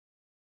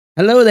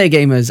Hello there,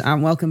 gamers,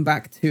 and welcome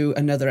back to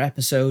another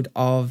episode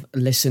of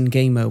Listen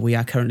Gamer. We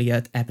are currently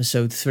at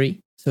episode 3.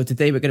 So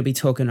today we're going to be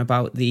talking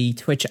about the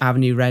Twitch ad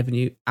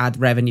revenue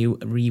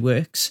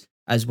reworks,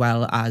 as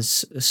well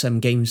as some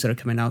games that are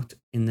coming out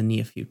in the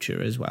near future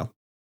as well.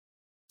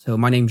 So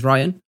my name's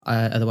Ryan,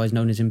 otherwise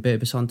known as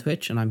Imberbus on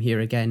Twitch, and I'm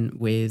here again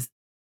with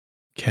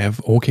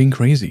Kev or King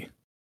Crazy.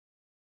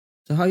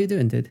 So how are you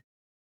doing, dude?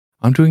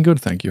 I'm doing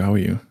good, thank you. How are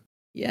you?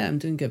 Yeah, I'm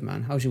doing good,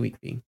 man. How's your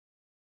week been?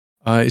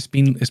 It's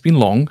been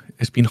long.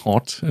 It's been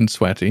hot and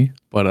sweaty,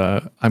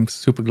 but I'm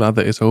super glad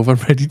that it's over.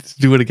 Ready to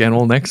do it again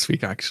all next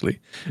week, actually.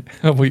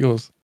 How about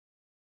yours?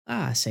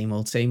 Same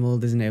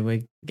old, isn't it?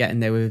 We're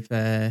getting there with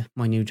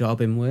my new job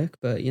in work,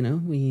 but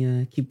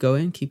we keep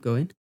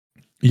going.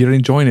 You're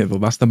enjoying it though.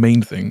 That's the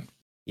main thing.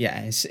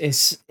 Yeah,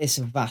 it's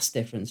a vast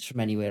difference from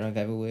anywhere I've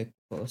ever worked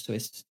before, so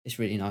it's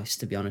really nice,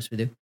 to be honest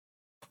with you.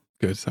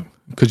 Good,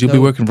 because you'll be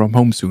working from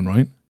home soon,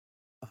 right?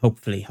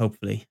 Hopefully.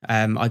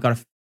 I got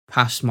to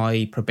pass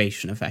my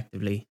probation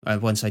effectively.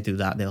 Once I do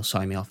that, they'll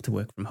sign me off to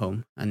work from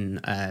home, and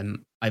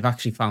I've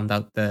actually found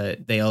out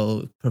that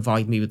they'll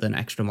provide me with an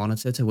extra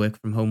monitor to work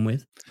from home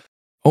with.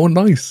 Oh,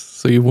 nice!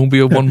 So you won't be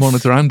a one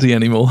monitor Andy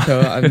anymore.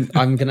 So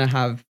I'm gonna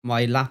have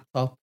my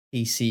laptop,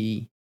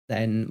 PC,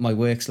 then my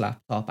work's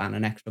laptop, and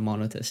an extra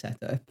monitor set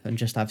up, and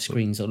just have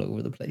screens all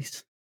over the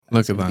place.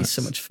 Look at that! It's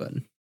so much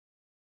fun.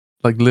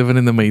 Like living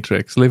in the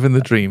Matrix, living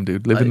the dream,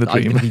 dude. Living the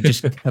dream. I'd be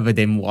just covered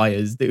in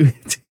wires, dude.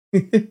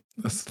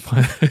 That's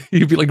fine.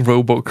 You'd be like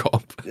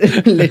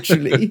RoboCop.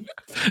 Literally.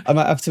 I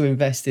might have to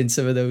invest in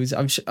some of those.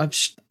 I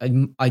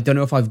don't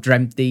know if I've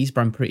dreamt these,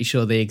 but I'm pretty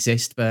sure they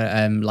exist. But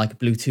like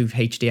Bluetooth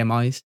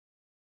HDMIs.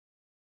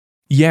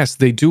 Yes,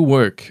 they do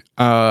work.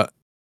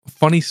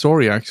 Funny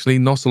story, actually.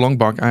 Not so long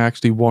back, I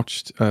actually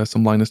watched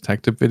some Linus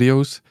Tech Tip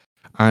videos,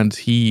 and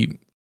he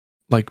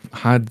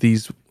had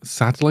these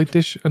satellite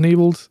dish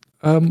enabled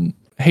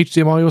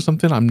HDMI or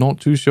something. I'm not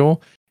too sure.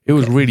 It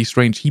was really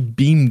strange. He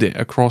beamed it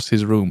across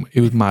his room.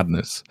 It was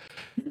madness.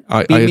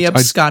 Beam me up,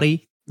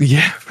 Scotty.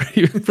 Yeah,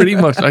 pretty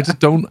much. I just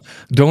don't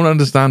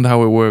understand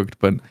how it worked,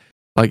 but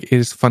it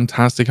is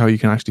fantastic how you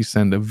can actually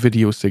send a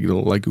video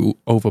signal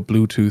over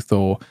Bluetooth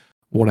or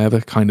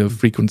whatever kind of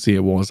frequency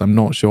it was. I'm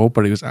not sure,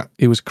 but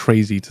it was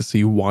crazy to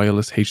see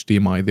wireless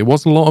HDMI. There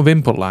was a lot of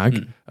input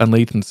lag and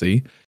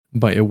latency,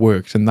 but it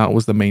worked, and that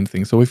was the main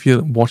thing. So if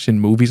you're watching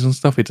movies and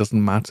stuff, it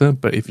doesn't matter.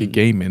 But if you're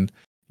gaming,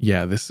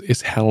 yeah, this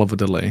is hell of a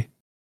delay.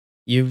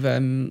 You're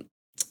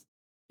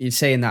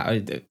saying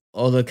that,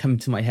 all that come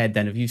to my head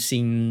then, have you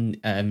seen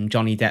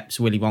Johnny Depp's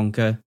Willy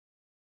Wonka?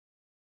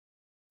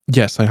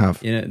 Yes, I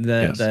have. You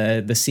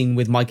know, the scene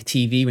with Mike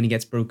TV when he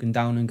gets broken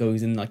down and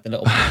goes in the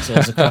little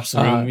pixels across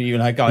the room. You're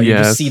like, you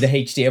just see the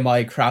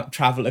HDMI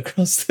travel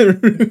across the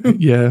room.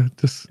 Yeah,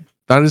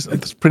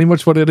 that's pretty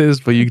much what it is,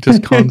 but you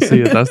just can't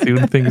see it. That's the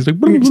only thing.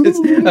 It's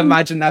just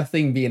imagine that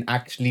thing being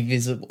actually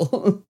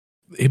visible.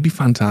 It'd be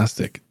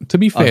fantastic. To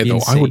be fair,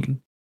 though,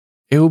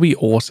 it would be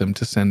awesome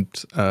to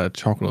send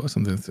chocolate or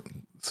something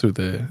through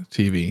the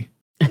TV.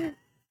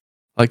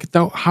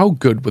 How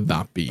good would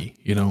that be?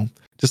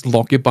 Just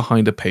lock it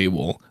behind a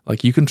paywall.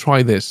 You can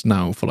try this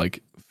now for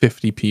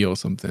 50p or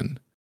something,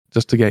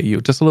 just to get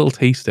you just a little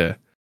taster,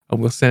 and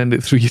we'll send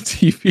it through your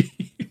TV.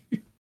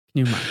 Can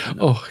you imagine?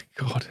 Oh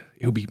God,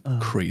 it would be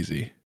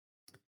crazy.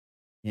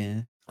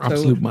 Yeah,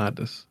 absolute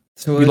madness.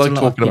 So we like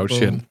talking about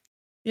shit.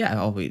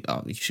 Yeah, we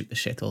shoot the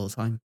shit all the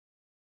time,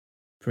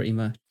 pretty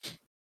much.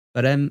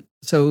 But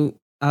so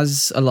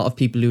as a lot of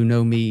people who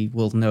know me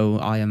will know,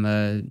 I am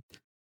a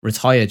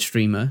retired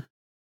streamer.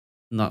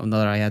 Not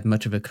that I had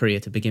much of a career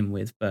to begin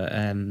with, but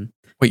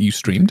wait, you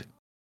streamed?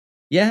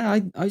 Yeah,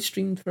 I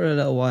streamed for a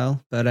little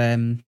while, but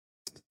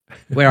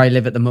where I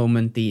live at the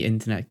moment, the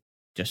internet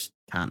just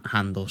can't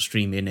handle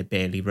streaming. It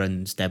barely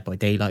runs Dead by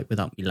Daylight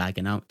without me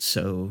lagging out,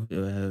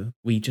 so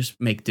we just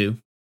make do.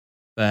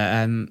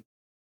 But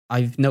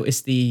I've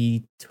noticed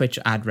the Twitch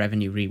ad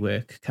revenue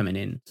rework coming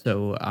in,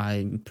 so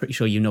I'm pretty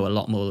sure you know a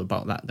lot more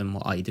about that than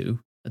what I do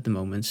at the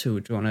moment. So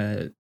do you want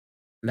to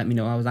let me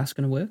know how that's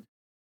going to work?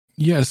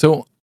 Yeah,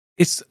 so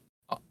it's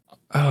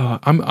I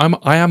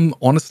am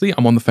honestly,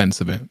 I'm on the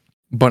fence of it,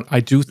 but I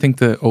do think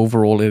that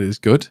overall it is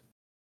good,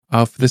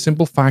 for the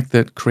simple fact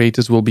that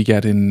creators will be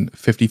getting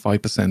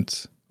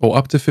 55% or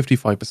up to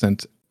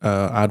 55%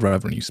 ad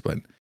revenue split.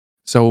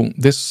 So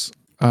this,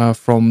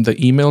 from the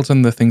emails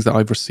and the things that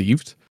I've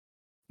received,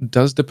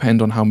 does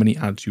depend on how many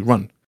ads you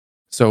run.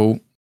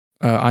 So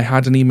I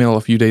had an email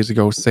a few days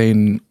ago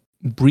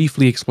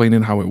briefly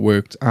explaining how it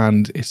worked,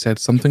 and it said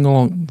something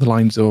along the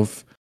lines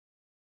of,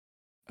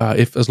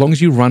 as long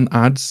as you run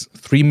ads,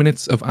 3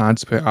 minutes of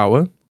ads per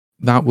hour,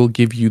 that will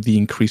give you the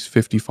increased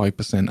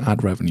 55%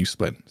 ad revenue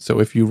split. So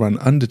if you run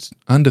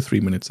under 3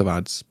 minutes of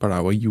ads per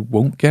hour, you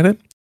won't get it,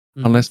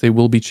 unless they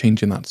will be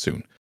changing that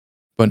soon.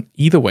 But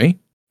either way,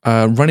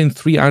 running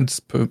 3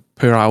 ads per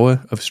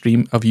hour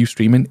of you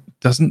streaming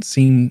doesn't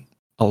seem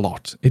a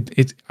lot. It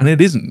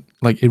isn't.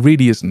 It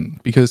really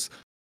isn't, because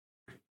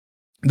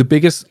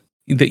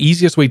the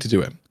easiest way to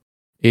do it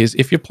is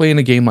if you're playing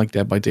a game like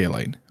Dead by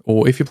Daylight,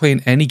 or if you're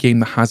playing any game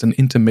that has an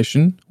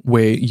intermission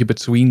where you're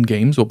between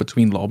games or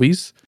between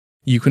lobbies,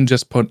 you can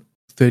just put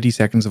 30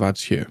 seconds of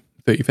ads here,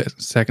 30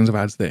 seconds of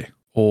ads there,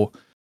 or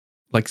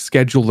like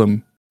schedule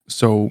them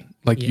so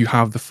like you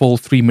have the full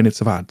 3 minutes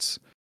of ads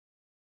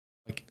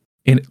like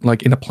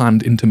in a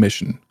planned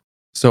intermission.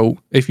 So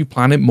if you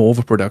plan it more of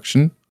a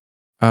production,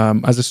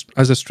 as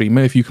a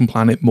streamer, if you can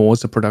plan it more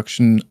as a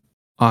production,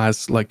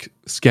 as like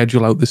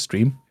schedule out the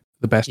stream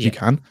the best you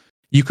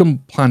can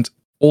plant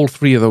all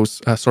 6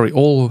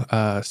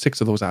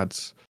 of those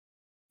ads,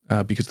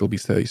 because they'll be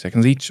 30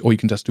 seconds each, or you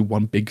can just do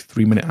one big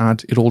 3-minute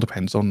ad. It all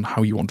depends on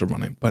how you want to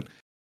run it, but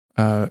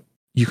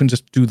you can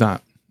just do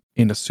that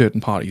in a certain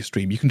part of your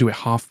stream. You can do it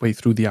halfway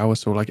through the hour,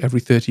 so like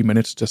every 30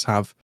 minutes, just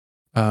have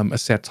a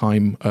set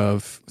time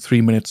of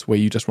 3 minutes where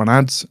you just run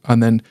ads,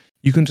 and then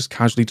you can just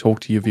casually talk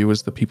to your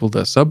viewers, the people that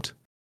are subbed,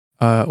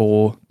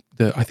 or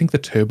I think the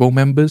Turbo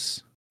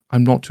members.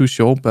 I'm not too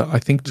sure, but I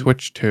think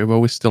Twitch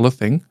Turbo is still a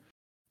thing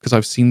because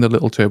I've seen the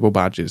little Turbo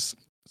badges.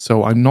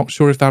 So I'm not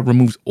sure if that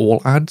removes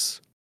all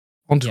ads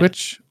on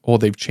Twitch or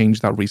they've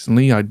changed that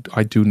recently.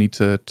 I do need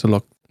to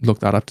look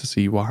that up to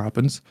see what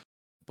happens.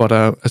 But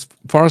as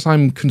far as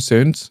I'm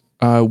concerned,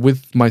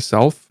 with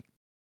myself,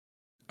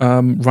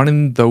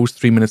 running those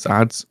 3 minutes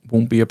ads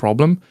won't be a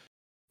problem.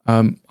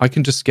 I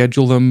can just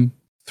schedule them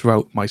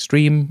throughout my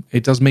stream.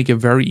 It does make it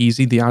very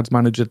easy. The ads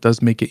manager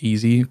does make it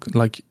easy.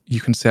 Like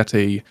you can set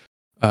a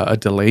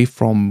delay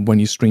from when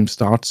your stream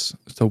starts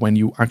to when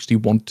you actually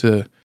want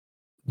to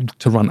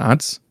run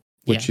ads,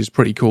 which is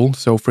pretty cool.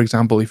 So for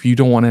example, if you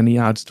don't want any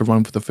ads to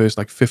run for the first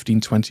like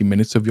 15-20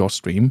 minutes of your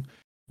stream,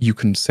 you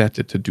can set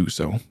it to do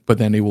so. But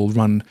then it will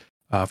run,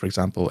 for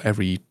example,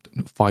 every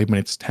 5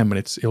 minutes, 10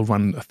 minutes, it'll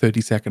run a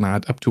 30-second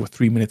ad up to a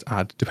 3-minute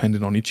ad,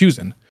 depending on your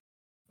choosing.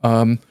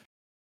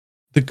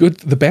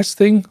 The best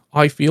thing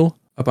I feel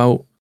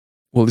about,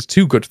 well, there's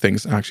 2 good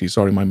things actually,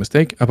 sorry, my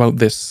mistake, about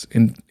this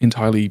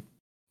entirely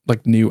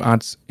like new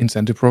ads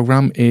incentive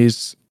program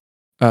is,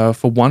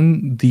 for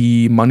one,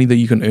 the money that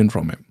you can earn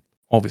from it,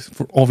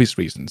 for obvious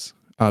reasons.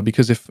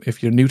 Because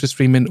if you're new to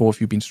streaming, or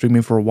if you've been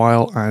streaming for a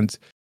while and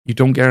you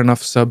don't get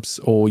enough subs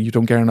or you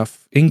don't get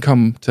enough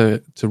income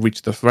to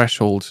reach the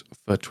threshold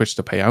for Twitch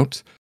to pay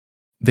out,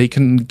 they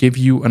can give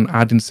you an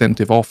ad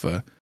incentive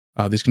offer.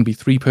 There's going to be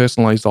 3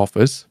 personalized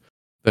offers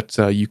that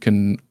you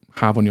can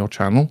have on your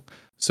channel.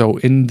 So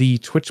in the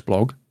Twitch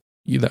blog,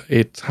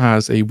 it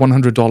has a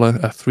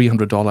 $100, a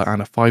 $300,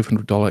 and a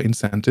 $500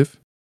 incentive.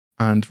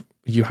 And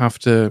you have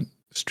to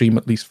stream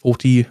at least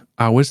 40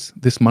 hours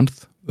this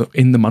month,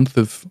 in the month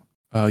of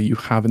you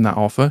having that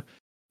offer.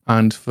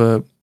 And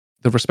for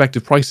the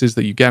respective prices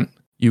that you get,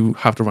 you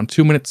have to run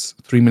 2 minutes,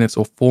 3 minutes,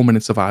 or 4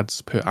 minutes of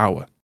ads per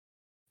hour.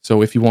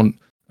 So if you want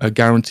a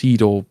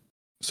guaranteed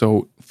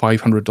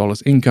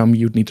 $500 income,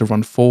 you'd need to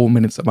run 4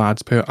 minutes of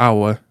ads per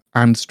hour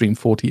and stream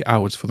 40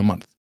 hours for the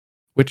month,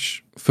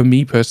 which for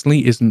me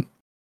personally isn't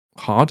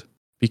hard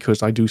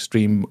because I do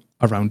stream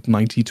around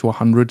 90 to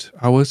 100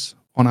 hours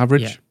on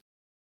average. Yeah.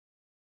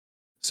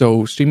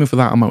 So streaming for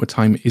that amount of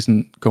time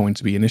isn't going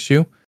to be an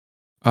issue.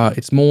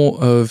 It's more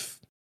of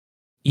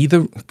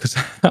either, because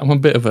I'm a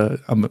bit of a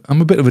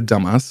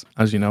dumbass,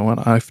 as you know, and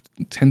I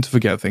tend to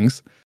forget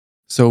things.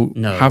 So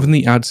having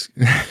the ads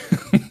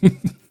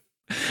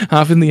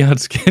having the ad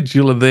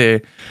scheduler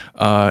there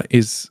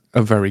is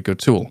a very good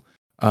tool.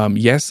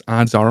 Yes,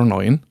 ads are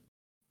annoying,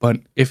 but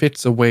if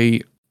it's a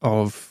way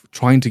of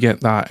trying to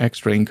get that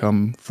extra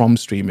income from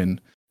streaming,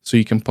 so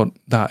you can put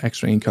that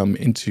extra income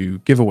into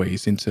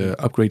giveaways, into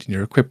upgrading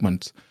your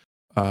equipment,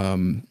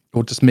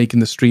 or just making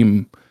the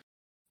stream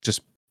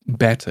just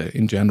better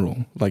in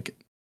general, like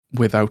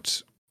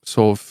without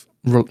sort of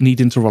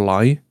needing to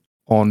rely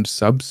on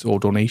subs or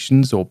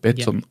donations or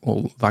bits and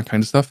all that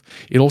kind of stuff.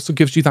 It also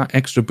gives you that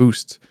extra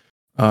boost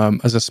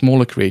as a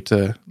smaller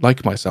creator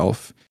like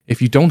myself.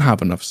 If you don't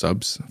have enough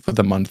subs for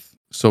the month,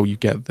 so you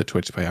get the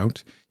Twitch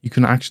payout, you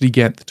can actually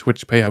get the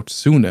Twitch payout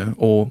sooner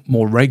or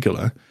more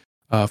regular.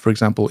 For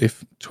example,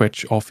 if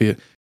Twitch offer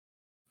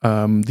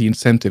the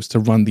incentives to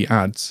run the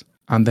ads,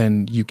 and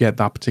then you get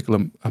that particular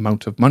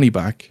amount of money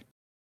back,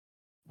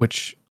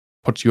 which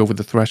puts you over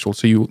the threshold.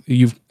 So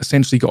you've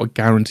essentially got a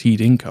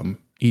guaranteed income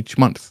each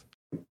month,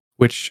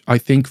 which I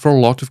think for a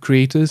lot of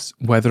creators,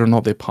 whether or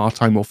not they're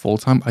part-time or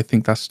full-time, I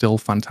think that's still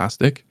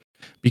fantastic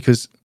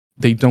because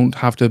they don't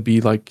have to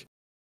be like,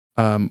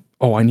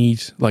 I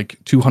need like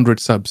 200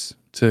 subs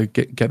to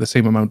get the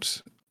same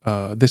amount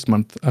this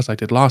month as I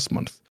did last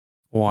month.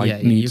 Or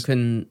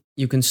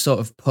you can sort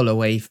of pull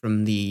away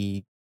from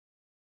the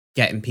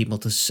getting people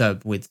to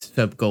sub with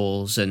sub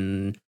goals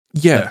and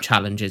sub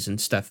challenges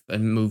and stuff,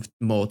 and move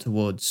more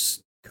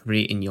towards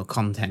creating your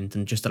content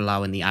and just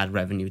allowing the ad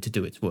revenue to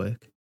do its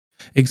work.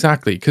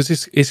 Exactly,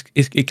 because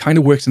it kind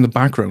of works in the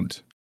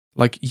background.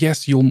 Like,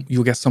 yes,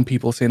 you'll get some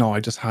people saying, "Oh, I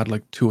just had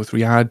like 2 or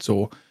 3 ads,"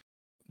 or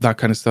that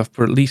kind of stuff.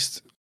 But at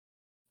least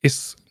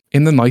it's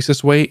in the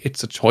nicest way.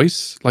 It's a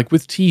choice. Like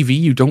with TV,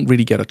 you don't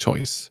really get a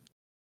choice.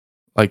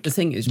 Like the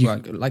thing is,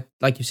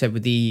 like you said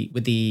with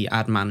the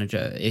ad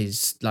manager,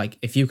 is like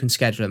if you can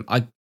schedule them.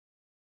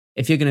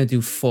 if you're going to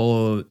do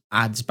 4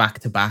 ads back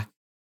to back,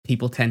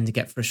 people tend to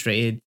get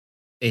frustrated.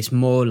 It's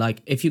more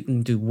like if you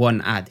can do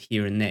one ad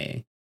here and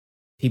there,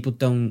 people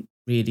don't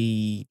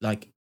really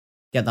like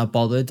get that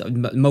bothered.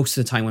 Most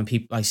of the time when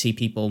I see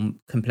people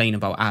complain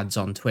about ads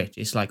on Twitch,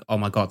 it's like, oh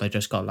my God, I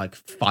just got like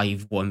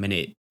 5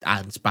 1-minute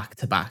ads back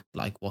to back.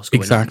 Like, what's going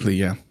on? Exactly,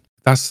 yeah.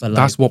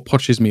 That's what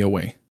pushes me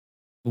away.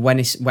 When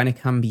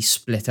it can be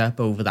split up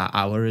over that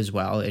hour as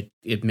well,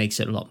 it makes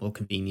it a lot more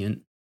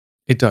convenient.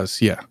 It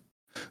does, yeah.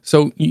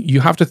 So you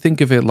have to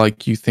think of it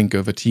like you think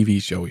of a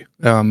TV show.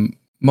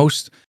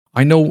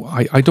 I know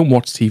I don't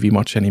watch TV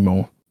much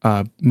anymore,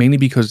 mainly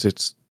because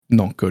it's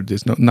not good.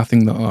 There's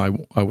nothing that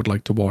I would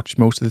like to watch.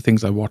 Most of the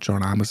things I watch are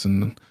on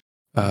Amazon,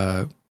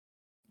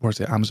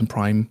 Amazon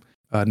Prime,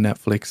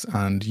 Netflix,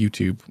 and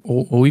YouTube,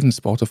 or even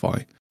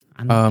Spotify.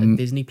 And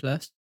Disney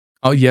Plus.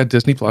 Oh yeah,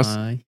 Disney Plus.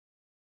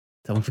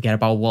 Don't forget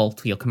about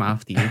Walt. He'll come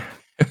after you.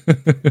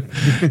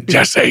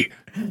 Jesse,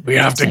 we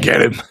have to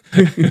get him.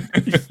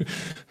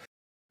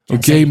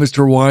 Okay,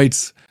 Mr.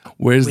 White,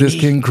 where's this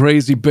King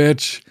Crazy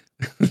bitch?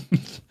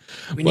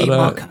 We need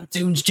more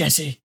cartoons,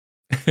 Jesse.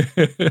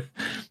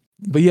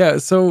 But yeah,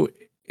 so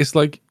it's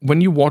like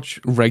when you watch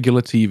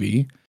regular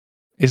TV,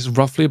 it's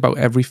roughly about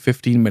every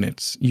 15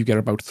 minutes, you get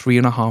about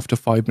 3.5 to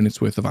 5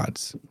 minutes worth of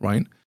ads,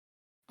 right?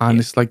 And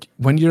it's like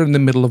when you're in the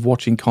middle of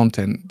watching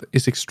content,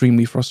 it's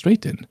extremely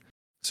frustrating.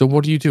 So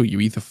what do? You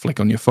either flick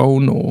on your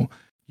phone or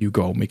you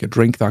go make a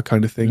drink, that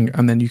kind of thing,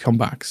 and then you come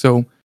back.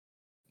 So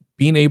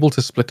being able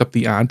to split up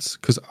the ads,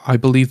 because I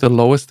believe the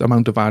lowest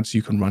amount of ads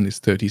you can run is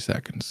 30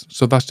 seconds.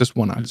 So that's just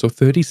one ad. So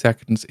 30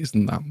 seconds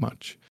isn't that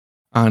much.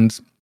 And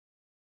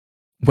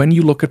when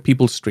you look at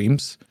people's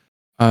streams,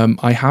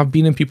 I have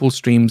been in people's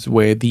streams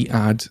where the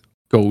ad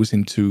goes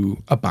into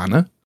a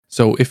banner.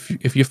 So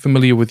if you're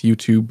familiar with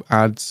YouTube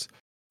ads,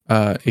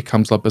 it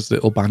comes up as a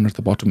little banner at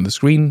the bottom of the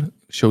screen,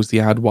 shows the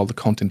ad while the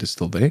content is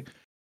still there.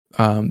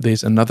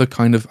 There's another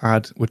kind of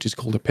ad, which is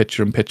called a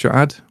picture-in-picture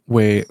ad,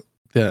 where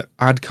the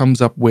ad comes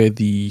up where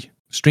the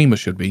streamer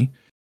should be,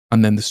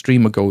 and then the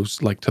streamer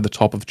goes like to the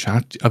top of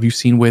chat. Have you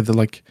seen where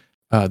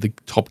the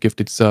top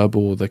gifted sub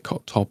or the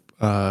top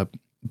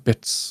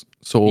bits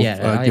sort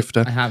of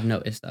gifter? I have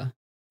noticed that.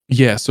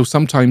 Yeah, so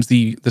sometimes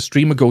the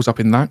streamer goes up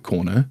in that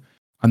corner,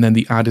 and then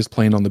the ad is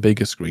playing on the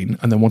bigger screen,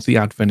 and then once the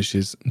ad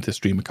finishes, the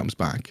streamer comes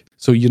back.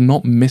 So you're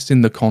not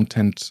missing the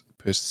content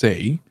per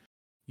se,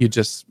 you're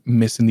just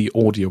missing the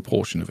audio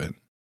portion of it.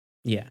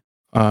 Yeah.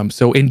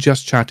 So in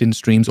just chatting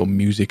streams or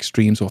music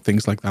streams or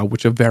things like that,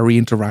 which are very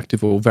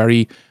interactive or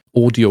very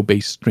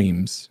audio-based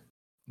streams,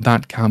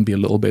 that can be a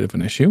little bit of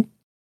an issue.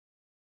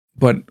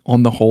 But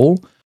on the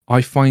whole,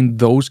 I find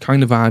those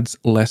kind of ads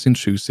less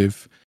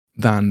intrusive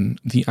than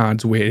the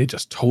ads where it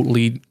just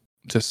totally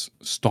just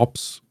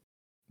stops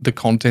the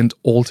content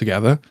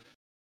altogether.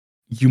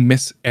 You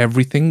miss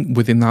everything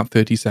within that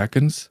 30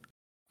 seconds,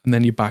 and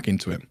then you're back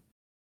into it.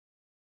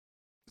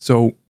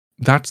 So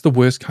that's the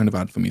worst kind of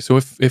ad for me. So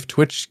if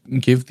Twitch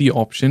give the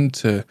option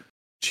to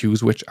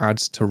choose which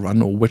ads to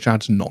run or which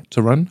ads not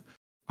to run,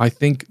 I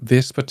think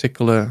this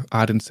particular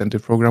ad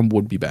incentive program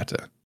would be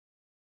better.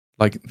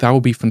 Like, that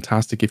would be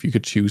fantastic if you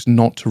could choose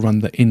not to run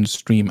the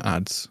in-stream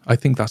ads. I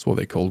think that's what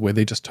they're called, where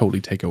they just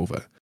totally take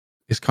over.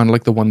 It's kind of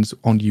like the ones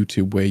on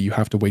YouTube where you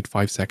have to wait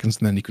 5 seconds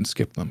and then you can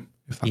skip them,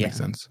 if that makes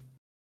sense.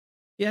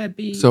 Yeah,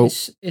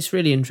 it's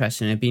really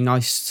interesting. It'd be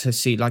nice to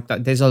see like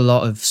that. There's a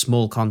lot of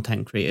small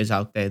content creators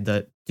out there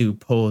that do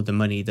pour the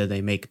money that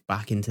they make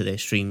back into their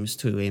streams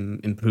to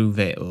improve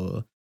it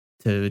or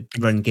to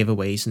run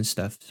giveaways and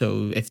stuff.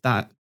 So if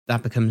that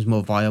becomes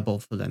more viable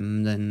for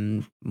them,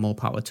 then more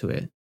power to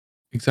it.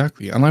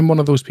 Exactly. And I'm one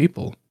of those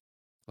people.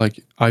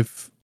 Like,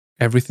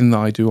 everything that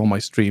I do on my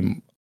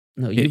stream,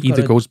 no,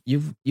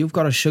 you've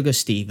got a Sugar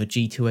Steve at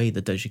G2A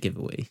that does your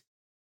giveaway.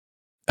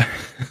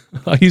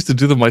 I used to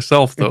do them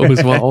myself though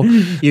as well.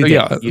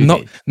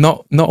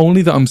 Not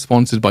only that I'm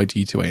sponsored by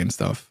G2A and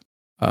stuff,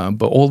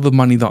 but all the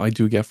money that I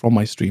do get from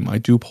my stream, I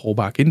do pour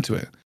back into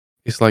it.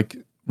 It's like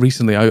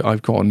recently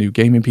I've got a new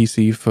gaming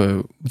PC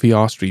for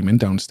VR streaming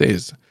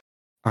downstairs,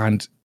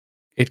 and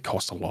it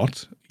costs a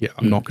lot. Yeah,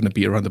 I'm not going to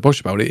beat around the bush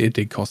about it. It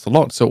did cost a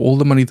lot. So all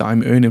the money that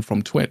I'm earning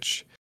from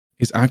Twitch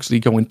is actually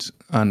going to,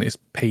 and it's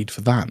paid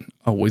for that.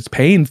 Oh, it's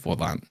paying for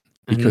that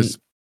because.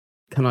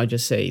 Can I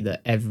just say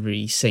that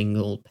every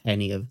single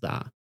penny of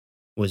that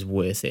was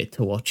worth it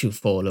to watch you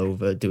fall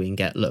over doing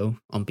Get Low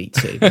on Beat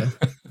Saber?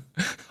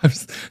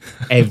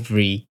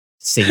 Every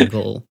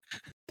single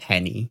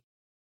penny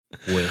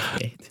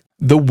worth it.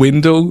 The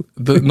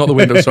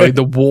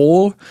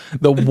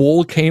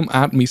wall came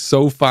at me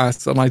so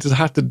fast and I just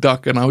had to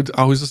duck and I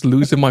was just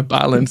losing my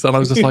balance and I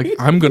was just like,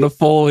 I'm going to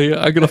fall here.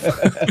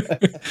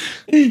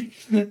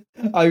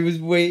 I was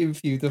waiting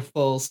for you to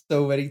fall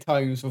so many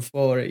times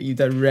before it. You've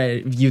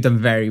done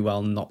very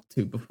well not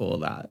to before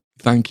that.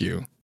 Thank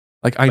you.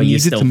 Like I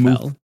needed to move.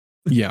 Fell.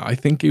 Yeah, I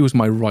think it was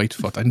my right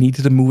foot. I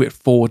needed to move it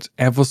forward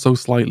ever so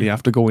slightly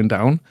after going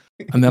down,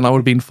 and then I would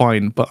have been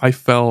fine. But I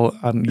fell,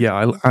 and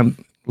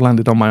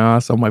landed on my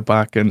ass, on my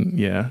back, and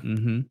yeah.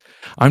 Mm-hmm.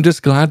 I'm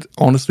just glad,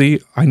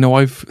 honestly, I know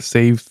I've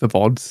saved the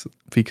VODs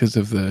because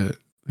of the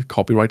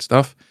copyright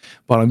stuff,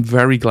 but I'm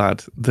very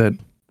glad that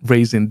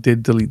Raisin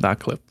did delete that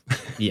clip.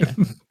 Yeah.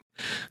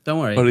 Don't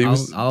worry. But it I'll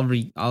was, I'll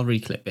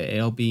reclip it.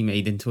 It'll be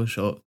made into a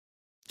short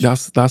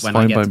that's when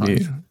I fine get by time.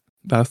 me.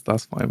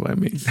 That's fine by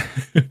me.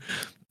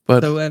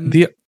 But So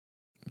the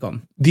go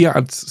on. the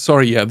ads,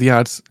 sorry, yeah, the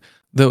ads.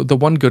 The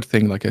one good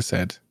thing, like I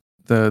said,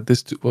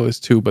 there's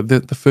two, but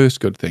the first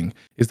good thing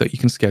is that you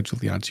can schedule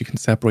the ads. You can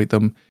separate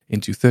them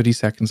into 30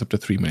 seconds up to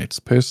 3 minutes.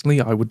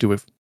 Personally, I would do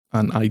it,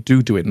 and I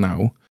do it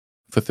now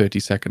for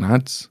 30-second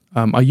ads.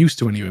 I used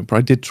to anyway, but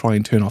I did try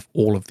and turn off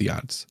all of the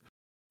ads.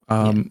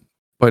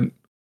 But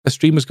a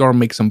streamer's got to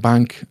make some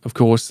bank. Of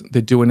course,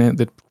 they're doing it.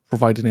 They're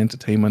providing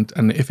entertainment,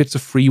 and if it's a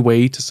free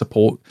way to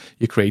support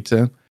your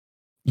creator,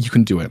 you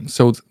can do it.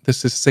 So this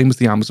is the same as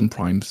the Amazon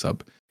Prime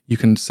sub. You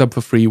can sub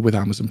for free with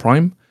Amazon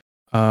Prime,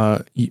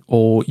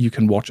 or you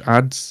can watch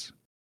ads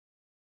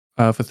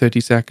for 30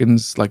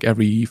 seconds, like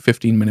every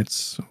 15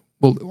 minutes.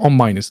 Well, on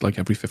mine it's like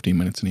every 15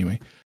 minutes anyway.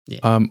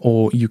 Yeah.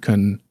 Or you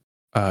can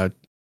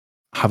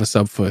have a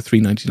sub for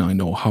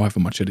 $3.99 or however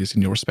much it is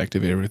in your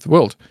respective area of the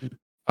world.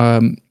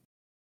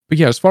 But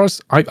yeah, as far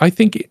as I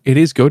think it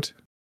is good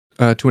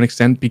to an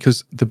extent,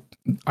 because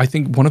I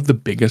think one of the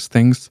biggest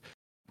things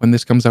when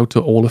this comes out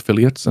to all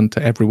affiliates and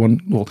to everyone,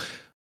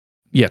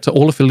 to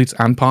all affiliates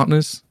and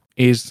partners,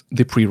 is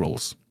the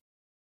pre-rolls.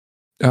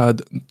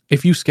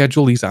 If you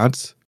schedule these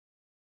ads,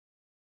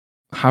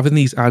 having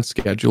these ads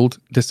scheduled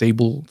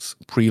disables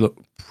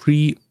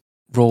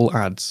pre-roll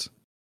ads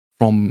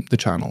from the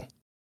channel,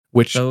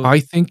 which I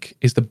think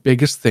is the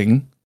biggest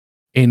thing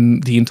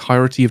in the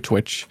entirety of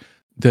Twitch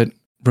that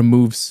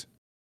removes.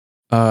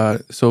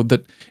 So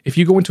that if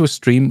you go into a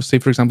stream, say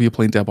for example you're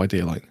playing Dead by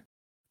Daylight,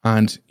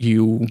 and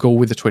you go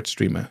with a Twitch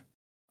streamer,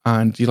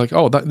 and you're like,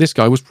 oh, this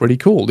guy was pretty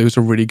cool. He was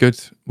a really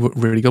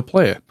good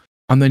player.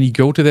 And then you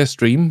go to their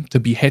stream to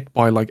be hit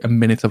by like a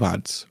minute of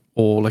ads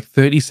or like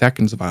 30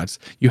 seconds of ads.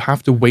 You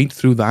have to wait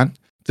through that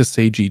to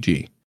say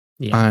GG.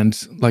 Yeah.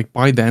 And like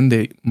by then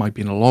they might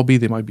be in a lobby,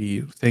 they might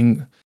be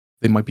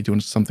doing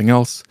something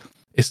else.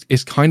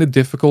 It's kind of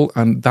difficult,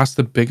 and that's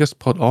the biggest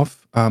put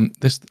off.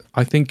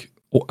 I think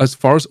as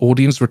far as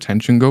audience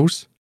retention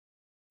goes,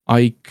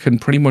 I can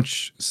pretty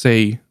much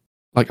say,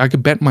 like, I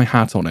could bet my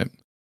hat on it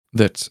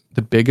that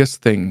the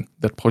biggest thing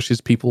that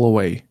pushes people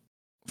away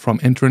from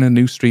entering a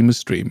new streamer's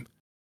stream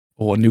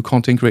or a new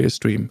content creator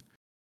stream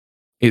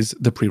is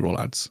the pre-roll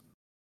ads.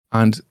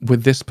 And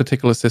with this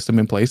particular system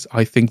in place,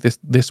 I think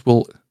this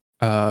will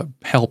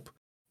help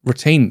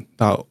retain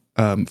that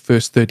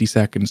first 30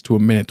 seconds to a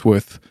minute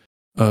worth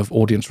of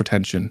audience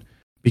retention,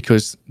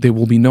 because there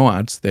will be no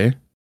ads there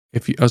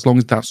as long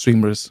as that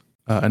streamer has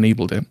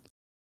enabled it,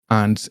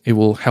 and it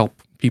will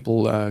help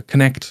people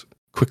connect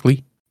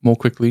more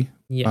quickly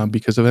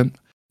because of it.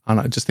 And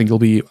I just think it'll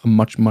be a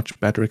much, much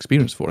better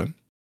experience for it.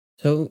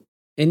 So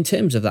in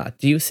terms of that,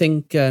 do you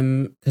think,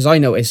 because I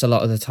notice a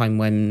lot of the time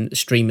when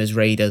streamers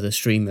raid other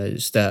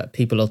streamers, that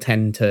people will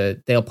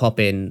they'll pop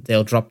in,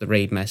 they'll drop the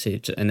raid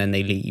message, and then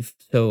they leave.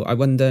 So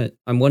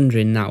I'm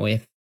wondering now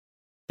if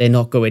they're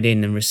not going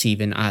in and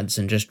receiving ads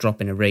and just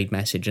dropping a raid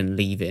message and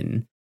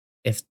leaving,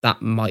 if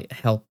that might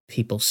help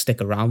people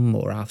stick around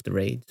more after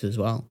raids as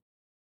well.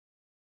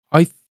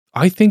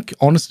 I think,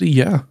 honestly,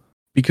 yeah.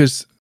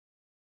 Because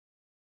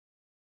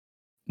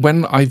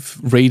when I've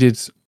raided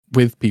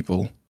with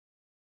people,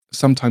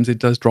 sometimes it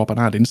does drop an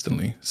ad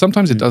instantly.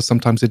 Sometimes it does,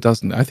 sometimes it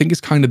doesn't. I think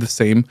it's kind of the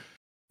same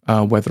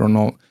whether or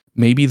not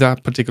maybe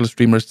that particular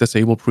streamer has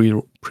disabled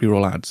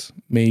pre-roll ads.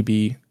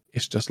 Maybe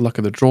it's just luck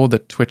of the draw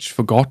that Twitch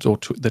forgot, or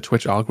the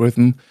Twitch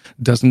algorithm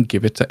doesn't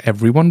give it to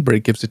everyone, but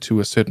it gives it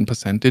to a certain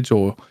percentage.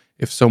 Or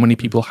if so many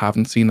people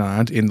haven't seen an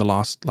ad in the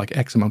last like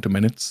X amount of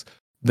minutes,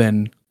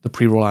 then the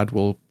pre-roll ad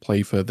will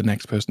play for the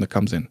next person that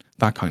comes in.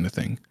 That kind of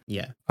thing.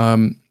 Yeah.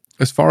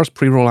 As far as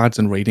pre-roll ads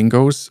and rating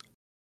goes,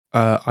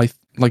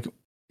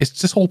 it's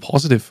just all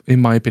positive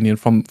in my opinion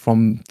from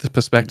the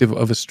perspective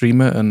of a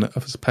streamer and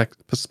as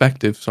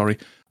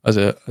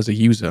a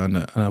user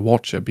and a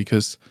watcher,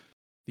 because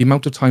the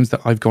amount of times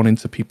that I've gone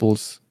into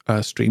people's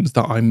streams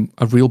that I'm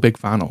a real big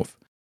fan of,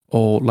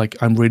 or like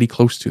I'm really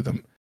close to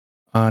them,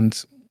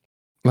 and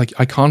like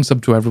I can't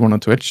sub to everyone on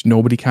Twitch.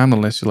 Nobody can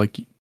unless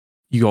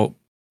you got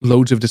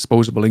loads of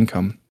disposable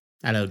income.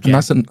 Hello,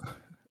 Jeff. And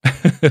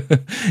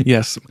that's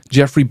yes,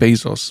 Jeffrey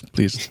Bezos,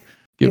 please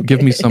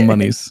give me some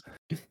monies.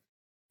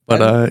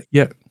 But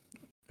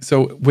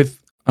so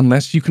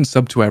unless you can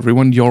sub to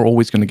everyone, you're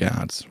always going to get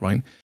ads,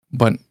 right?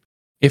 But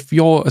if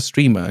you're a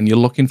streamer and you're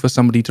looking for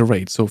somebody to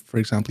raid, so for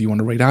example, you want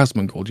to raid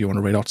Asmongold, you want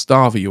to raid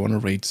Otstarva, you want to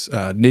raid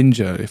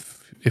Ninja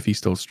if he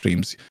still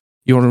streams,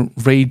 you want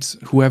to raid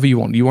whoever you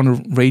want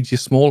to raid your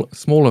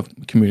smaller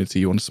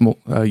community, you want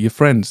to your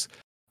friends.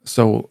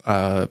 So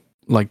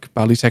like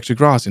Bally Texture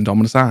Grass,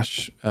 Indominus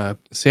Ash,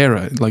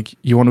 Sarah, like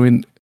you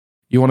want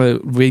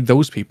to raid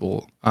those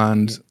people,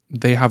 and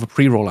they have a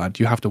pre-roll ad.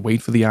 You have to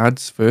wait for the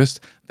ads first,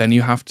 then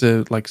you have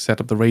to like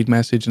set up the raid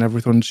message and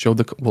everything. I show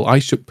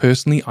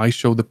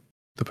the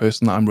the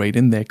person that I'm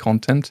rating, their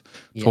content,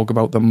 Yeah. talk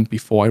about them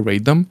before I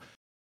raid them.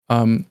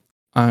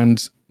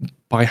 And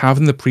by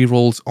having the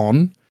pre-rolls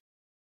on,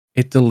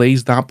 it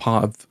delays that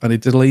part of, and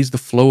it delays the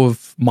flow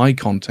of my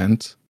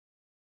content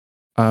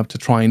to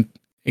try and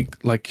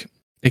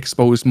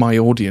expose my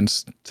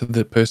audience to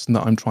the person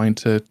that I'm trying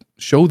to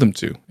show them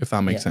to, if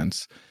that makes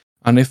sense.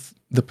 And if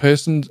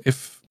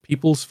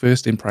people's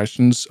first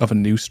impressions of a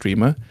new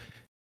streamer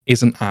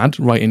is an ad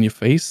right in your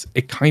face,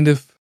 it kind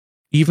of,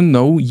 even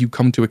though you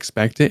come to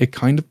expect it, it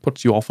kind of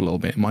puts you off a little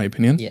bit, in my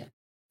opinion. Yeah.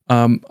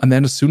 And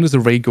then as soon as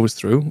the raid goes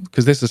through,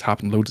 because this has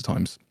happened loads of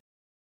times,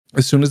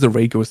 as soon as the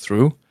raid goes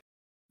through,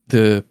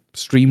 the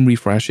stream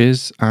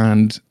refreshes,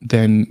 and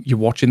then you're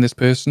watching this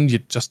person, you're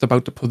just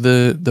about to put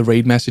the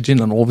raid message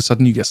in, and all of a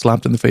sudden you get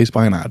slapped in the face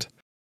by an ad.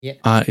 Yeah.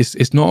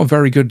 It's not a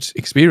very good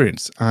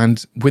experience.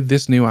 And with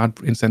this new ad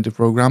incentive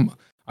program,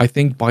 I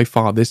think by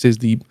far this has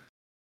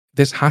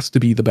to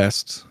be the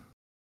best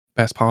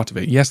part of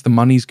it. Yes, the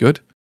money's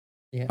good,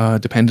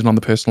 depending on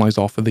the personalized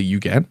offer that you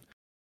get,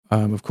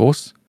 of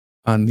course,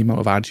 and the amount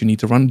of ads you need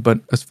to run.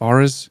 But as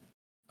far as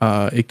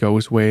it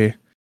goes, where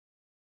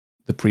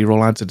the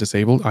pre-roll ads are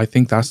disabled, I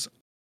think that's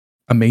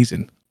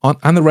amazing.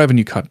 And the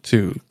revenue cut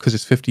too, because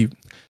it's 50,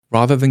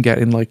 rather than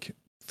getting like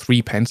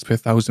 3 pence per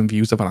 1,000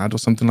 views of an ad or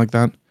something like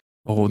that,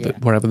 or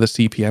wherever the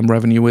CPM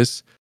revenue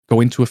is, go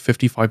into a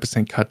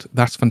 55% cut.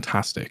 That's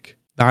fantastic.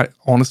 That,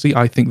 honestly,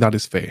 I think that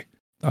is fair.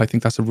 I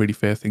think that's a really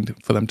fair thing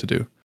for them to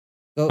do.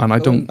 And I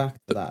don't. Back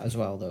to that as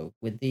well, though,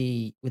 with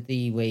the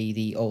way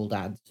the old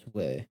ads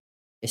were,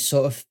 it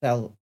sort of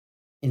felt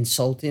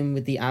insulting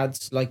with the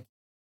ads. Like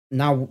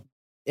now,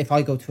 if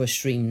I go to a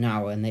stream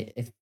now and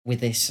if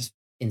with this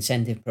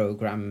incentive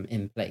program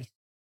in place,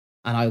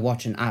 and I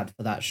watch an ad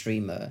for that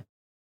streamer,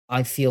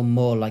 I feel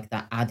more like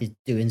that ad is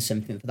doing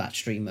something for that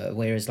streamer.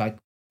 Whereas, like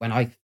when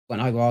I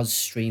was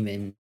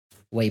streaming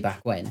way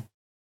back when,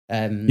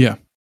 I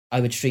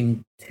would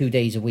stream 2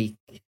 days a week,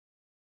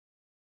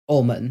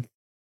 all month,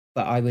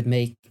 but I would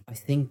make, I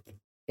think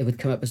it would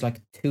come up as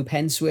like 2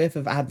 pence worth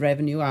of ad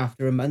revenue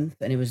after a month,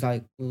 and it was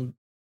like, well,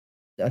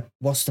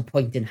 what's the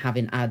point in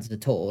having ads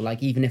at all?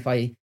 Like, even if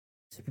I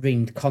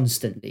streamed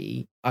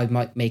constantly, I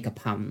might make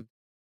 £1,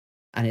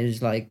 and it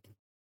was like,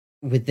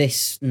 with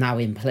this now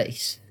in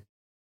place,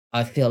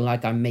 I feel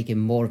like I'm making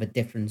more of a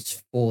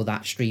difference for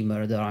that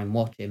streamer that I'm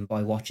watching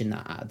by watching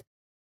that ad.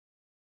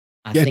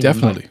 I think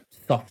definitely. It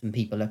might soften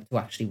people up to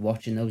actually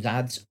watching those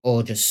ads,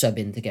 or just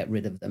subbing to get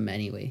rid of them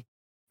anyway.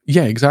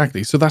 Yeah,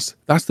 exactly. So that's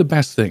the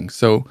best thing.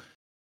 So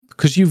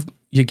because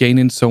you're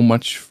gaining so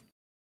much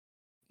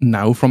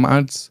now from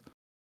ads,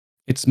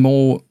 it's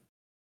more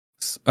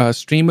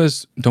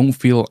streamers don't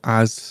feel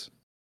as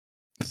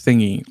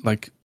thingy,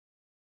 like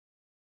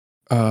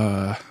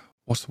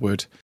what's the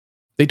word?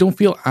 They don't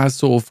feel as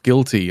sort of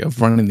guilty of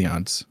running the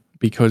ads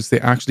because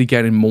they're actually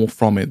getting more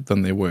from it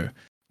than they were.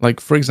 Like,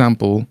 for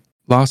example,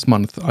 last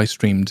month I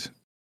streamed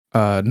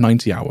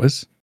 90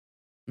 hours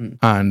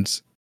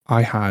and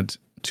I had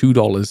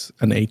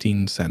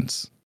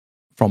 $2.18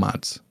 from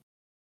ads.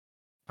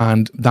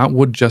 And that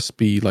would just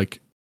be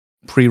like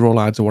pre-roll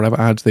ads or whatever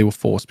ads they were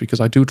forced, because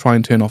I do try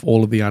and turn off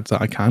all of the ads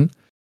that I can.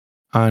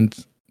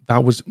 And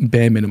that was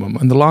bare minimum.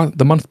 And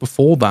the month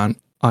before that,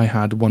 I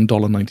had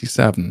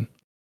 $1.97.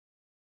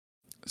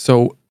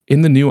 So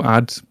in the new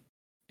ad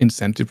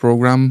incentive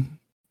program,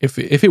 if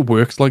it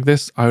works like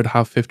this, I would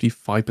have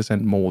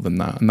 55% more than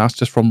that. And that's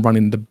just from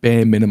running the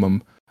bare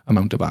minimum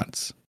amount of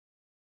ads.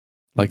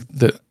 Like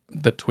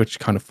the Twitch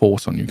kind of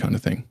force on you kind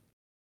of thing.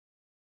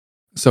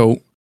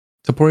 So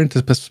to put it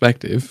into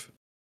perspective,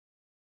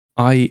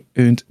 I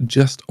earned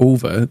just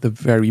over the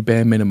very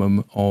bare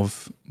minimum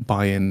of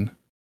buying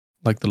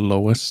like the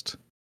lowest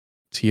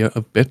tier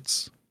of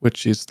bits,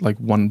 which is like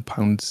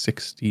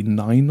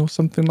 £1.69 or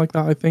something like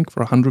that, I think, for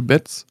 100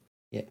 bits.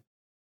 Yeah.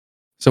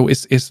 So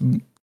it's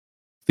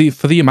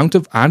for the amount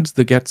of ads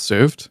that get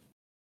served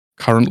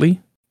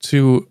currently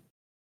to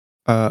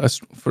a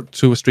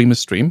streamer's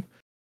stream,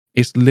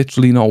 it's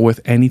literally not worth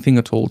anything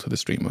at all to the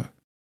streamer.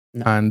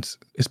 No. And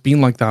it's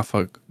been like that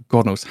for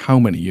God knows how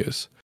many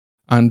years.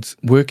 And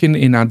working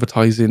in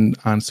advertising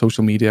and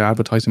social media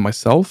advertising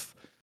myself,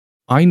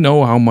 I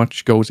know how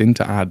much goes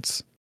into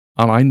ads,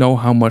 and I know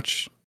how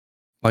much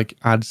like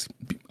ads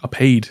are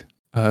paid.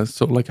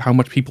 So like how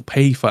much people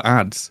pay for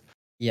ads.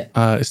 Yeah.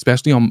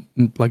 Especially on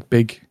like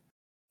big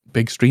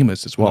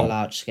streamers as well. On a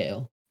large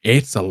scale.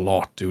 It's a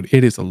lot, dude.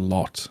 It is a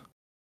lot.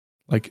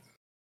 Like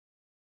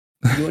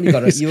you only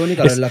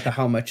got to look at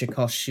how much it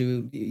costs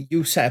you.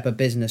 You set up a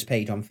business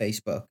page on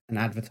Facebook and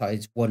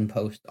advertise one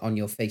post on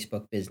your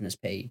Facebook business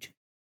page,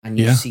 and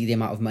you see the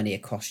amount of money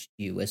it costs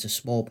you as a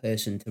small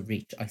person to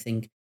reach. I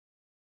think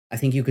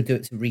you could do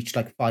it to reach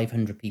like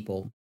 500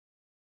 people.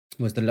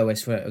 Was the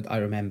lowest where I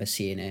remember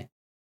seeing it,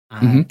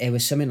 and it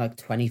was something like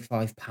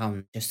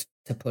 £25 just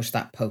to push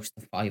that post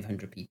to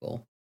 500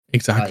 people.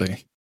 Exactly.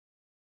 Like,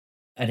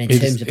 and in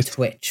terms of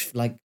Twitch,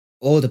 like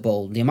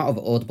Audible, the amount of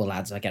Audible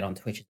ads I get on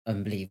Twitch is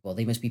unbelievable.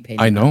 They must be paying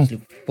an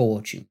absolute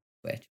fortune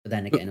for Twitch. But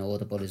then again,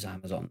 Audible is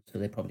Amazon, so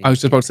they probably. I was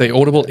just about to say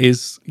Audible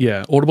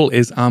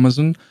is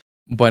Amazon,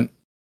 but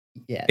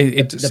Yeah,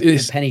 It's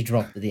the penny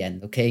dropped at the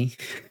end. Okay.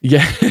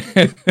 yeah.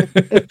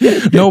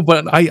 No,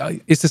 but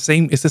I it's the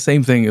same. It's the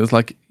same thing. It was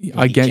like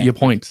I get your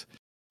point.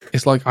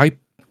 It's like I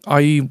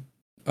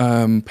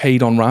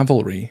paid on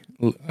Ravelry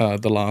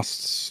the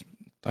last,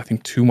 I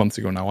think 2 months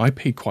ago now. I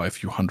paid quite a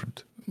few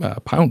 £100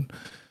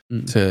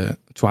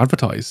 to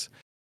advertise,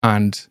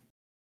 and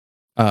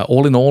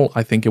all in all,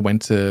 I think it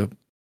went to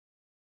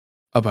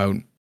about,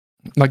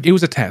 like, it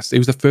was a test. It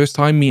was the first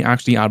time me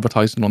actually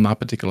advertising on that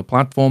particular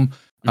platform.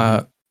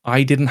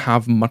 I didn't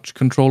have much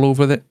control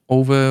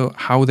over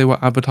how they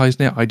were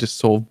advertising it. I just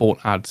sort of bought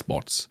ad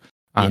spots,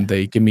 and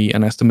they give me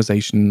an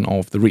estimation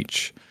of the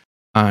reach.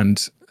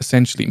 And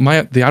essentially,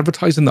 the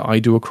advertising that I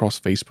do across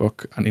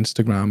Facebook and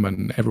Instagram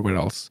and everywhere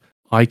else,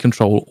 I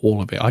control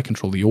all of it. I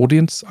control the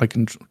audience. I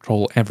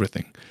control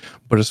everything.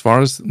 But as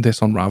far as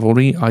this on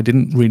Ravelry, I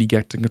didn't really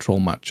get to control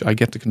much. I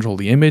get to control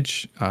the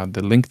image,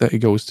 the link that it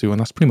goes to, and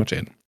that's pretty much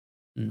it.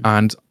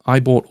 And I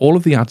bought all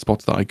of the ad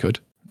spots that I could,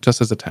 just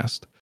as a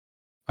test,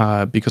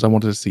 because I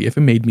wanted to see if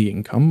it made me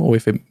income or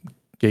if it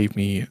gave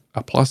me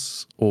a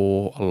plus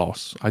or a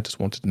loss. I just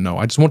wanted to know.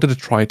 I just wanted to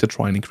try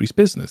and increase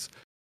business.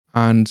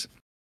 And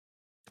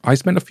I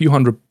spent a few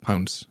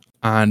 £100,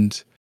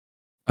 and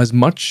as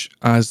much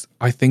as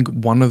I think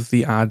one of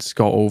the ads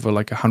got over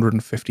like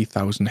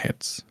 150,000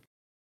 hits.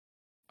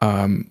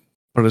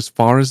 But as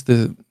far as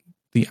the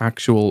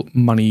actual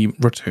money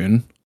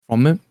return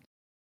from it,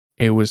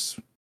 it was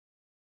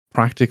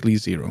practically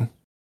zero.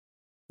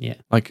 Yeah.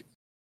 Like,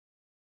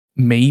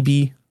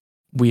 maybe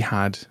we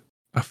had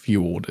a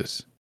few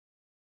orders,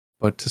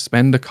 but to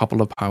spend a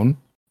couple of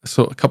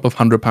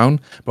 £100,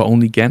 but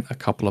only get a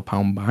couple of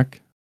pound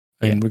back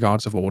in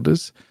regards of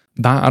orders,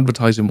 that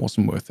advertising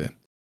wasn't worth it.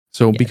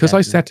 So because definitely.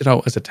 I set it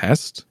out as a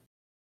test,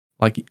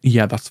 like,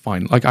 yeah, that's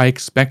fine. Like, I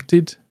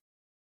expected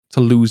to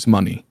lose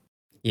money.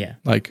 Yeah.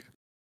 Like,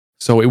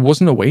 so it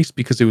wasn't a waste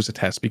because it was a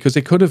test, because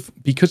it could have,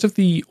 because of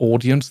the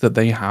audience that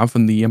they have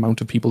and the amount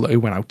of people that it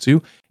went out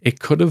to, it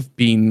could have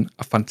been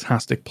a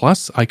fantastic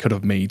plus. I could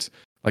have made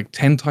like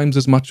 10 times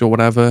as much or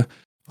whatever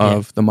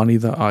of the money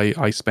that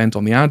I spent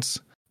on the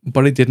ads,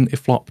 but it didn't. It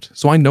flopped.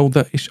 So I know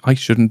that I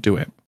shouldn't do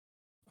it.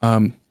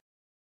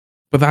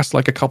 But that's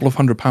like a couple of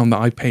 £100 that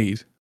I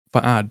paid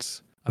for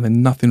ads and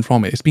then nothing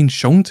from it. It's been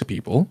shown to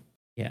people.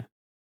 Yeah.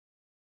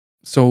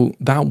 So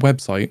that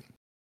website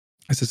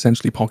has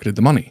essentially pocketed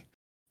the money.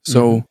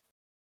 So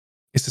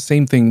it's the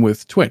same thing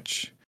with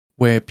Twitch,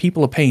 where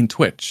people are paying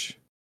Twitch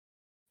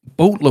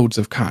boatloads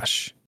of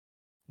cash,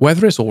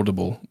 whether it's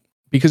Audible,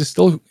 because it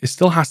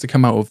still has to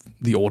come out of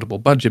the Audible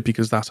budget,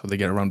 because that's how they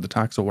get around the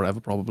tax or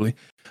whatever, probably.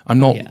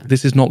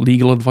 This is not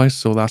legal advice,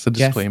 so that's a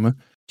disclaimer.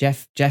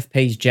 Jeff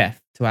pays Jeff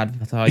to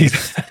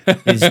advertise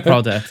his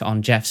product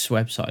on Jeff's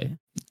website.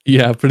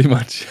 Yeah, pretty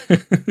much. And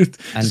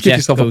just give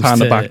yourself a pat on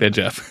the back there,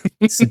 Jeff.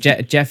 So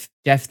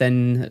Jeff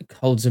then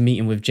holds a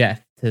meeting with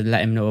Jeff to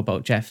let him know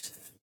about Jeff's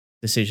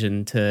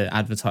decision to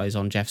advertise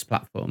on Jeff's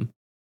platform.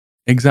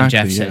 Exactly.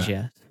 And Jeff says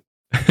yes.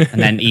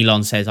 And then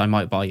Elon says, I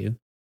might buy you.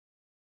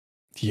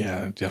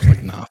 Yeah, Jeff's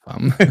like, nah,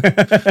 fam.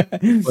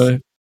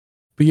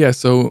 but yeah,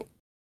 so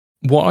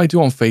what I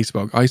do on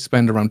Facebook, I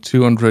spend around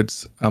 200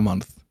 a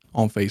month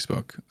on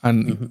Facebook.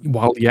 And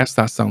while, yes,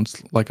 that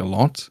sounds like a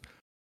lot,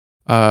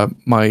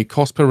 my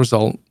cost per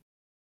result,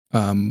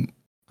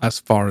 as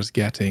far as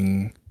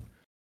getting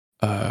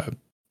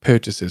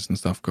purchases and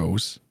stuff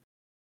goes,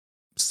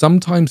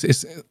 sometimes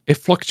it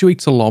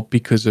fluctuates a lot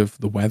because of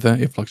the weather.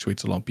 It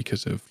fluctuates a lot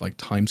because of like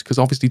times, because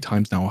obviously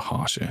times now are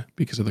harsher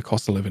because of the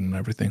cost of living and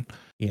everything.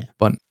 Yeah.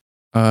 But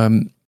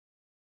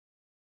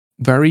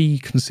very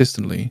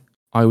consistently,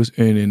 I was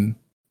earning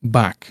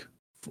back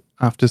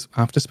after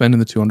spending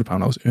the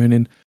 £200. I was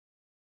earning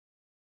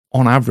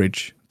on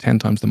average 10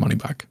 times the money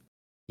back.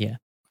 Yeah.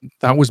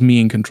 That was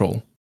me in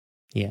control.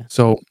 Yeah.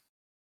 So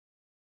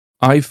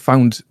I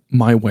found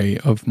my way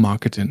of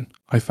marketing.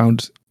 I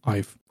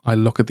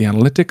look at the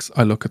analytics,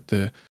 I look at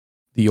the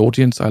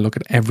audience, I look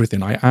at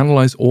everything. I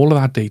analyze all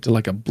of that data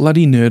like a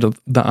bloody nerd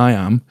that I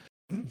am,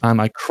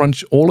 and I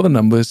crunch all of the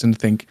numbers and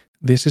think,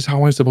 this is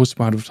how I'm supposed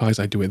to advertise.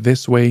 I do it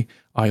this way.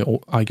 I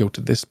go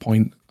to this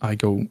point. I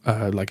go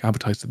like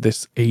advertise to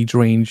this age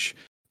range,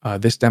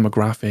 this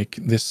demographic,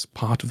 this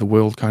part of the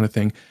world kind of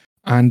thing,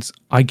 and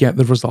I get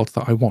the results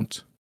that I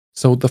want.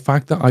 So the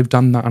fact that I've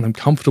done that and I'm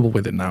comfortable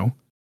with it now,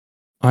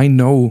 I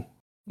know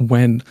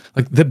when,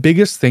 like, the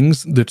biggest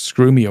things that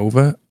screw me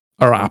over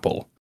are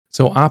Apple.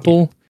 So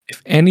Apple,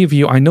 if any of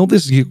you, I know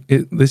this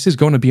is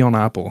going to be on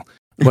Apple,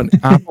 but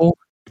Apple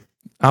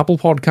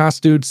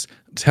podcast dudes,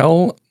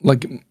 tell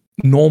like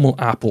normal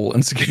Apple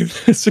and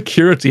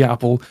security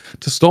Apple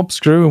to stop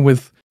screwing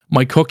with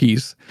my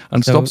cookies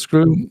and stop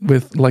screwing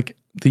with like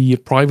the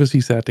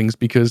privacy settings,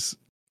 because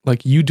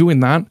like you doing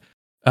that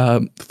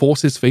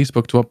forces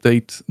Facebook to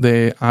update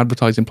their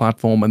advertising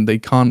platform and they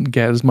can't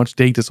get as much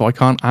data, so I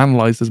can't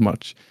analyze as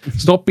much.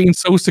 Stop being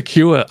so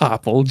secure,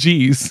 Apple.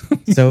 Jeez.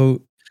 So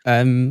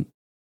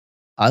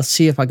I'll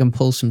see if I can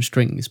pull some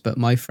strings, but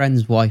my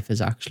friend's wife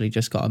has actually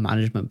just got a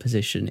management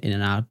position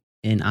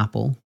in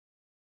Apple.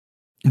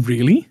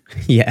 Really?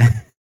 Yeah.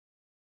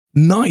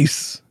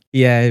 Nice.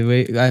 Yeah,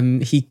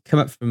 he come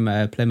up from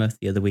Plymouth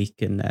the other week,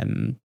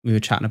 and we were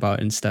chatting about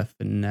it and stuff.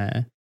 And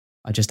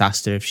I just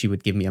asked her if she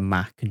would give me a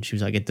Mac, and she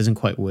was like, "It doesn't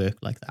quite work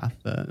like that."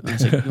 But I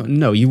was like,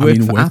 "No, you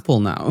work for Apple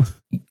now."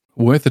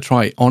 Worth a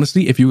try.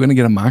 Honestly, if you were going to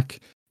get a Mac,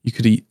 you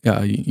could you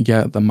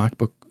get the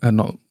MacBook.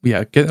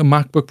 Get a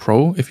MacBook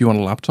Pro if you want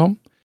a laptop.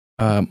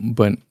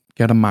 But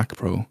get a Mac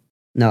Pro.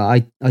 No,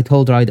 I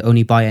told her I'd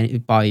only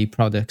buy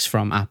products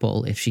from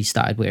Apple if she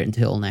started wearing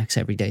turtlenecks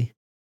every day.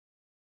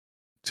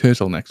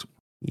 Turtlenecks.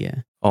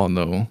 Yeah. Oh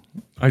no,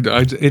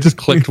 it just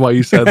clicked while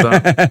you said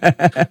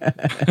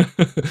that.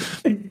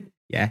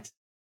 Yes.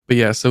 But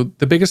yeah, so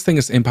the biggest thing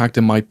that's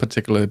impacting my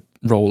particular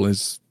role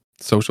is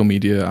social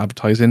media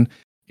advertising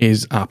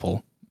is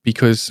Apple,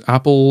 because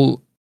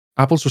Apple's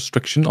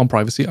restriction on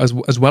privacy, as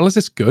well as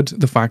it's good,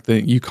 the fact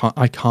that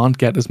I can't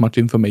get as much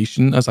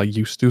information as I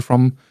used to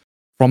from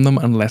them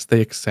unless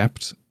they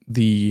accept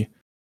the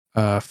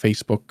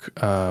Facebook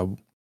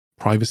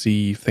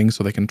privacy thing,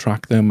 so they can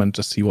track them and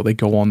just see what they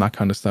go on, that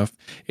kind of stuff.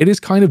 It is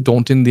kind of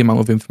daunting, the amount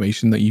of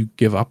information that you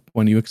give up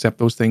when you accept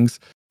those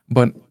things.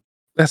 But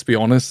let's be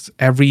honest,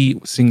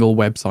 every single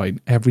website,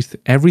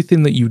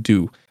 everything that you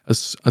do,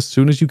 as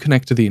soon as you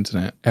connect to the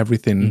internet,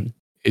 everything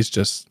is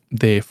just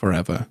there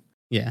forever.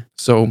 Yeah.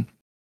 So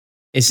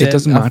it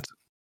doesn't matter.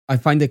 I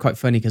find it quite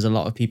funny because a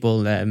lot of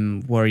people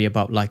worry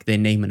about like their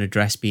name and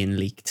address being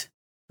leaked,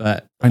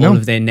 but all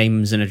of their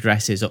names and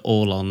addresses are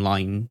all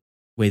online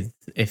with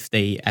if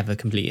they ever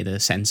completed a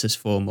census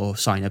form or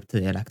sign up to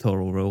the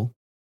electoral roll.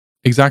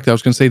 Exactly. I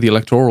was going to say the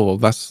electoral roll.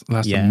 That's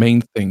the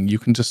main thing. You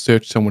can just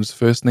search someone's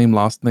first name,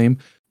 last name,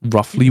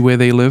 roughly where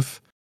they live,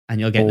 and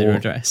you'll get their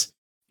address.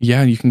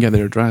 Yeah, you can get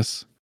their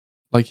address.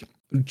 Like,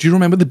 do you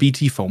remember the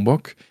BT phone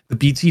book? The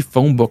BT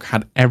phone book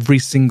had every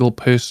single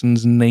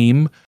person's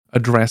name,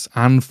 address,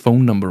 and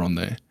phone number on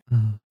there.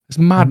 It's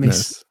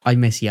madness. I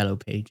miss Yellow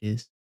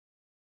Pages.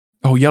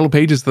 Oh, Yellow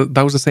Pages.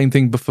 That was the same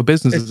thing, but for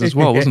businesses as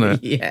well, wasn't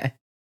it? Yeah.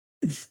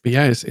 But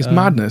yeah, it's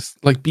madness.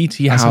 Like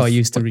BT That's how I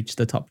used to reach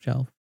the top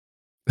shelf.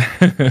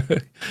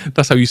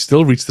 That's how you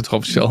still reach the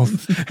top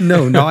shelf.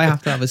 No, now I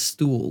have to have a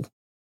stool.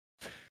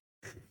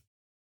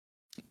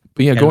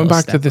 But yeah, going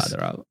back to this,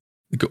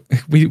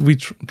 we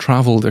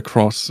traveled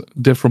across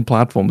different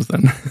platforms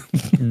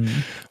then.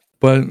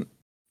 But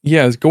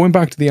yeah, going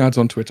back to the ads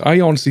on Twitch, I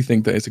honestly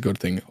think that it's a good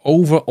thing.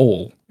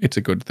 Overall, it's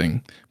a good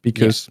thing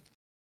because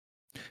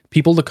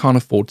people that can't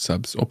afford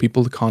subs, or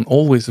people that can't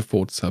always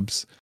afford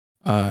subs,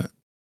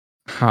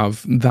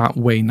 have that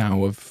way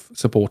now of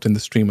supporting the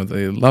streamer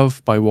they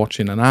love by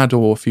watching an ad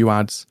or a few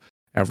ads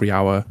every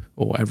hour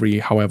or every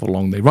however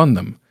long they run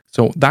them.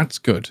 So that's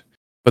good.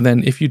 But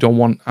then if you don't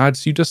want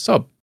ads, you just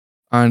sub.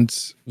 And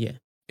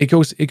it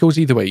goes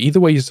either way. Either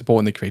way, you're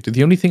supporting the creator.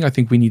 The only thing I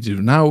think we need to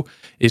do now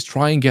is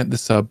try and get the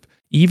sub,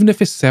 even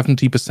if it's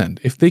 70%.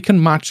 If they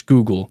can match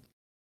Google,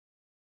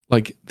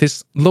 like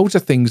there's loads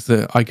of things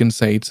that I can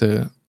say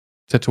to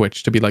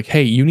Twitch to be like,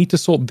 hey, you need to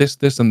sort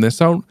this, and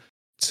this out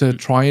to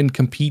try and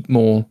compete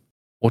more,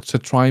 or to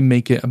try and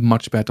make it a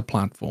much better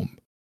platform,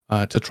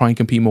 to try and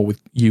compete more with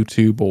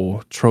YouTube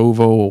or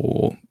Trovo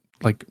or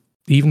like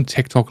even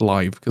TikTok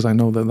Live, because I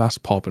know that that's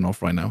popping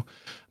off right now.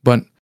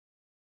 But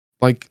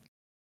like,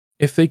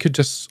 if they could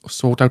just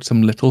sort out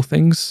some little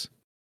things,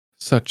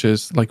 such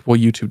as like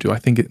what YouTube do, I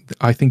think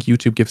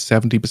YouTube gives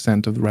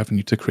 70% of the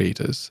revenue to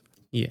creators.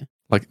 Yeah,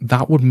 like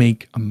that would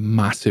make a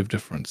massive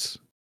difference,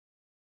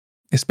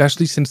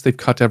 especially since they've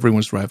cut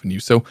everyone's revenue.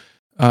 So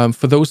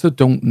for those that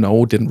don't know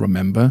or didn't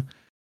remember,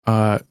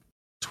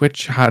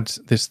 Twitch had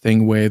this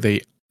thing where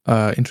they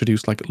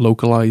introduced like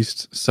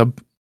localized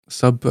sub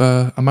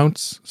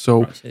amounts.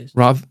 So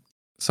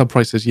sub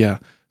prices, yeah.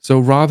 So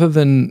rather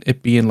than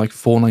it being like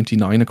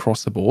 $4.99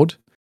 across the board,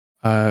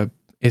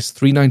 it's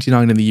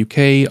 $3.99 in the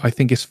UK. I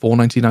think it's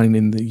 $4.99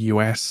 in the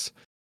US.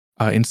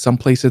 In some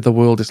places of the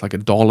world, it's like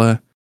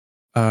 $1.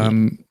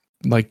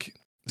 Like,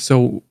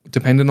 so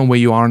depending on where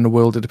you are in the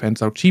world, it depends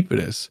how cheap it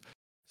is.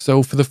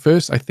 So for the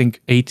first, I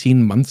think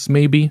 18 months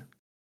maybe,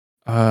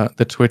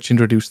 that Twitch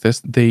introduced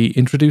this, they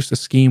introduced a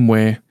scheme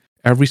where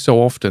every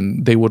so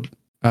often they would,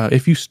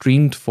 if you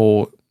streamed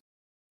for,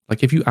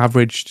 like if you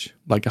averaged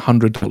like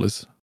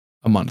 $100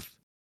 a month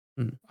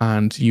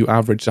and you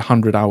averaged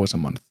 100 hours a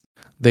month,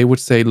 they would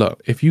say,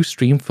 look, if you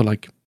stream for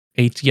like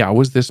 80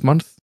 hours this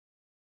month,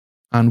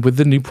 and with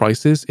the new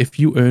prices, if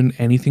you earn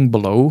anything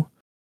below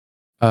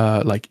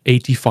like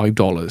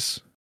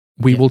 $85,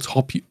 we will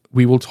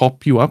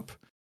top you up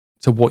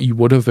to what you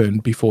would have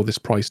earned before this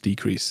price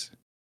decrease.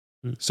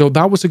 So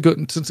that was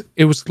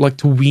it was like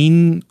to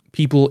wean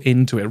people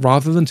into it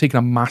rather than taking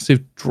a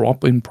massive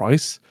drop in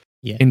price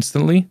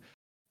instantly.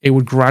 It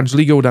would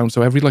gradually go down.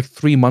 So every like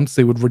 3 months,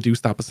 they would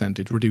reduce that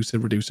percentage, reduce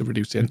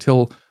it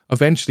until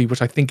eventually,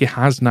 which I think it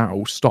has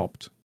now,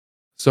 stopped.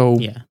 So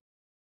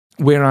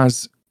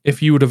whereas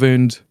if you would have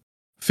earned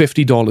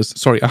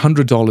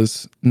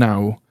 $100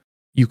 now,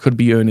 you could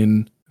be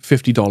earning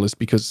 $50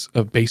 because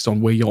of based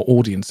on where your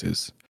audience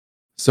is.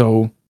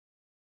 So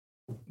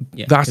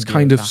that's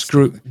kind of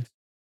screwed.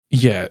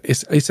 Yeah,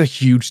 it's a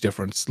huge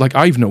difference. Like,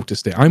 I've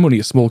noticed it. I'm only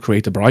a small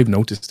creator, but I've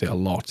noticed it a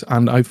lot.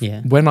 And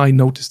Yeah. when I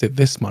noticed it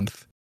this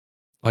month,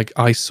 like,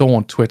 I saw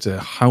on Twitter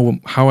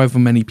however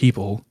many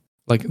people,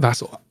 like,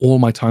 that's all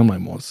my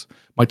timeline was.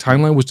 My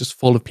timeline was just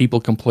full of people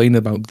complaining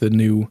about the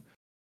new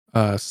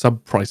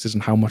sub prices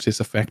and how much it's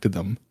affected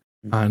them.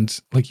 And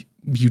like,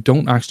 you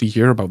don't actually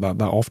hear about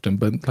that often,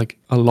 but like,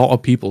 a lot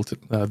of people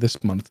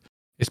this month,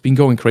 it's been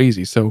going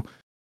crazy. So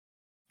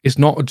it's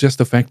not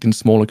just affecting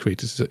smaller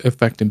creators, it's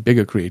affecting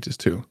bigger creators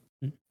too.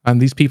 And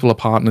these people are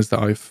partners that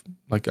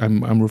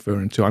I'm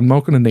referring to. I'm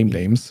not going to name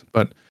names,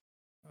 but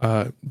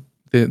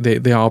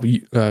they are, I was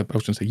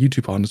going to say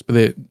YouTube partners, but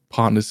they're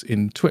partners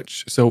in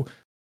Twitch. So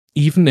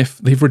even if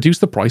they've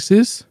reduced the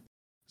prices,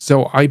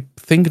 so I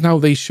think now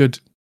they should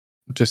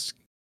just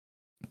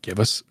give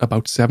us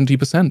about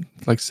 70%.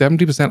 Like,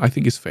 70% I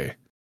think is fair.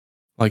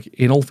 Like,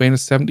 in all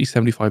fairness,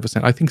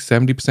 75%. I think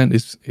 70%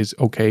 is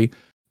okay,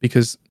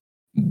 because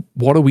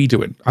what are we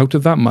doing? Out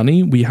of that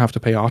money, we have to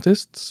pay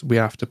artists, we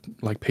have to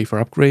like pay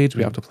for upgrades,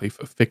 we have to pay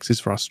for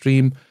fixes for our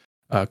stream,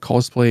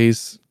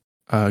 cosplays,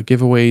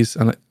 giveaways,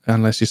 and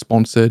unless you're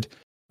sponsored,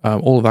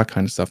 all of that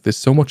kind of stuff. There's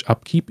so much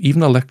upkeep,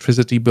 even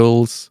electricity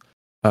bills,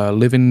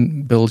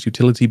 living bills,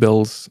 utility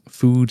bills,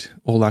 food,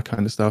 all that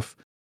kind of stuff.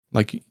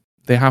 Like,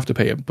 they have to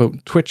pay it.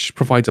 But Twitch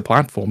provides a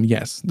platform,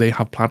 yes. They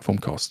have platform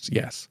costs,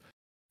 yes.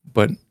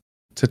 But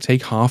to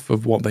take half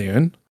of what they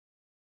earn,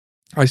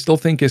 I still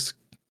think it's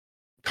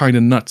kind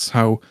of nuts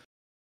how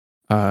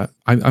it's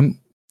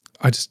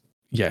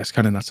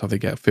kind of nuts how they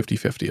get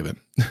 50-50 of it.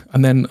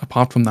 And then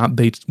apart from that,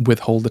 they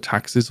withhold the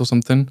taxes or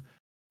something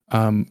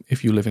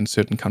if you live in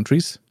certain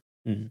countries.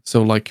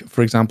 So like,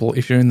 for example,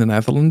 if you're in the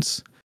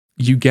Netherlands,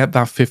 you get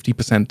that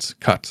 50%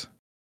 cut,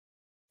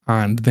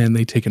 and then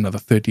they take another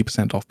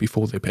 30% off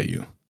before they pay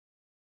you.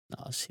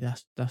 Oh, see,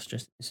 that's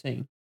just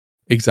insane.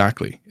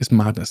 Exactly. It's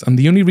madness. And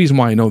the only reason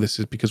why I know this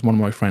is because one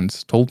of my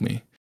friends told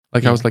me.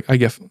 Like, I was like, we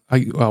get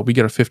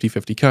a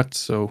 50-50 cut.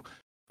 So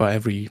for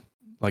every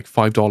like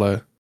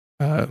 $5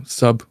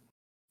 sub,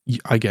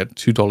 I get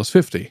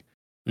 $2.50.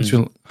 And she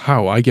was like,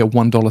 how? I get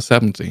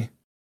 $1.70.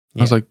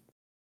 I was like,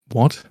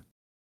 what?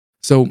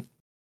 So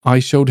I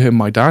showed him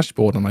my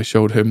dashboard, and I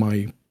showed her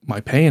my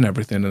pay and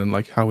everything, and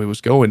like how it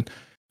was going.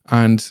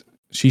 And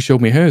she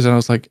showed me hers, and I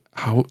was like,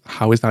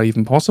 how is that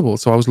even possible?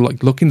 So I was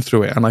like looking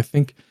through it, and I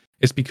think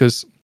it's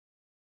because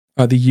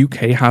the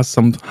UK have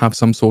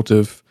some sort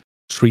of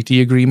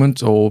treaty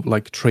agreement or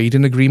like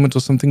trading agreement or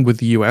something with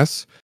the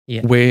US,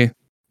 where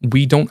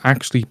we don't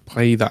actually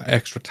pay that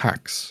extra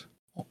tax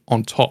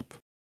on top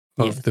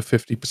of the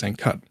 50%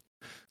 cut.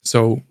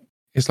 So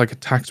it's like a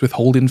tax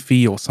withholding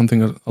fee or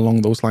something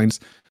along those lines.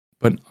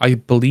 But I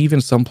believe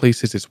in some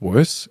places it's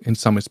worse, in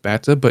some it's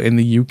better. But in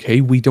the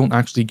UK, we don't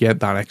actually get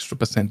that extra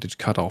percentage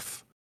cut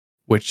off,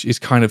 which is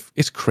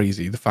it's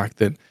crazy. The fact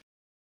that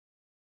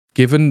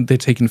given they're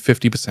taking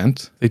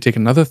 50%, they take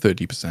another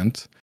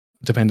 30%,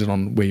 depending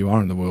on where you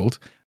are in the world.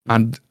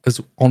 And as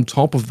on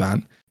top of that,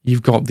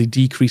 you've got the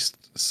decreased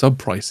sub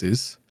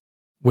prices,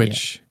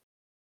 which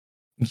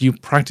you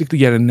practically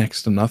get in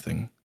next to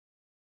nothing.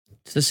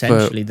 It's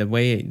essentially the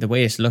way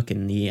it's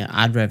looking, the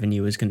ad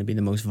revenue is going to be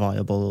the most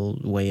viable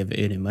way of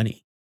earning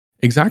money.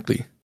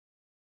 Exactly.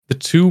 The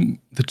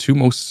two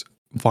most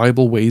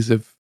viable ways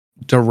of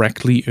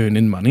directly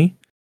earning money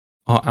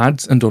are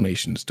ads and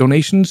donations.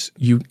 Donations,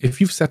 if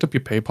you've set up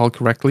your PayPal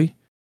correctly,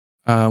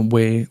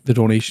 where the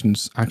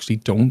donations actually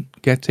don't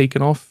get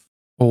taken off,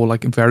 or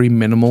like very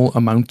minimal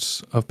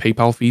amounts of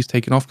PayPal fees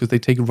taken off, because they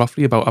take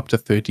roughly about up to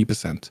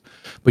 30%.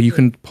 But you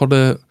can put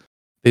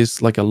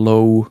there's like a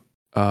low,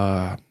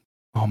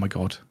 oh my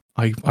God,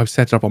 I've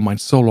set it up on mine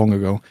so long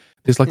ago.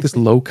 There's like this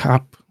low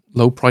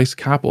price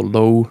cap or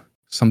low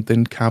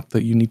something cap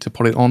that you need to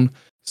put it on.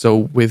 So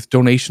with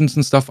donations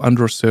and stuff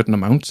under a certain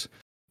amount,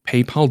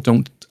 PayPal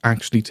don't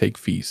actually take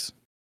fees.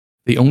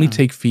 They only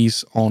take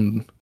fees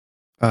on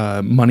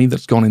money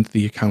that's gone into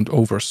the account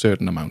over a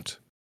certain amount.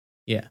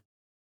 Yeah.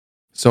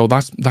 So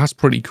that's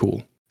pretty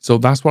cool. So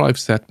that's what I've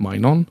set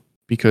mine on,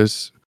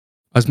 because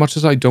as much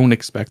as I don't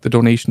expect the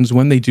donations,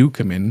 when they do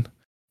come in,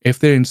 if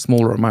they're in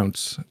smaller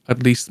amounts,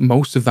 at least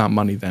most of that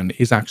money then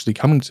is actually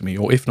coming to me,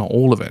 or if not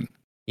all of it.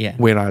 Yeah.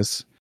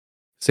 Whereas,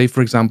 say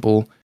for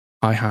example,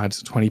 I had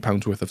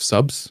 £20 worth of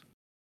subs,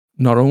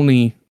 not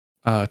only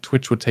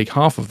Twitch would take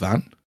half of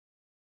that,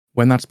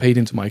 when that's paid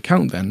into my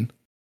account then,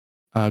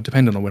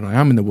 depending on where I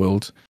am in the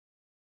world,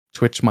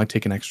 Twitch might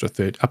take an extra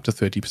up to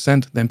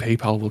 30%, then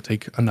PayPal will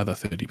take another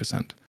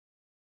 30%.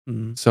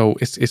 So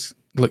it's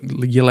like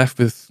you're left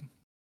with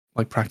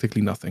like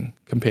practically nothing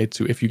compared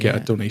to if you get a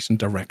donation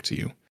direct to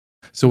you.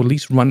 So at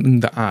least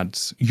running the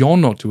ads, you're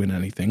not doing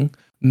anything.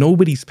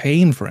 Nobody's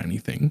paying for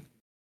anything.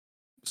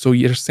 So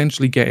you're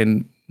essentially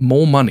getting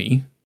more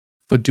money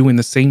for doing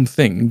the same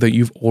thing that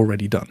you've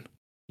already done.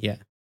 Yeah.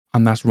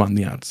 And that's run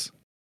the ads,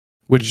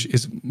 which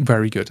is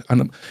very good.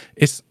 And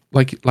it's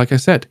like I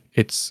said,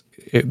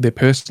 they're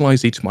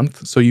personalized each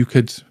month. So you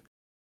could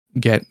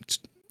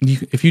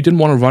if you didn't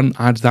want to run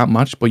ads that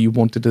much, but you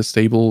wanted a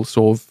stable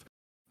sort of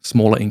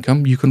smaller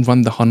income, you can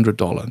run the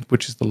 $100,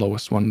 which is the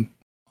lowest one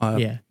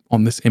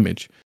on this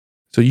image.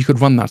 So you could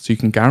run that. So you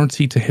can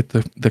guarantee to hit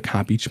the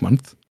cap each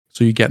month.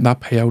 So you get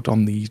that payout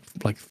on the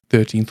like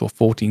 13th or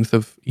 14th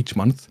of each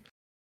month.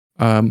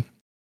 And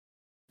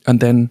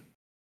then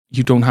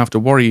you don't have to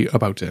worry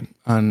about it.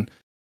 And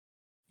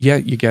yeah,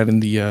 you're getting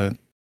the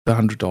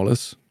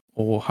 $100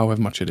 or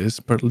however much it is,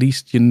 but at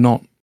least you're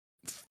not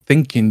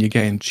thinking you're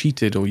getting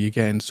cheated or you're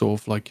getting sort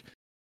of like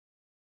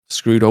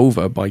screwed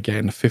over by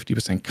getting a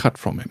 50% cut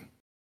from it.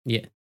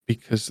 Yeah.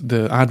 Because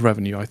the ad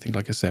revenue, I think,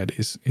 like I said,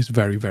 is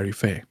very, very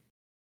fair.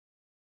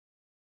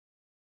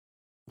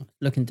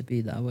 Looking to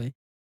be that way.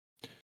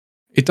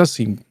 It does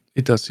seem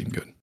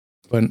good.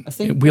 But I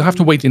think, we'll have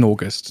to wait in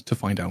August to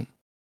find out.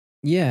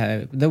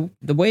 Yeah, the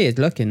way it's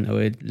looking, though,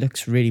 it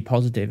looks really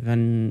positive.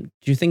 And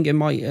do you think it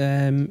might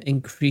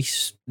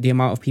increase the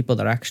amount of people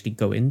that actually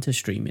go into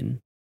streaming?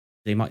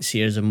 They might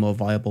see it as a more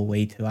viable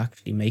way to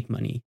actually make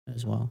money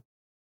as well.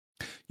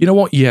 You know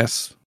what?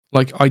 Yes.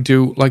 Like I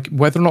do, like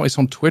whether or not it's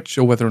on Twitch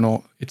or whether or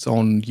not it's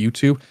on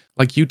YouTube.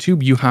 Like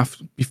YouTube, you have,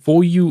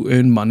 before you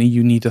earn money,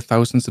 you need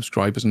 1,000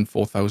 subscribers and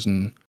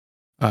 4,000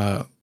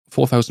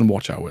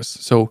 watch hours.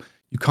 So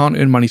you can't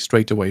earn money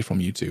straight away from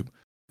YouTube.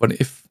 But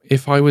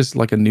if I was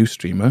like a new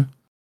streamer,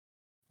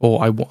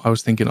 or I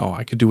was thinking,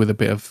 I could do with a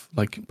bit of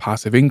like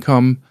passive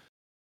income,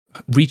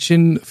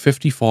 reaching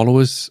 50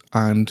 followers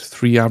and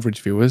 3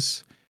 average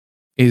viewers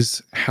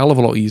is a hell of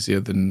a lot easier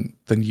than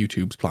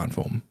YouTube's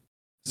platform.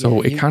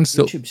 So it can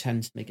still... YouTube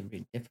tends to make it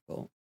really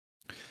difficult.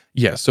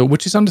 Yeah, so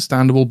which is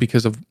understandable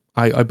because of,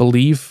 I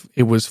believe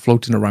it was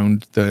floating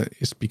around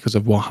it's because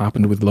of what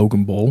happened with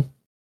Logan Paul.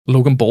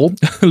 Logan Paul?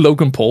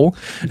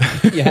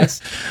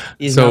 Yes.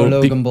 He's now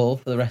Logan Paul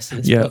for the rest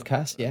of this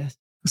podcast, yes.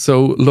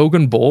 So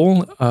Logan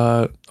Paul,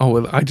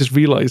 I just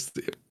realized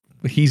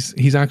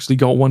he's actually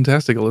got one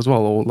testicle as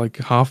well, or like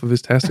half of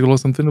his testicle or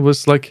something. It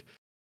was like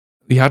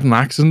he had an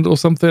accident or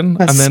something.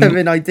 That's and then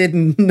something I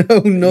didn't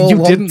know.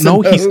 You didn't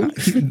know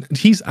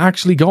he's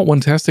actually got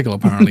one testicle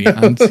apparently,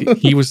 and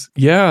he was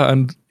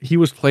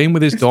playing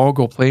with his dog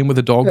or playing with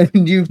a dog.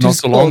 And you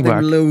just called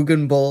him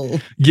Logan Paul.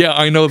 Yeah,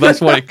 I know,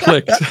 that's why it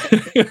clicked.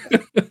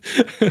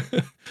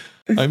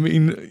 I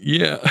mean,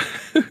 yeah,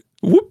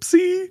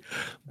 whoopsie.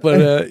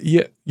 But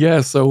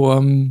yeah.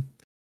 So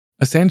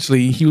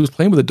essentially, he was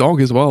playing with a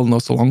dog as well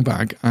not so long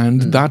back,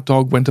 and that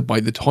dog went to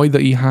bite the toy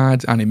that he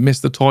had, and he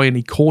missed the toy, and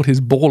he caught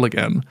his ball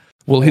again.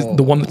 Well,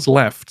 the one that's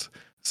left.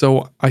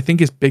 So I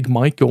think it's Big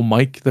Mike or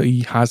Mike that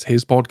he has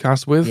his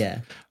podcast with.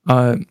 Yeah.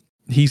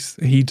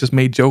 He just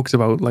made jokes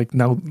about like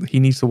now he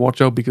needs to watch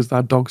out because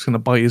that dog's gonna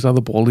bite his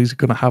other ball. He's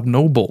gonna have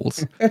no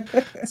balls.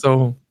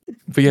 So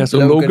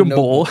Logan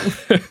Paul.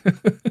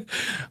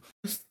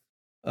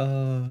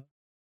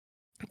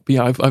 But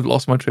yeah, I've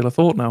lost my trail of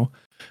thought now.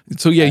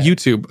 So yeah,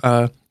 YouTube.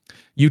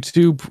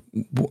 YouTube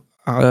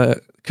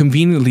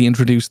conveniently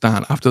introduced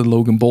that after the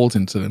Logan Paul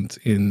incident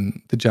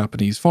in the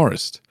Japanese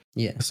forest.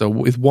 Yeah. So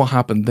with what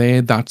happened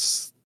there,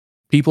 that's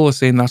people are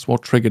saying that's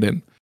what triggered it.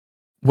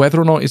 Whether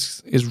or not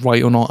is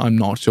right or not, I'm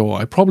not sure.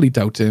 I probably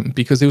doubt it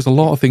because there was a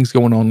lot of things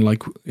going on.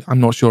 Like I'm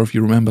not sure if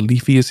you remember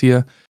Leafy is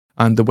here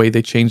and the way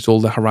they changed all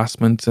the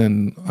harassment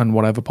and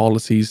whatever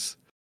policies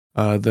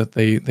that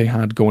they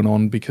had going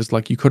on, because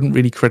like you couldn't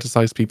really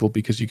criticize people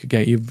because you could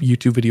get your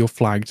YouTube video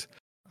flagged.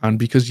 And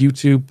because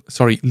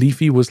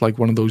Leafy was like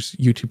one of those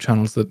YouTube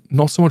channels that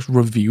not so much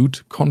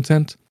reviewed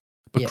content,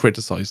 but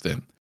criticized it.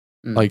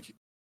 Like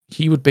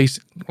he would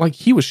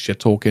he was shit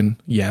talking,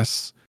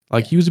 yes.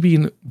 Like he was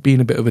being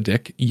a bit of a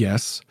dick,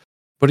 yes.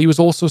 But he was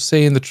also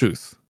saying the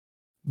truth.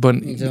 But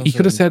he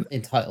could have said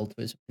entitled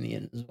to his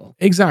opinion as well.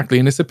 Exactly,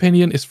 and his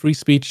opinion is free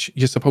speech.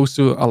 You're supposed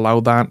to allow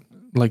that.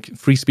 Like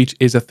free speech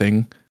is a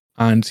thing.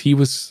 And he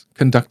was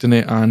conducting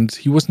it, and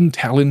he wasn't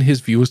telling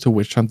his viewers to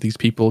witch hunt these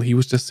people. He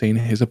was just saying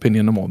his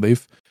opinion on what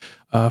they've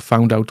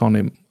found out on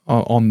him,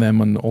 on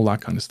them, and all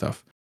that kind of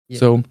stuff. Yeah.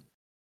 So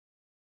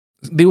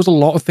there was a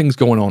lot of things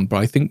going on, but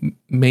I think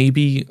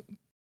maybe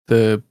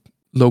the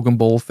Logan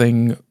Paul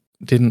thing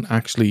didn't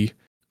actually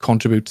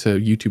contribute to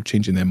YouTube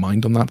changing their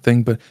mind on that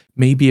thing. But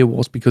maybe it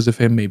was because of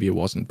him, maybe it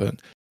wasn't.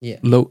 But yeah,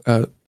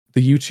 the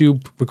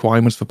YouTube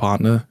requirements for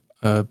partner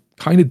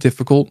kind of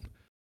difficult.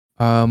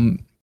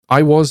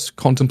 I was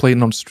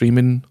contemplating on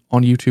streaming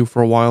on YouTube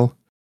for a while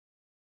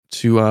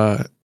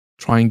to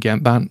try and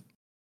get that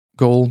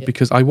goal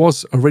because I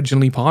was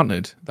originally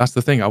partnered. That's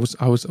the thing. I was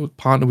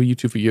partnered with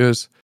YouTube for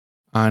years,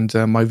 and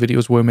my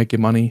videos were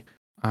making money.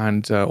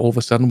 And all of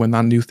a sudden, when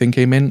that new thing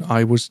came in,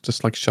 I was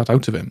just like shut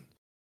out of it.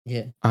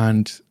 Yeah.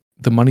 And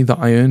the money that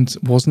I earned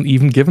wasn't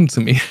even given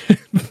to me.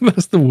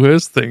 That's the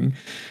worst thing.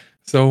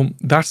 So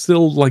that's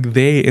still like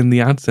there in the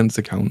AdSense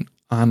account,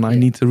 and I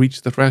need to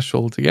reach the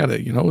threshold to get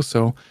it.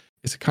 So.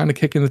 It's a kind of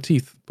kick in the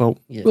teeth, but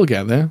we'll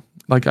get there.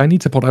 Like, I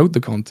need to put out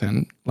the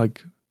content,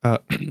 like,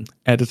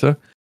 editor.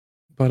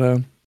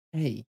 But,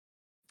 hey.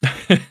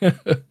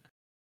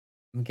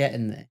 I'm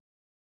getting there.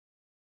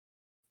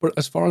 But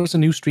as far as a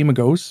new streamer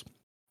goes,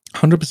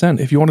 100%.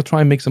 If you want to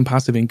try and make some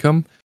passive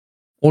income,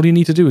 all you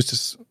need to do is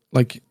just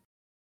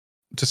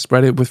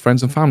spread it with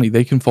friends and family.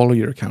 They can follow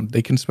your account.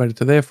 They can spread it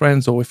to their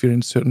friends, or if you're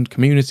in certain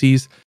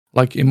communities,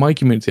 Like in my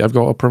community, I've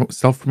got a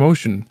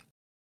self-promotion.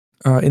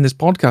 In this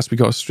podcast, we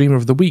got a streamer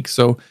of the week.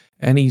 So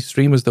any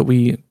streamers that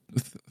we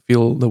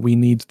feel that we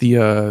need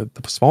the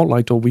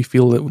spotlight, or we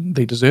feel that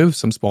they deserve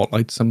some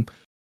spotlight,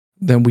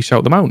 then we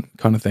shout them out,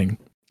 kind of thing.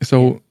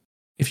 So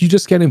if you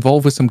just get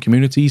involved with some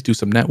communities, do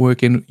some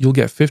networking, you'll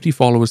get 50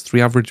 followers,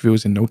 3 average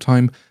viewers in no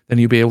time. Then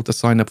you'll be able to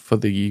sign up for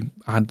the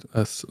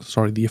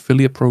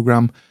affiliate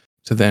program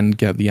to then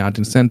get the ad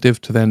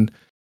incentive to then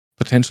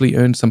potentially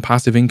earn some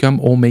passive income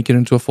or make it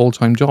into a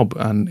full-time job.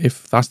 And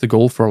if that's the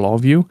goal for a lot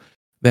of you,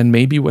 then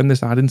maybe when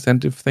this ad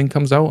incentive thing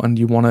comes out and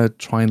you want to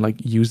try and like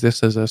use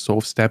this as a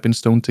sort of stepping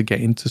stone to get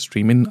into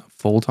streaming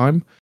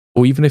full-time,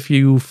 or even if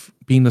you've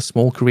been a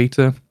small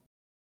creator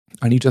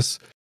and you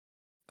just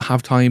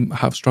have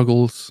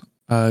struggles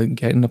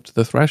getting up to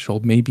the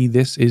threshold, maybe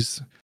this is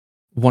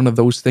one of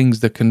those things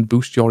that can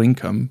boost your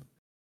income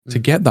to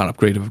get that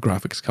upgrade of a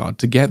graphics card,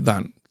 to get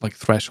that like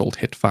threshold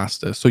hit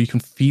faster, so you can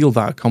feel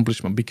that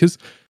accomplishment, because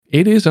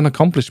it is an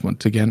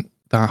accomplishment to get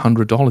that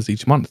 $100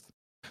 each month.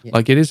 Yeah.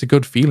 Like it is a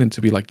good feeling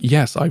to be like,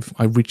 yes,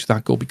 I've reached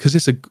that goal, because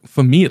it's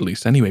for me at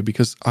least anyway,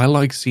 because I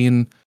like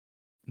seeing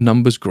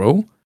numbers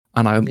grow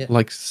and I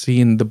like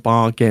seeing the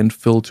bar getting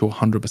filled to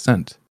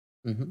 100%.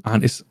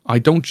 And I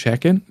don't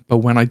check it, but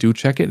when I do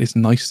check it, it's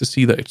nice to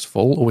see that it's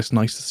full, or it's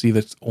nice to see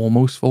that it's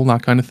almost full,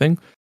 that kind of thing.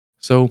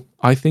 So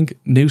I think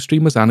new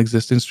streamers and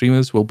existing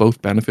streamers will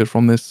both benefit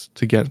from this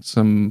to get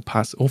some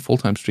or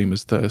full-time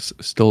streamers that are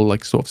still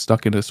like sort of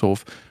stuck in a sort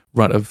of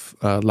rut of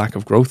lack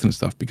of growth and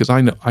stuff, because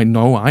I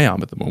know I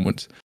am at the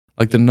moment.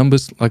 Like the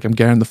numbers, like I'm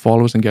getting the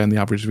followers and getting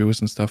the average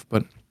viewers and stuff,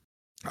 but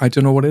I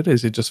don't know what it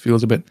is. It just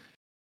feels a bit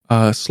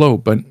slow.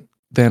 But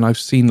then I've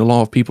seen a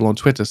lot of people on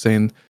Twitter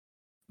saying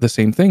the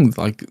same thing,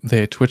 like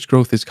their Twitch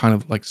growth is kind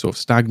of like sort of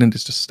stagnant.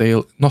 It's just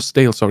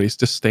it's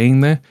just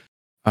staying there.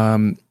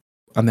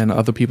 And then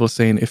other people are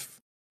saying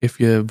if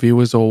your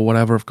viewers or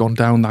whatever have gone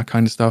down, that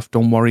kind of stuff,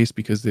 don't worry, it's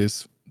because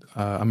there's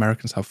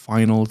Americans have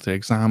finals, their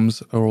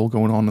exams are all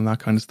going on and that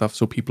kind of stuff.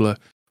 So people are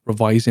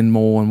revising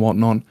more and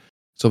whatnot.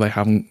 So they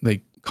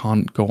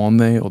can't go on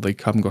there, or they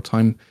haven't got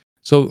time.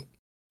 So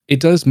it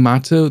does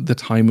matter the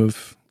time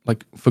of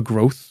like for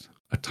growth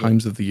at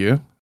times of the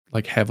year,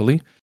 like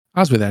heavily,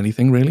 as with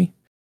anything really.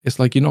 It's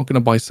like you're not going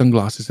to buy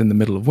sunglasses in the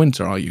middle of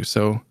winter, are you?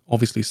 So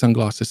obviously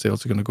sunglasses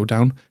sales are going to go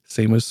down,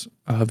 same as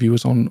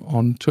viewers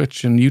on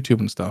Twitch and YouTube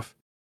and stuff.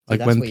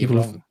 Like when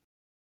people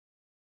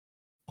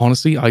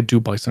honestly, I do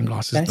buy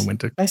sunglasses in the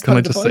winter. Can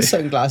I just say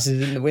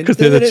sunglasses in the winter?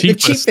 Because they're the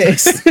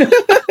cheapest.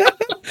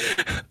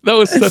 That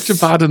was such a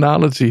bad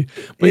analogy.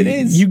 But it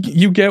is.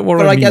 You get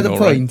what I mean. I get the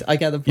point. Right? I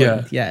get the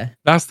point. Yeah.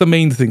 That's the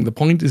main thing. The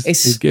point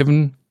is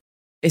given.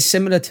 It's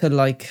similar to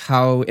like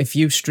how if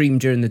you stream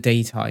during the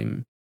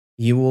daytime,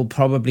 you will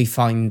probably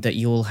find that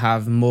you'll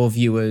have more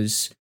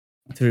viewers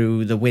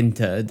through the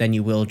winter than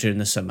you will during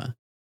the summer.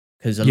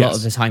 Because a lot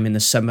of the time in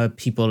the summer,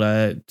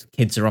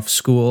 kids are off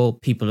school,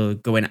 people are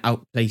going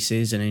out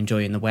places and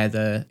enjoying the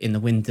weather. In the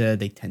winter,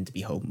 they tend to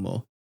be home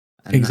more.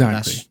 And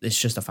exactly. It's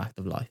just a fact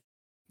of life.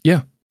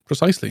 Yeah,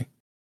 precisely.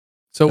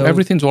 So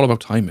everything's all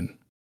about timing.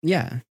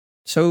 Yeah.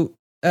 So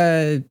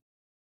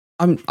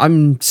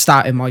I'm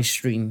starting my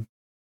stream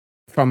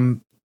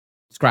from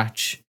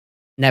scratch.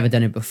 Never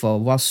done it before.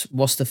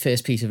 What's the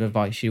first piece of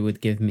advice you would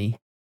give me?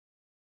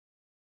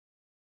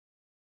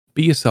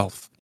 Be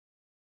yourself.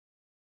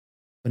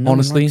 But no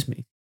honestly,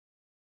 one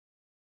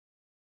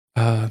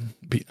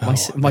likes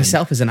me.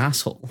 Myself is an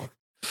asshole.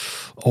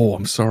 Oh,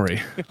 I'm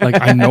sorry. Like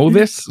I know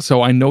this,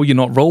 so I know you're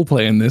not role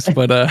playing this,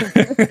 but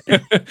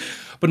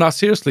but no,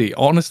 seriously,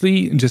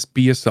 honestly, just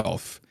be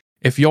yourself.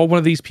 If you're one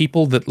of these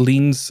people that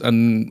leans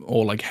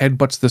or like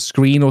headbutts the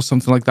screen or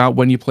something like that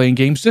when you're playing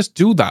games, just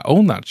do that.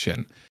 Own that shit.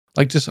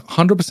 Like just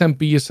 100%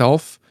 be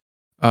yourself.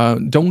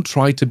 Don't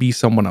try to be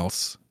someone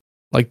else.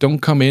 Like don't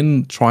come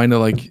in trying to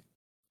like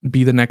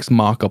be the next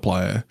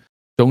Markiplier.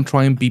 Don't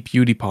try and be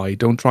PewDiePie.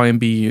 Don't try and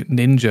be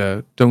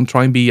Ninja. Don't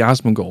try and be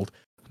Asmongold.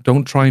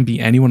 Don't try and be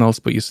anyone else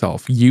but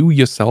yourself. You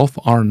yourself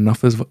are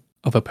enough of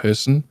a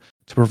person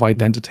to provide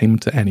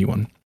entertainment to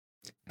anyone.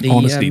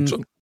 Honestly,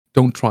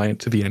 don't try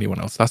to be anyone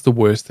else. That's the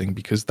worst thing,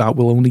 because that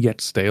will only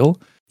get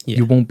stale. Yeah.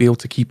 You won't be able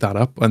to keep that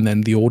up, and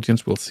then the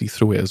audience will see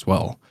through it as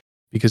well.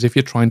 Because if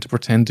you're trying to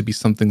pretend to be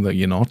something that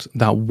you're not,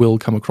 that will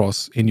come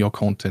across in your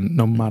content,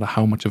 no matter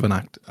how much of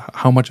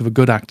a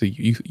good actor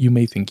you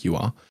may think you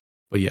are.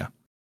 But yeah,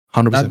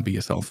 100% be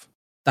yourself.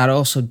 That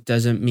also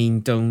doesn't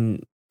mean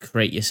don't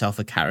create yourself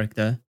a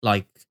character.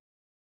 Like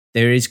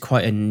there is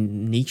quite a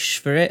niche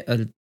for it.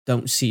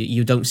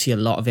 You don't see a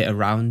lot of it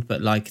around,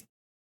 but like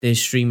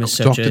there's streamers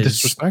such as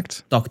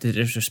Dr.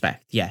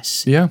 Disrespect.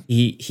 Yes. Yeah.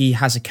 He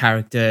has a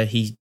character.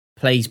 He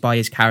plays by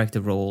his character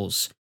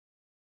roles,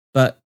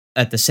 but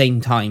at the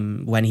same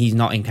time, when he's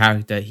not in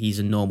character, he's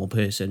a normal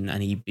person,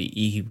 and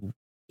he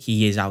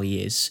is how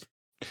he is.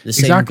 The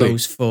same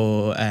goes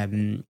for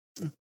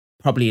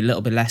probably a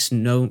little bit less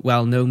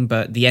well known,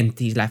 but the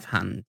Entity's Left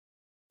Hand.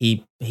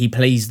 He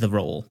plays the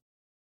role.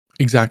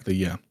 Exactly,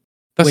 yeah.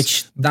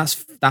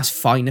 That's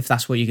fine if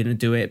that's what you're gonna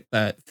do it,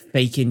 but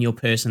faking your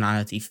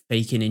personality,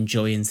 faking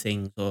enjoying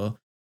things, or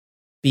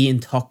being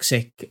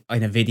toxic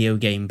in a video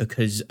game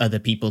because other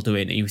people do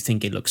it and you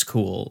think it looks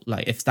cool.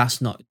 Like, if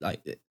that's not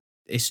like,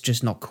 it's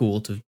just not cool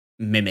to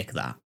mimic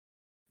that.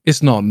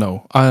 It's not,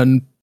 no.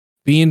 And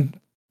being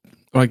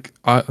like,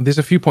 there's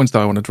a few points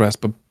that I want to address,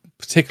 but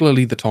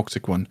particularly the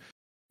toxic one.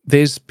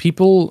 There's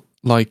people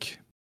like,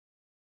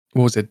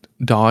 what was it?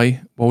 What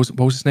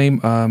was his name?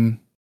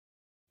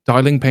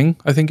 Dialing Ping,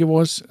 I think it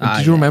was.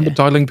 Did you remember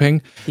Dialing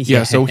Ping?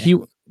 Yeah. So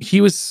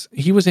he was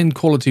in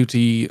Call of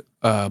Duty,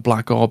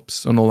 Black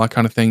Ops, and all that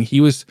kind of thing.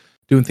 He was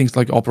doing things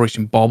like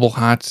Operation Bobble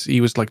Hat.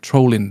 He was like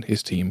trolling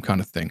his team,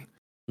 kind of thing.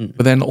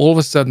 But then all of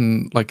a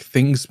sudden, like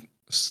things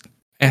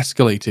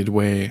escalated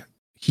where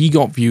he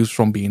got views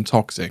from being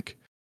toxic,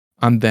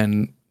 and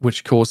then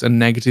which caused a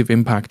negative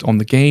impact on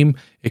the game.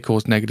 It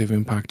caused negative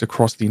impact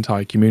across the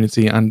entire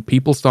community, and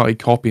people started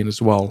copying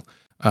as well.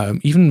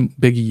 Even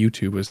bigger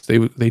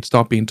YouTubers, they'd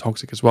start being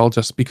toxic as well,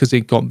 just because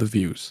they got the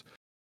views.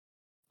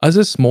 As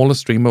a smaller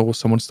streamer or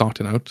someone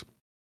starting out,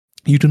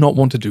 you do not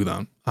want to do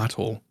that at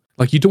all.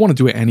 Like, you don't want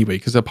to do it anyway,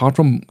 because apart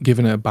from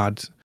giving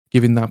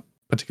that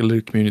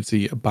particular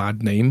community a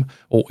bad name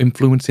or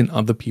influencing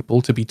other people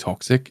to be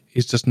toxic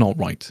is just not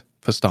right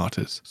for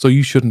starters. So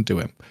you shouldn't do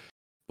it.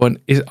 But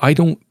I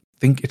don't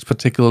think it's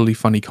particularly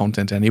funny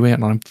content anyway,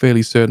 and I'm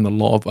fairly certain a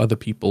lot of other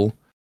people,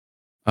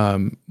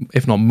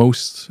 if not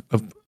most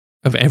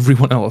of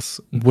everyone else,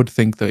 would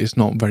think that it's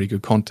not very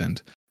good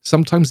content.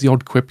 Sometimes the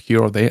odd quip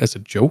here or there as a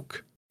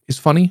joke is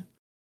funny,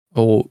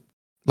 or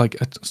like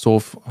a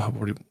sort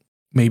of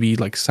maybe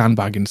like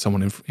sandbagging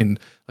someone in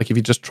like, if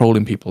you're just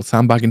trolling people,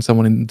 sandbagging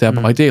someone in Dead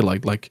by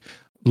Daylight, like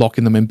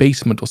locking them in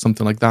basement or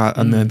something like that,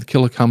 and then the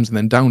killer comes and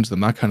then downs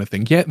them, that kind of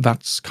thing. Yeah,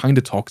 that's kind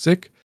of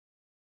toxic,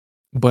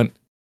 but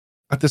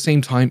at the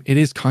same time, it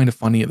is kind of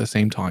funny at the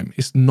same time.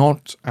 It's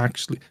not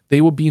actually,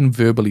 they were being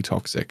verbally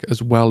toxic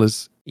as well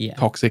as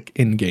toxic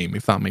in game,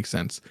 if that makes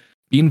sense.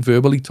 Being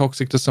verbally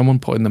toxic to someone,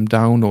 putting them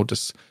down, or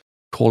just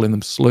calling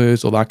them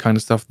slurs or that kind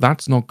of stuff,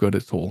 that's not good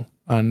at all.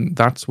 And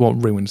that's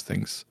what ruins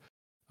things.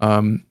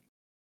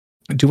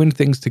 Doing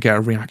things to get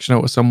a reaction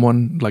out of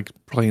someone, like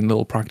playing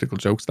little practical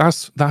jokes,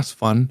 that's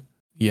fun.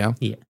 Yeah.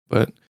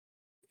 But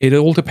it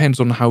all depends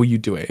on how you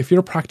do it. If you're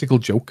a practical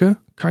joker,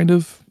 kind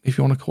of, if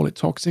you want to call it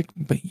toxic,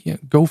 but yeah,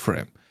 go for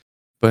it.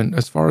 But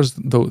as far as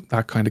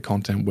that kind of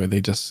content where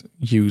they just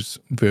use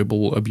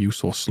verbal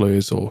abuse or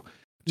slurs or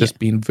just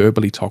being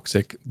verbally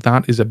toxic,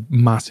 that is a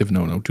massive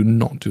no-no. Do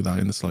not do that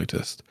in the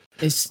slightest.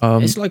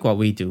 It's like what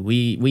we do.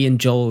 We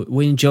enjoy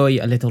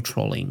a little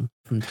trolling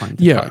from time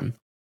to time.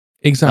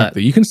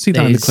 Exactly. You can see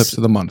that in the clips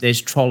of the month.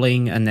 There's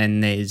trolling, and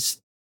then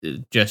there's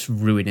just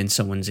ruining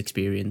someone's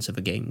experience of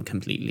a game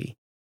completely.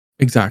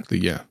 Exactly,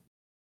 yeah.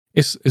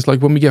 It's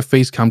like when we get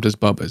face cammed as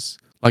bubbers.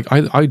 Like,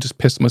 I just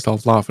pissed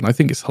myself laughing. I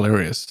think it's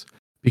hilarious.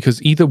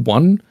 Because either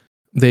one,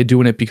 they're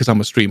doing it because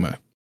I'm a streamer.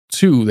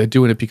 Two, they're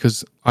doing it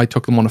because I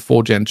took them on a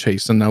 4-gen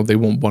chase and now they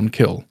want 1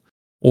 kill.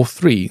 Or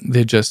 3,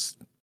 they're just,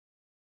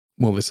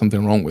 well, there's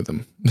something wrong with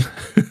them.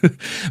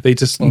 They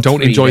just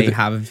don't enjoy it.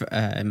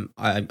 I'm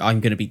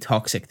going to be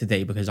toxic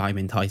today because I'm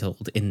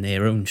entitled in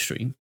their own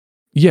stream.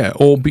 Yeah,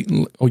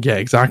 yeah,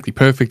 exactly.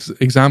 Perfect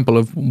example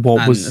of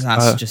what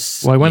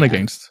I went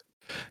against.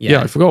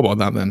 Yeah, I forgot about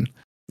that then.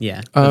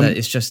 Yeah,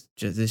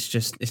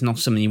 it's not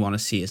something you want to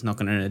see. It's not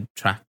going to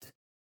attract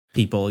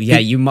people. Yeah,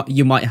 you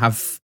might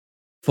have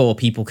 4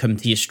 people come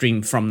to your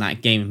stream from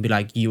that game and be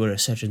like, you are a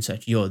such and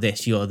such, you're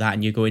this, you're that,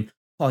 and you're going,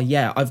 oh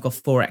yeah, I've got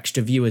 4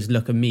 extra viewers,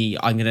 look at me,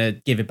 I'm going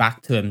to give it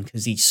back to them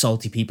because these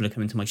salty people are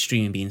coming to my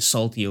stream and being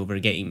salty over a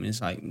game.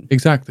 It's like,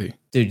 exactly.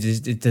 Dude,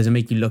 it doesn't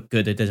make you look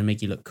good, it doesn't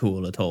make you look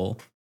cool at all.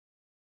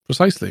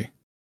 Precisely.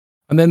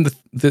 And then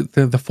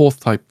the fourth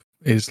type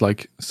is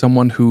like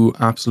someone who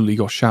absolutely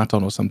got shat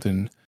on or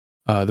something.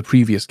 The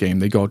previous game,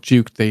 they got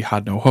juked, they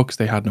had no hooks,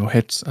 they had no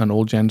hits, and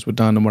all gens were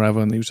done and whatever,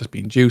 and they was just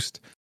being juiced.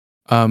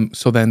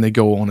 So then they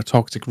go on a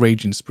toxic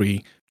raging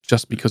spree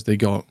just because they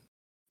got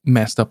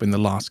messed up in the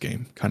last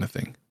game, kind of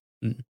thing.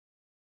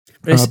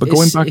 But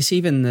going back, it's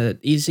even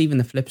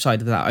the flip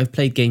side of that. I've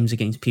played games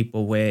against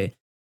people where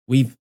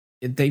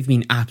they've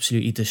been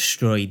absolutely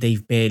destroyed.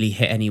 They've barely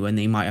hit anyone.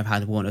 They might have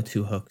had 1 or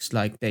 2 hooks.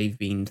 Like, they've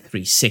been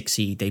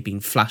 360. They've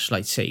been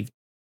flashlight saved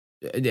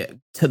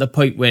to the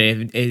point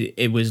where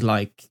it was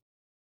like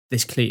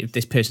this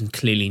person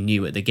clearly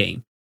new at the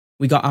game.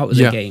 We got out of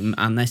the game,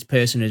 and this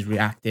person has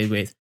reacted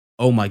with,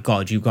 "Oh my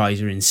god, you guys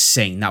are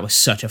insane! That was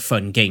such a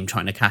fun game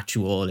trying to catch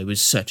you all. It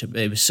was such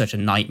a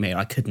nightmare.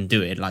 I couldn't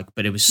do it. Like,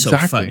 but it was so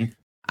fun."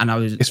 And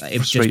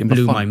it just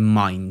blew my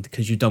mind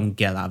because you don't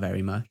get that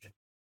very much.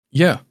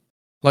 Yeah,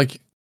 like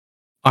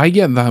I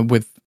get that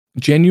with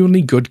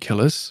genuinely good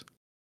killers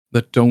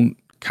that don't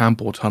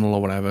camp or tunnel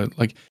or whatever.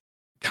 Like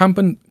camp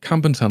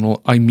and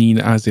tunnel, I mean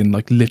as in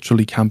like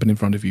literally camping in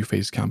front of you,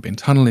 face camping,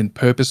 tunneling,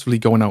 purposefully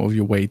going out of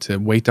your way to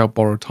wait out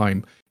borrowed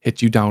time,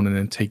 hit you down and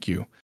then take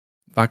you.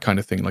 That kind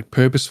of thing, like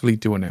purposefully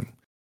doing it.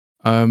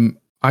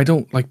 I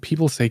don't like,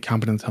 people say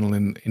camping and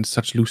tunneling in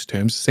such loose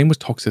terms. Same with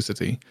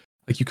toxicity.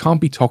 Like, you can't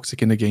be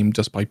toxic in a game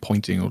just by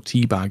pointing or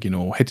teabagging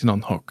or hitting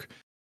on hook.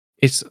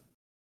 It's,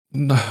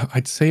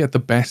 I'd say at the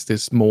best,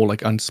 it's more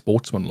like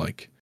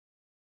unsportsmanlike.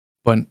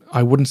 but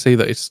I wouldn't say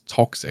that it's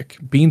toxic.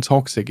 Being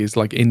toxic is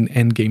like in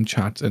endgame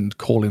chat and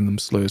calling them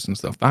slurs and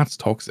stuff. That's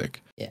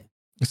toxic. Yeah.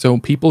 So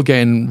people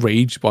getting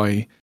rage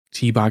by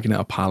teabagging at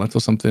a pallet or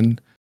something,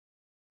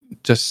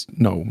 just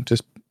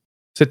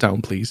sit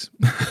down, please,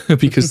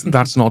 because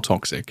that's not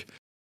toxic.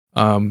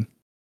 But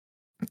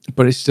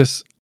it's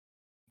just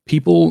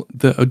people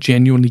that are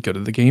genuinely good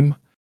at the game.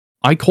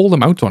 I call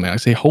them out on it. I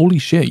say, holy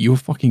shit, you were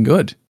fucking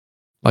good.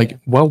 Like,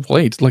 well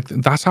played. Like,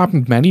 that's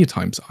happened many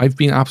times. I've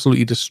been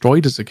absolutely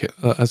destroyed as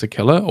a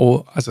killer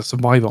or as a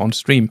survivor on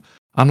stream.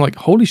 I'm like,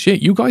 holy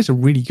shit, you guys are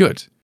really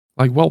good.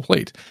 Like, well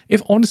played.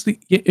 If honestly,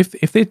 if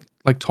they're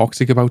like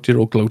toxic about it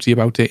or gloaty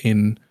about it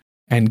in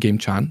endgame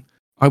chat,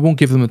 I won't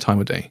give them the time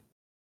of day.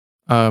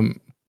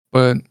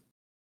 But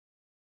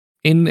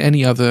in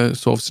any other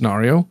sort of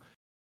scenario,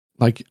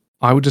 like,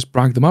 I would just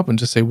brag them up and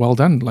just say, well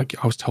done. Like,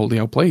 I was totally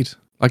outplayed.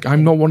 Like,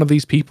 I'm not one of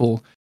these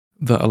people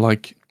that are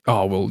like,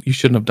 oh, well, you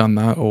shouldn't have done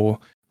that, or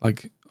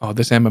like, oh,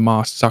 this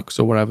MMR sucks,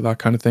 or whatever, that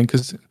kind of thing.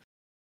 Because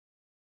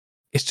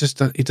it's just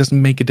that it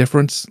doesn't make a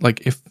difference.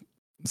 Like, if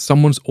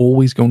someone's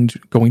always going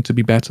to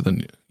be better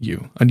than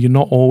you, and you're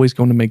not always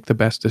going to make the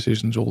best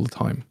decisions all the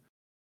time.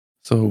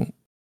 So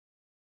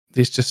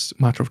it's just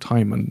a matter of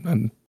time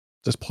and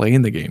just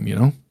playing the game, you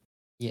know?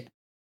 Yeah.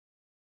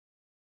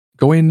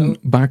 Going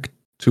back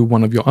to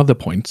one of your other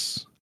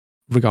points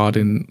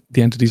regarding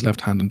the entity's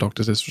left hand and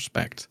Doctor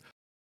Disrespect.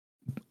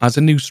 As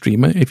a new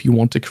streamer, if you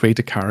want to create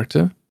a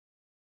character,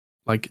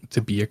 like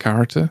to be a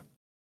character,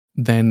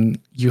 then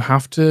you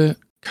have to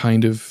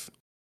kind of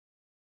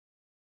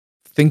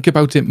think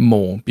about it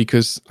more,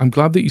 because I'm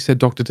glad that you said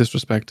Dr.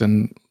 Disrespect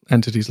and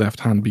Entity's Left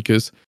Hand,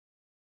 because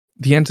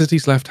the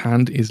Entity's Left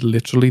Hand is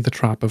literally the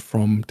trapper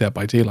from Dead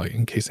by Daylight,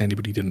 in case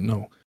anybody didn't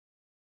know.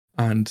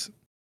 And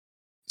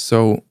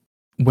so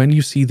when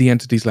you see the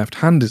Entity's Left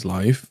Hand is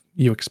live,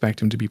 you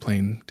expect him to be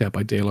playing Dead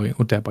by Daylight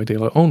or Dead by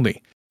Daylight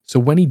only. So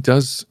when he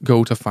does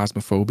go to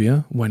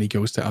Phasmophobia, when he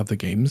goes to other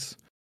games,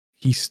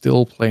 he's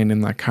still playing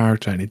in that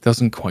character and it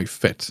doesn't quite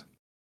fit.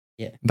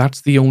 Yeah.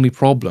 That's the only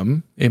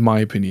problem, in my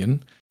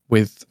opinion,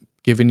 with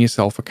giving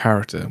yourself a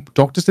character.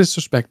 Dr.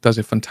 Disrespect does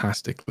it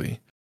fantastically.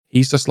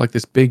 He's just like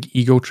this big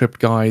ego-tripped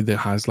guy that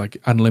has like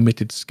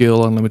unlimited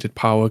skill, unlimited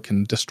power,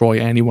 can destroy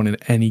anyone in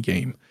any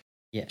game.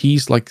 Yeah.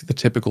 He's like the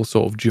typical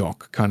sort of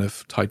jock kind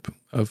of type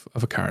of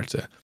a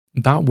character.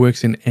 That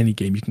works in any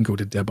game. You can go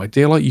to Dead by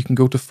Daylight, you can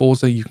go to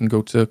Forza, you can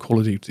go to Call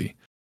of Duty.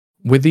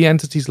 With the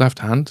Entity's Left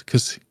Hand,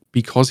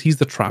 because he's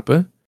the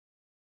trapper,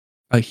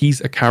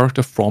 he's a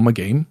character from a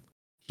game.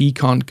 He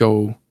can't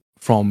go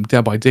from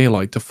Dead by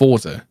Daylight to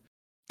Forza,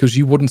 because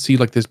you wouldn't see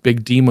like this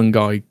big demon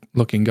guy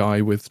looking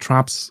guy with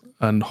traps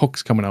and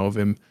hooks coming out of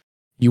him.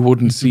 You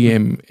wouldn't see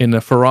him in a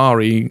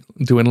Ferrari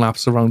doing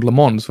laps around Le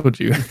Mans, would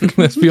you?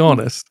 Let's be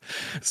honest.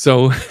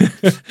 So,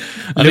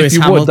 and Lewis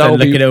Hamilton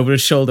looking over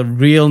his shoulder,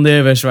 real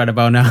nervous right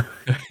about now.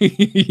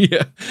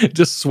 Yeah,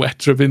 just sweat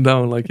dripping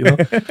down, like, you know.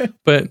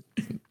 But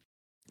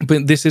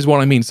this is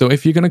what I mean. So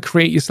if you're going to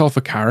create yourself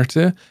a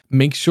character,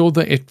 make sure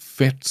that it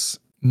fits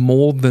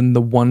more than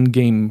the one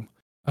game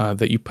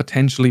that you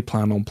potentially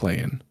plan on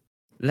playing.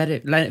 Let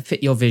it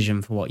fit your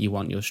vision for what you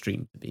want your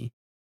stream to be.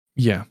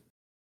 Yeah,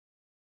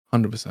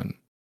 100%.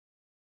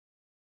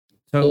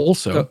 So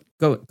also,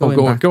 going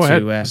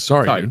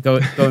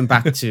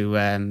back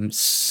to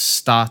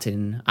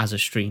starting as a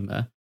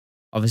streamer,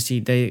 obviously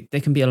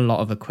there can be a lot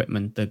of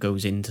equipment that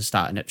goes into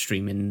starting up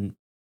streaming,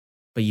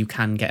 but you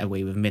can get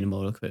away with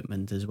minimal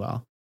equipment as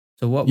well.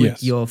 So what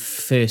would your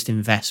first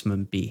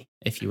investment be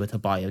if you were to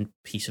buy a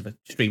piece of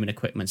streaming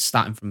equipment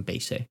starting from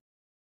basic?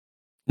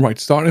 Right,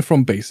 starting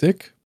from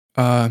basic,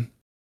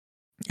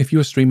 if you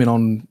were streaming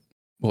on,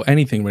 well,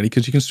 anything really,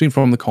 because you can stream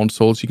from the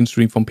consoles, you can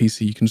stream from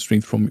PC, you can stream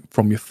from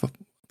your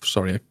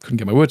sorry, I couldn't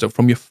get my words out,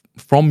 from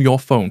your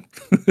phone.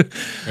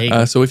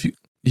 So if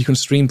you can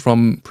stream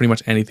from pretty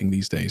much anything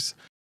these days.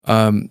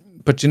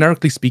 But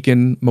generically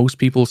speaking, most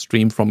people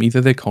stream from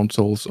either their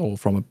consoles or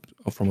from a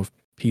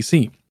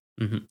PC.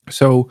 Mm-hmm.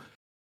 So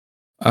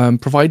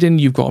providing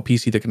you've got a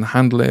PC that can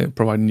handle it,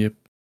 providing your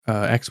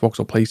Xbox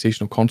or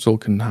PlayStation or console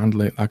can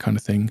handle it, that kind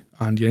of thing,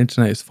 and your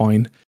internet is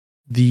fine,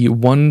 the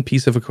one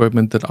piece of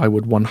equipment that I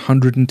would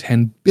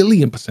 110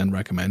 billion%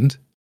 recommend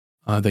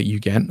that you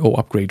get or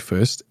upgrade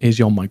first is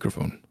your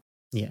microphone.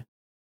 Yeah.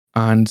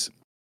 And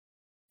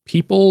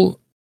people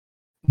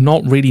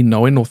not really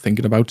knowing or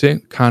thinking about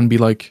it can be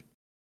like,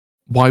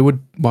 why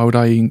would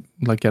I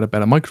like get a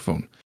better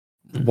microphone?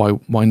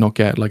 Why not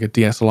get like a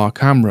DSLR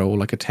camera or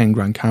like a 10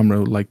 grand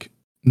camera like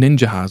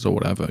Ninja has or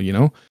whatever, you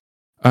know?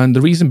 And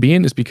the reason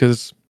being is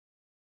because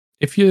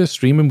if you're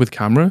streaming with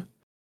camera,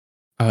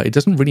 it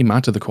doesn't really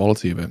matter the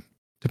quality of it,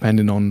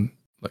 depending on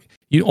like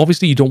you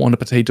don't want a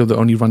potato that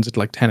only runs at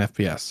like 10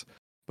 FPS,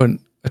 but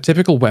a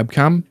typical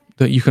webcam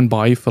that you can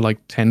buy for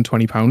like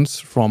 10-20 pounds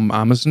from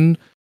Amazon,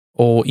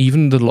 or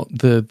even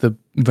the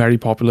very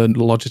popular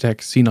Logitech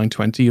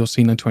C920 or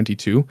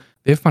C922,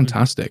 they're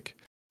fantastic.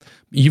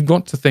 You've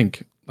got to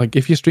think, like,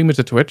 if you stream it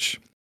to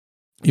Twitch,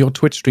 your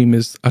Twitch stream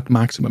is at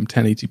maximum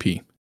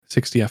 1080p,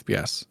 60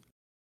 FPS.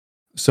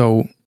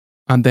 So,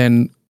 and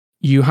then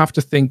you have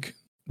to think,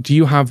 do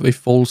you have a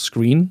full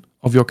screen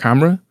of your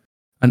camera?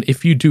 And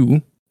if you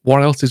do,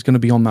 what else is going to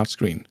be on that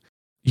screen?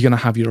 You're going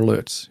to have your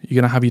alerts. You're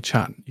going to have your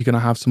chat. You're going to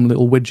have some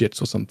little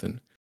widgets or something.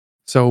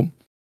 So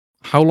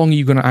how long are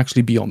you going to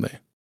actually be on there?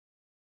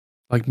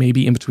 Like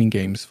maybe in between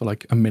games for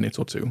like a minute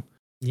or two.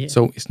 Yeah.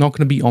 So it's not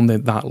going to be on there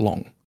that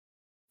long.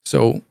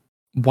 So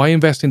why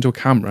invest into a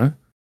camera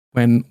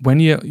when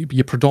your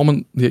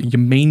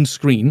main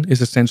screen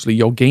is essentially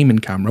your gaming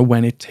camera,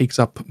 when it takes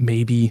up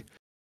maybe,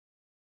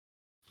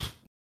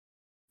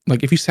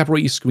 like if you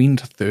separate your screen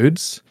into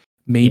thirds,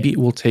 maybe it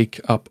will take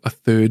up a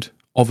third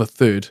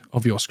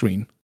of your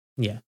screen.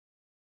 Yeah.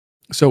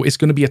 So it's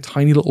going to be a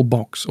tiny little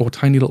box or a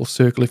tiny little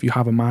circle if you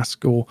have a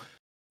mask, or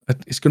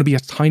it's going to be a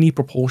tiny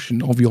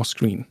proportion of your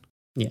screen.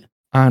 Yeah.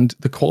 And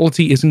the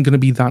quality isn't going to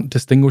be that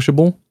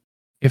distinguishable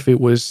if it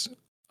was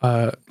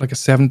like a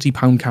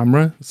 £70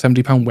 camera,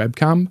 £70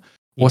 webcam,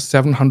 or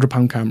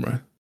 £700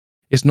 camera.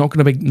 It's not going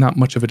to make that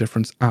much of a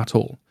difference at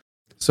all.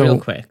 So real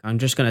quick, I'm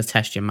just going to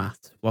test your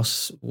math.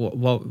 What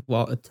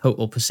a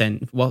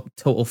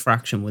total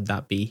fraction would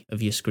that be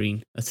of your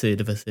screen? A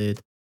third of a third.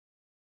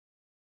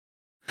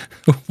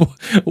 I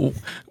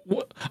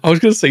was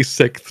going to say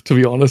sixth, to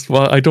be honest,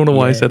 but I don't know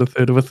why I said a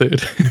third of a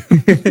third.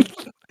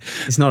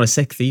 It's not a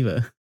sixth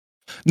either.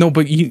 No,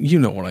 but you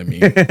know what I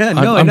mean.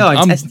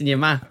 I'm testing your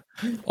math.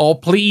 Oh,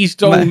 please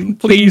don't.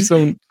 Please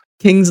don't.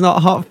 King's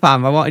not hot,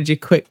 fam. I wanted your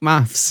quick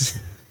maths.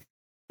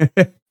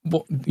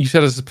 What you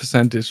said as a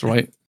percentage,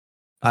 right?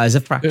 As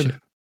a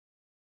fraction.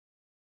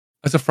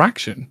 As a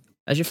fraction?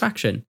 As your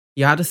fraction.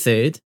 You had a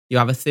third. You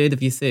have a third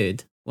of your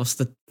third. What's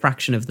the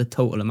fraction of the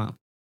total amount?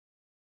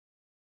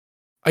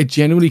 I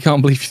genuinely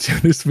can't believe you're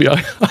doing this to me.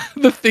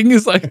 The thing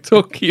is, I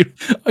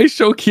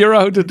show Kira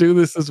how to do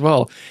this as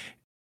well.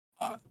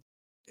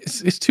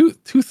 It's two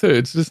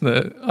thirds, isn't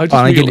it? I'm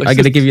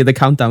going to give you the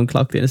countdown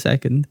clock in a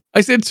second.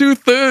 I said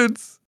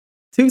 2/3.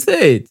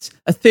 2/3?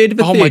 A third of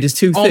a third is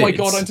 2/3. Oh my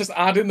god, I'm just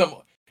adding them.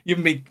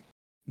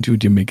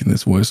 Dude, you're making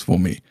this worse for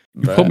me.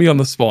 You put me on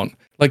the spot.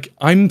 Like,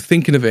 I'm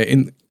thinking of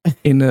it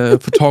in a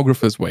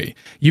photographer's way.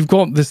 You've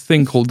got this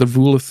thing called the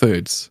rule of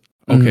thirds,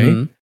 okay?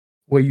 Mm-hmm.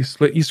 Where you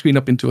split your screen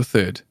up into a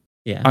third.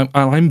 Yeah.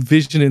 I'm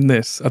visioning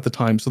this at the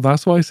time, so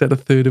that's why I said a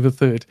third of a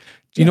third.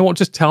 Do you know what?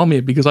 Just tell me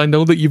it, because I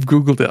know that you've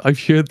Googled it.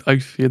 I've heard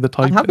the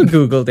type. I haven't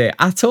Googled it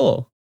at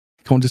all.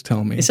 Come on, just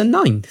tell me. It's a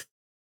ninth.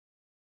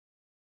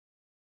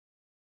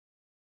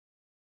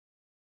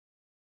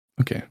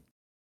 Okay.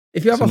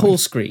 If you have a whole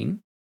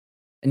screen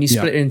and you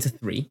split it into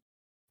three,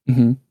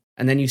 and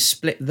then you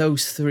split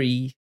those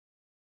three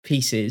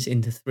pieces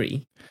into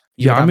three.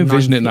 I'm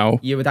envisioning it now.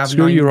 You would have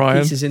nine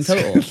pieces in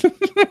total. So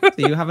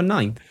you have a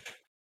ninth.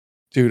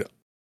 Dude,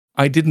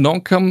 I did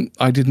not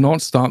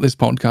start this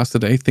podcast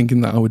today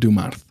thinking that I would do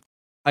math.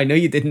 I know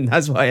you didn't.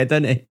 That's why I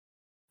done it.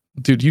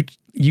 Dude,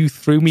 you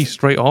threw me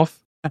straight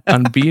off,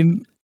 and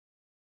being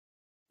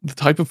the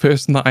type of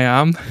person that I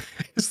am,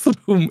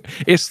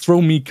 it's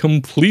thrown me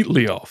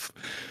completely off.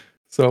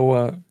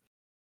 So,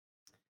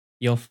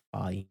 you're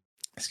fine.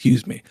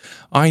 Excuse me.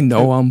 I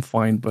know I'm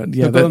fine, but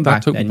yeah,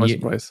 that took me by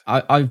surprise.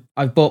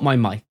 I've bought my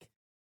mic.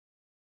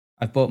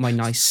 I've bought my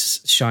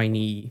nice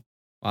shiny.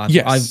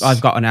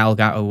 I've got an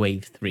Elgato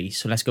Wave 3,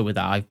 so let's go with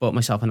that. I've bought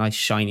myself a nice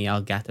shiny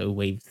Elgato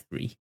Wave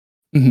 3.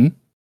 Mm-hmm.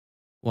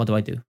 What do?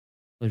 I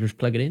just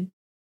plug it in?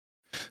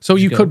 So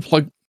you could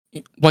plug,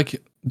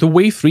 like, the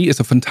Wave 3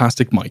 is a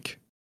fantastic mic.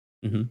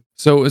 Mm-hmm.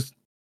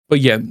 But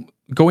yeah,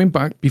 going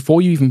back,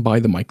 before you even buy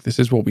the mic, this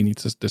is what we need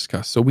to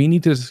discuss. So we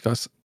need to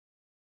discuss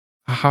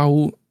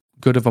how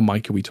good of a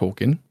mic are we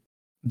talking?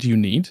 Do you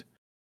need?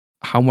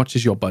 How much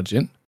is your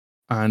budget?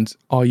 And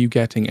are you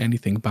getting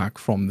anything back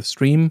from the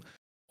stream?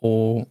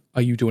 Or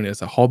are you doing it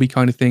as a hobby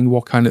kind of thing?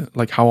 What kind of,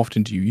 like, how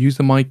often do you use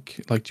the mic?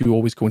 Like, do you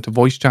always go into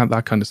voice chat?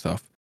 That kind of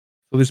stuff.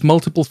 So there's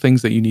multiple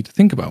things that you need to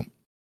think about.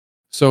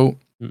 So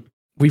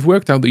we've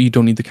worked out that you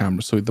don't need the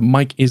camera. So the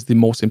mic is the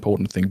most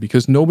important thing,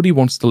 because nobody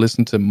wants to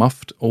listen to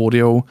muffed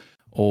audio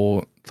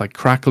or like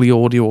crackly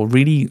audio or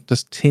really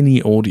just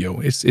tinny audio.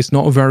 It's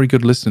not a very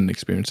good listening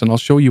experience. And I'll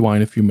show you why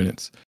in a few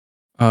minutes.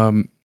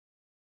 But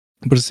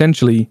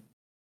essentially,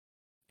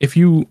 if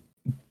you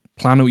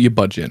plan out your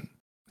budget,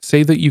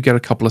 say that you get a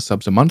couple of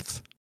subs a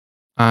month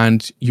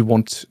and you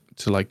want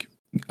to like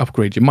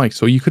upgrade your mic.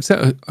 So you could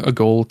set a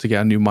goal to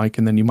get a new mic,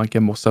 and then you might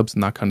get more subs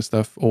and that kind of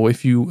stuff. Or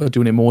if you are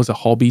doing it more as a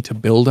hobby to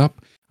build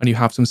up and you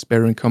have some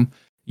spare income,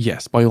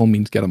 yes, by all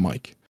means, get a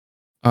mic.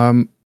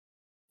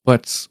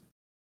 But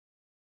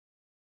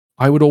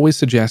I would always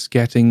suggest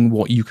getting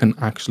what you can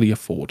actually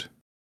afford.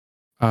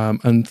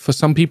 And for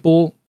some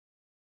people,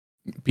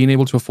 being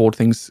able to afford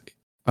things,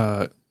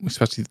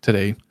 especially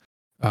today,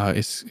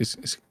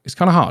 is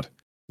kind of hard.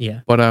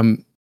 Yeah. But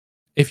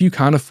if you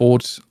can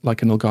afford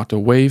like an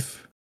Elgato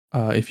Wave,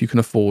 if you can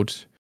afford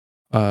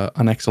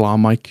an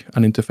XLR mic,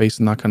 an interface,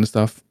 and that kind of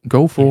stuff,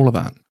 go for all of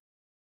that.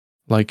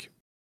 Like,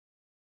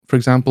 for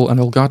example, an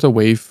Elgato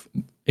Wave,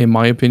 in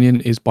my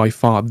opinion, is by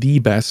far the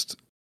best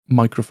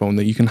microphone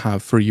that you can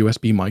have for a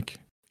USB mic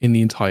in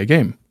the entire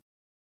game.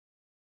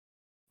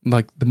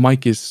 Like, the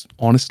mic is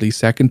honestly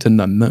second to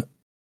none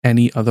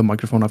any other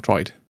microphone I've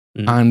tried.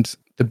 And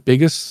the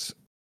biggest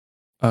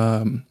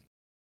plus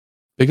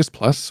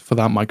for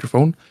that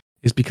microphone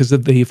is because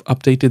they've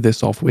updated their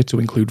software to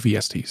include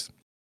VSTs.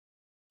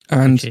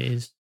 And Which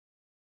is?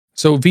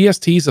 So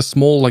VSTs are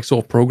small, like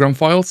sort of program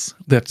files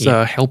that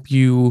help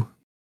you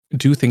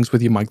do things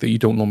with your mic that you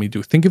don't normally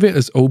do. Think of it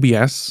as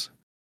OBS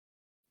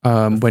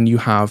when you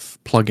have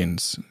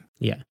plugins.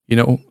 Yeah.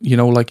 You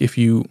know, like if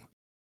you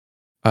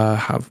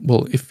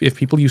if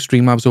people use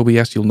Streamlabs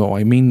OBS, you'll know what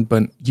I mean.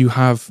 But you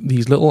have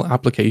these little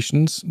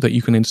applications that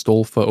you can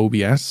install for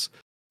OBS,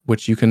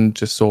 which you can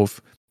just sort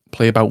of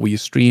play about with your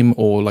stream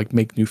or like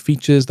make new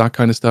features, that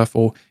kind of stuff.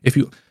 Or if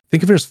you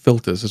think of it as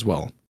filters as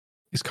well.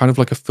 It's kind of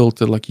like a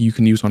filter like you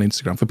can use on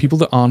Instagram for people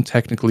that aren't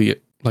technically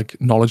like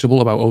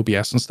knowledgeable about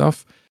OBS and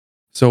stuff.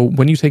 So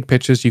when you take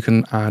pictures, you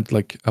can add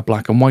like a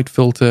black and white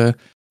filter,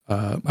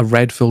 a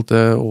red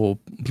filter or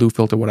blue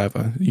filter,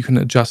 whatever. You can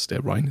adjust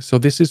it, right? So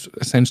this is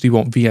essentially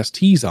what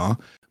VSTs are,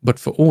 but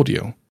for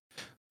audio.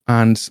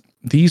 And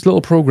these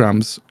little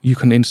programs you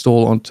can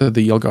install onto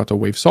the Elgato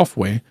Wave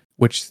software,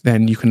 which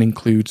then you can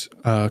include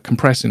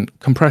compression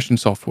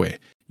software.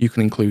 You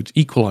can include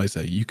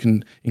equalizer, you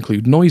can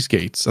include noise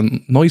gates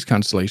and noise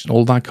cancellation,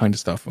 all that kind of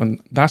stuff.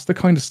 And that's the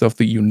kind of stuff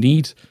that you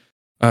need.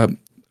 Well,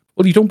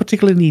 you don't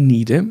particularly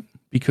need it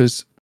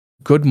because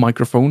good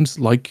microphones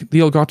like the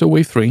Elgato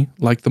Wave 3,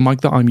 like the mic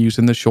that I'm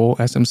using, the Shure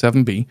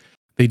SM7B,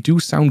 they do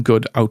sound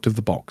good out of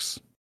the box.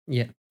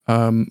 Yeah.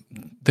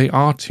 They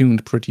are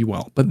tuned pretty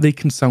well, but they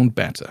can sound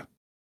better.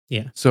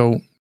 Yeah.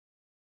 So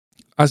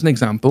as an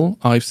example,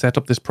 I've set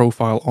up this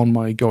profile on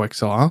my Go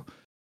XLR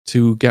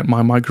to get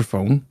my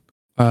microphone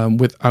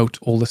without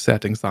all the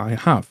settings that I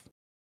have.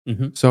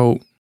 Mm-hmm. So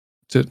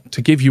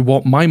to give you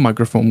what my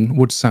microphone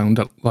would sound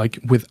like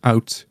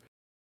without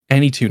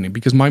any tuning,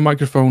 because my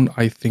microphone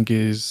I think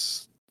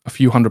is a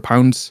few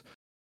 £100,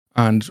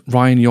 and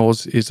Ryan,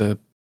 yours is about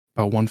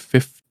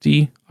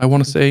 150, I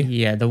want to say.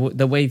 Yeah,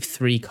 the Wave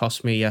 3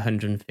 cost me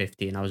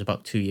 150, and that was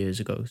about 2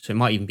 years ago, so it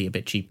might even be a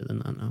bit cheaper than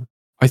that now.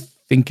 I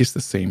think it's the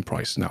same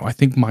price now. I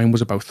think mine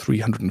was about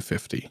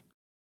 350.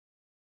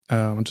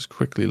 I'm just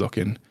quickly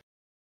looking.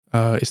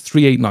 It's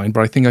 389,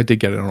 but I think I did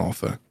get it on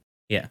offer.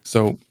 Yeah.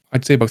 So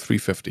I'd say about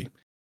 350.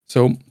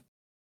 So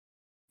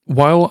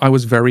while I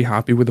was very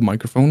happy with the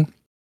microphone,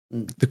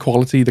 the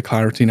quality, the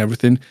clarity and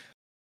everything,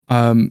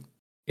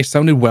 it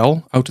sounded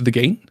well out of the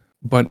gate.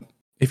 But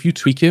if you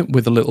tweak it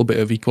with a little bit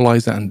of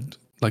equalizer and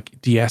like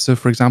de-esser,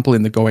 for example,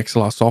 in the Go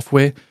XLR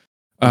software,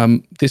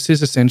 this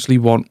is essentially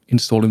what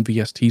installing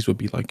VSTs would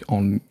be like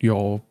on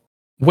your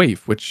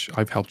Wave, which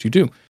I've helped you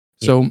do.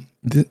 Yeah. So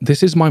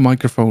this is my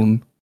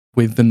microphone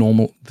with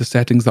the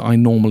settings that I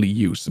normally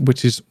use,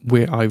 which is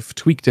where I've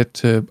tweaked it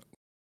to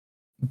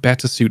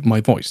better suit my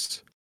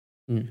voice.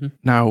 Mm-hmm.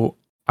 Now,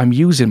 I'm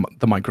using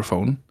the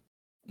microphone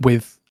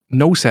with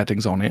no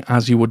settings on it,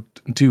 as you would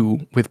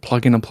do with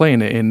plugging and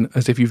playing it in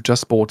as if you've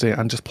just bought it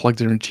and just plugged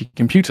it into your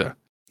computer.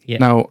 Yeah.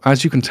 Now,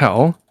 as you can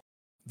tell,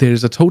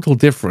 there's a total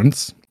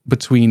difference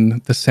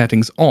between the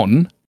settings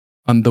on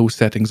and those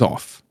settings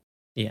off.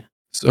 Yeah.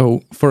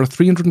 So for a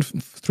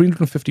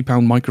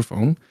 £350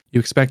 microphone, you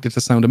expect it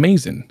to sound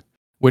amazing,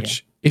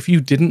 which if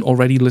you didn't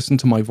already listen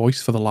to my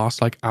voice for the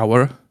last like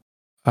hour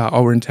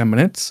and 10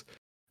 minutes,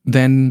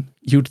 then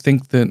you'd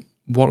think that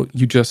what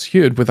you just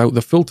heard without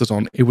the filters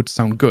on, it would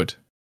sound good.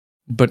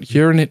 But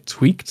hearing it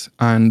tweaked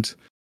and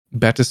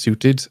better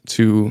suited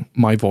to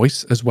my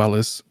voice, as well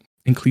as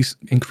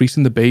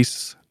increasing the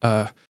bass,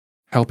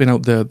 helping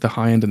out the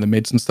high end and the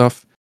mids and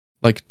stuff,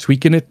 like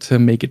tweaking it to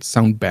make it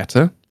sound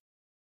better,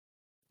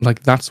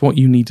 like that's what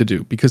you need to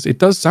do, because it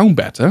does sound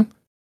better.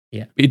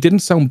 Yeah. It didn't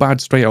sound bad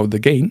straight out of the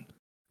gate,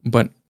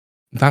 but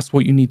that's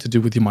what you need to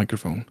do with your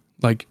microphone.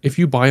 Like if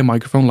you buy a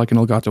microphone like an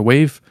Elgato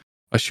Wave,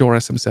 a Shure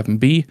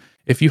SM7B,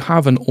 if you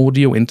have an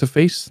audio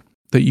interface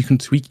that you can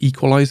tweak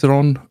equalizer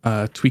on,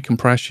 tweak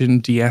compression,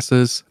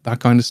 de-essers,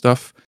 that kind of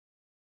stuff,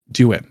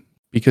 do it.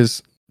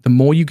 Because the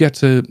more you get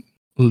to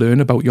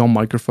learn about your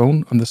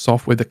microphone and the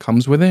software that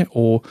comes with it,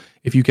 or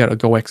if you get a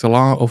Go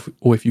XLR,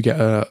 or if you get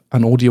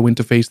an audio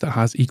interface that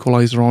has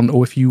equalizer on,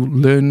 or if you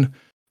learn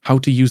how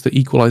to use the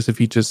equalizer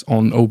features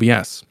on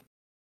OBS,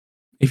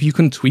 if you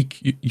can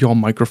tweak your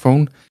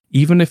microphone,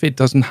 even if it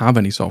doesn't have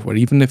any software,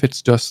 even if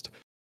it's just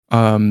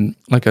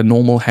like a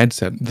normal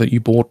headset that you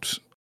bought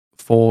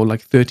for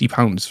like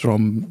 £30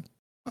 from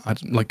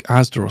like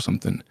Asda or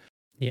something,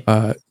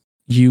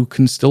 you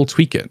can still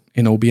tweak it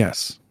in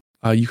OBS.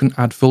 You can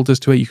add filters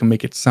to it. You can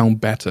make it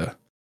sound better.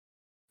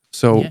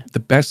 So the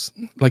best,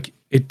 like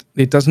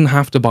it doesn't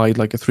have to buy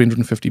like a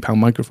 £350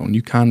 microphone.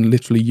 You can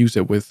literally use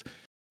it with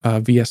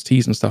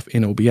VSTs and stuff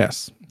in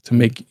OBS to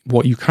make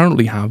what you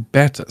currently have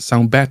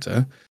sound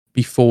better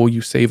before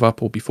you save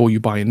up or before you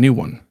buy a new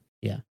one.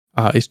 Yeah.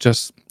 It's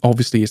just,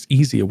 obviously it's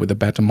easier with a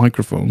better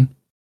microphone,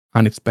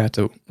 and it's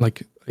better,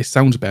 like it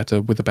sounds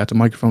better with a better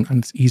microphone, and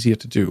it's easier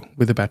to do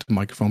with a better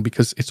microphone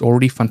because it's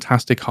already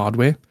fantastic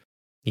hardware.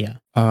 Yeah.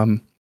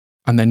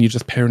 And then you're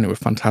just pairing it with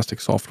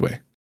fantastic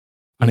software,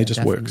 and it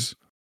just works.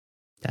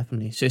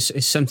 Definitely. So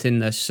it's something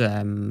that's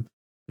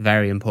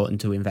very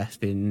important to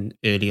invest in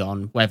early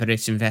on, whether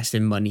it's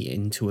investing money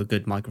into a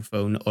good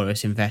microphone or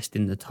it's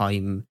investing the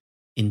time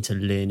into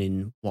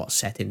learning what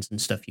settings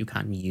and stuff you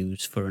can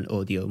use for an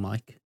audio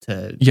mic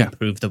to Yeah.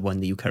 improve the one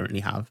that you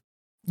currently have.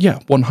 Yeah,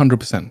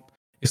 100%.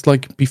 It's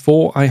like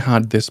before I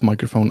had this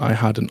microphone, I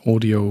had an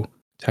Audio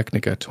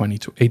Technica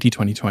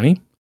 80-2020.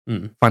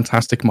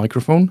 Fantastic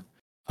microphone.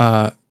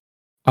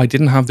 I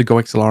didn't have the Go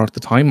XLR at the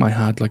time. I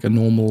had like a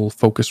normal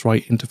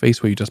Focusrite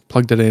interface where you just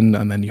plugged it in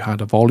and then you had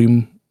a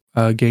volume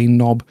gain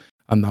knob,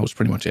 and that was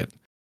pretty much it.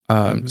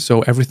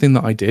 So everything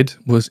that I did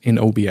was in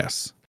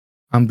OBS.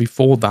 And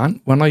before that,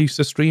 when I used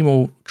to stream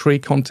or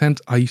create content,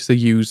 I used to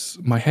use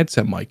my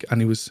headset mic,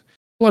 and it was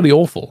bloody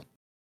awful.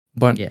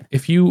 But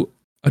if you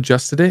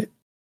adjusted it,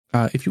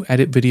 if you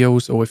edit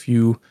videos or if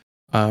you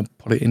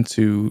put it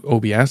into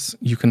OBS,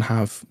 you can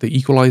have the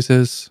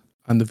equalizers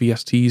and the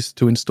VSTs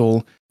to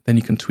install. Then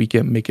you can tweak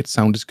it, make it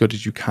sound as good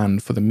as you can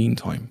for the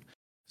meantime.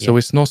 So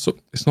it's not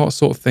a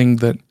sort of thing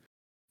that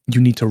you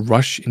need to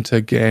rush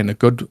into getting a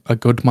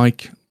good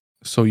mic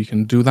so you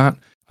can do that,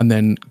 and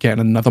then get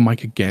another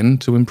mic again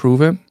to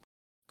improve it.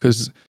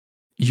 Because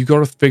you got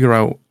to figure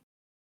out,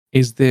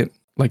 is there,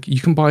 like,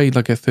 you can buy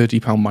like a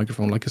 £30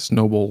 microphone, like a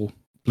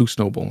Blue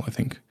Snowball, I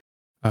think,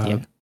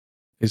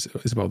 is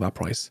about that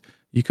price.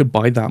 You could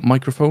buy that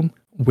microphone.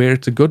 Where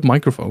it's a good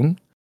microphone,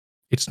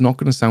 it's not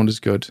going to sound as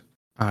good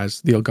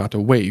as the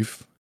Elgato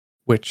Wave,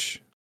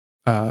 which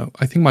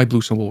I think my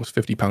Blue Snowball was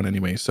 £50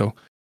 anyway. So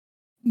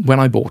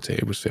when I bought it,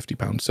 it was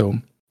 £50. So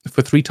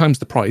for 3 times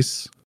the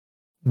price,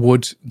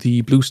 would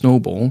the Blue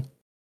Snowball,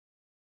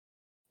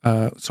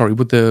 would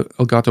the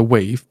Elgato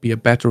Wave be a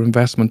better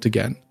investment to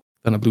get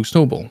than a Blue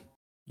Snowball?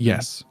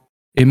 Yes.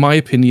 In my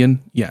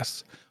opinion,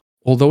 yes.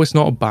 Although it's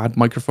not a bad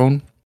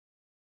microphone,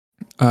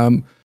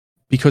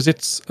 because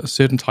it's a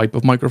certain type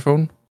of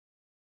microphone,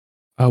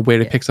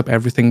 where it picks up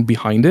everything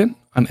behind it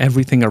and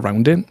everything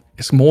around it.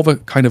 It's more of a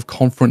kind of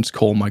conference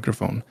call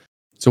microphone.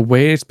 So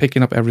where it's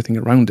picking up everything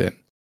around it,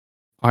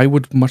 I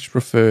would much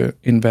prefer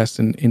invest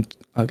in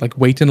like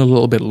waiting a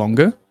little bit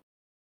longer.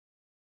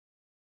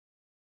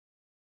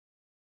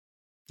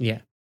 Yeah.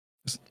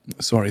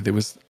 Sorry, there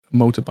was a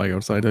motorbike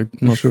outside. I'm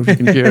not sure if you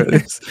can hear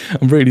it.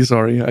 I'm really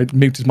sorry. I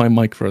muted my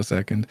mic for a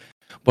second.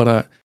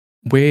 But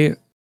where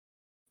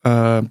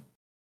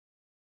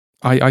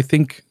I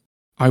think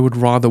I would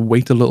rather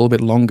wait a little bit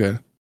longer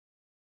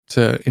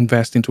to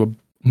invest into a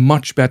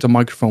much better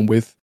microphone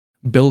with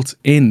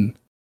built-in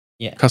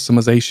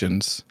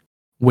customizations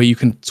where you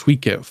can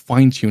tweak it,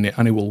 fine-tune it,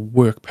 and it will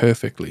work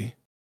perfectly.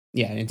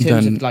 Yeah, in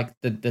terms of like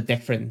the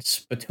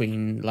difference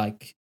between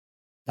like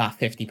that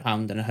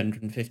 £50 and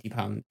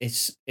 £150,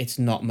 it's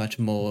not much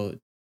more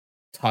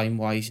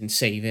time-wise in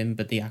saving,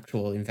 but the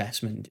actual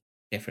investment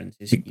difference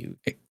is huge.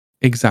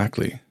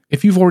 Exactly.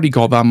 If you've already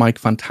got that mic,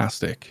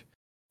 fantastic.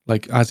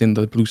 Like as in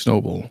the Blue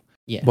Snowball.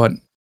 Yeah. But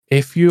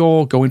if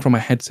you're going from a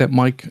headset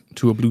mic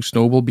to a Blue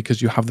Snowball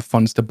because you have the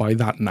funds to buy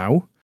that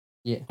now,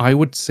 I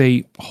would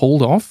say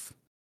hold off.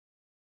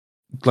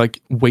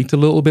 Like wait a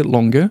little bit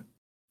longer.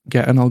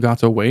 Get an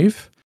Elgato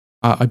Wave.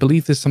 I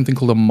believe there's something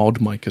called a mod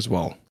mic as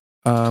well.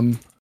 Let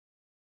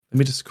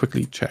me just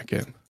quickly check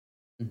it.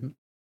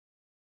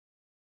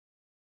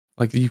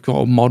 Like you've got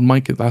a mod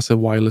mic. That's a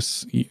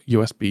wireless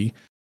USB.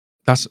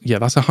 That's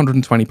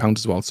 £120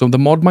 as well. So the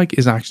mod mic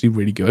is actually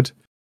really good.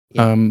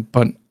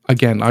 But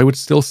again, I would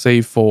still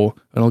save for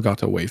an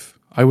Elgato Wave.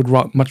 I would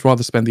much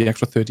rather spend the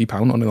extra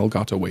 £30 on an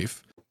Elgato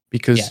Wave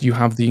because you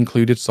have the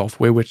included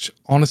software, which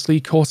honestly,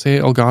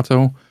 Corsair,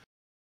 Elgato,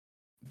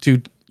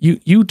 dude,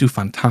 you do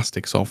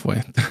fantastic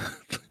software.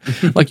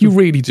 Like you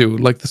really do.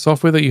 Like the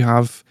software that you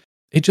have,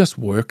 it just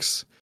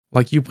works.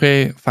 Like you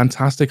play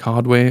fantastic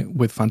hardware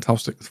with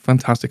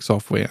fantastic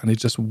software, and it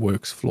just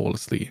works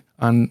flawlessly.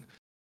 And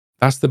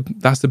that's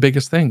the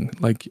biggest thing.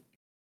 Like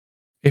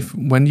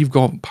when you've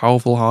got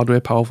powerful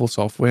hardware, powerful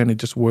software, and it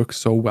just works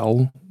so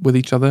well with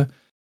each other,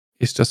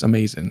 it's just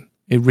amazing.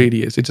 It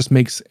really is. It just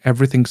makes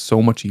everything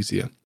so much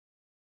easier.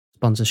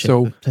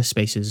 Sponsorship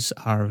spaces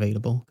are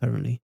available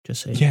currently,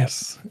 just saying.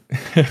 Yes.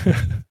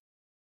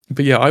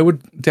 But yeah, I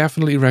would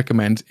definitely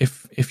recommend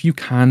if you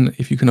can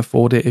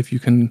afford it, if you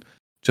can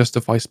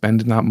justify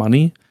spending that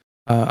money,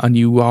 and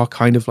you are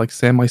kind of like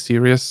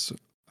semi-serious,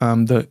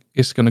 that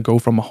it's going to go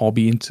from a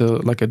hobby into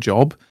like a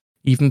job,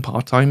 even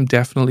part-time,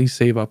 definitely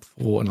save up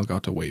for an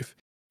Elgato Wave.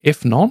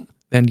 If not,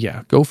 then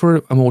yeah, go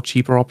for a more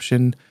cheaper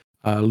option,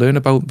 learn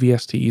about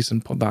VSTs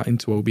and put that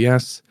into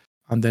OBS,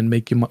 and then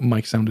make your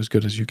mic sound as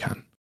good as you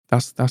can.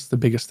 That's the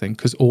biggest thing,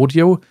 because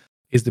audio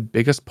is the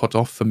biggest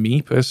put-off for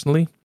me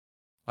personally.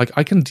 Like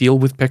I can deal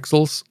with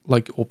pixels,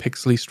 or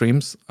pixely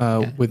streams,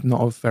 with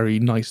not a very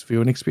nice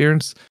viewing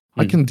experience.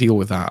 I can deal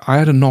with that. I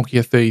had a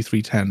Nokia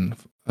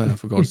 3310,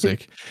 for God's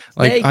sake.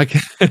 Like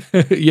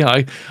I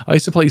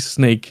used to play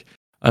Snake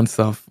and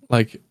stuff,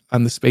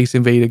 and the Space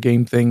Invader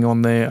game thing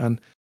on there,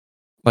 and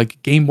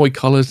like Game Boy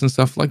Colors and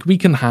stuff. Like we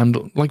can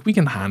handle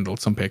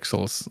some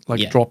pixels,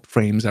 drop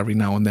frames every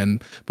now and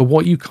then. But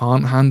what you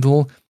can't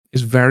handle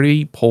is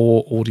very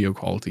poor audio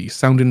quality,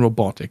 sounding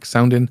robotic,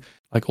 sounding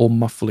like all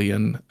muffly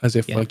and as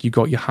if Yeah. like you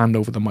got your hand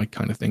over the mic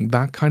kind of thing.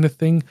 That kind of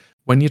thing,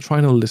 when you're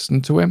trying to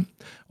listen to it,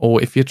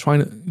 or if you're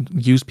trying to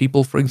use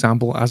people, for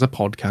example, as a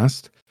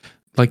podcast,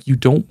 like you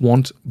don't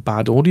want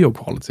bad audio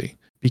quality,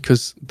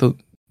 because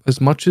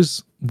as much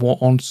as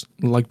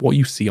what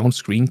you see on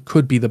screen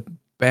could be the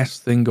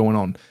best thing going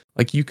on.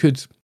 Like you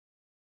could,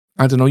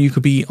 I don't know, you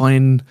could be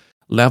on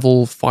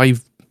level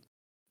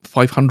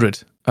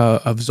 500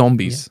 of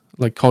zombies,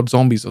 like COD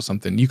Zombies or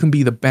something. You can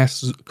be the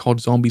best COD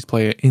Zombies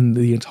player in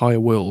the entire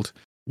world.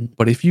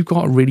 But if you've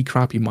got a really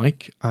crappy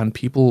mic and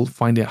people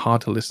find it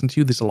hard to listen to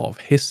you, there's a lot of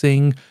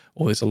hissing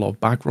or there's a lot of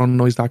background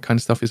noise, that kind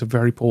of stuff is a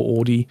very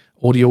poor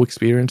audio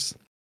experience.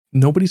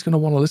 Nobody's going to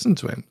want to listen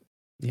to it.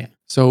 Yeah.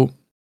 So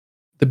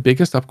the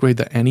biggest upgrade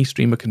that any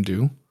streamer can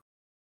do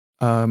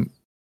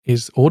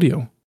is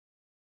audio.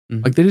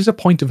 Like there is a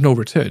point of no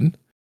return.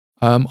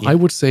 I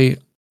would say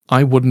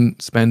I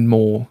wouldn't spend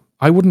more.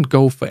 I wouldn't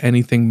go for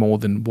anything more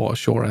than what a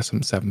Shure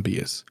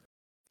SM7B is.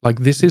 Like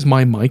this is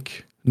my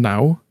mic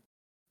now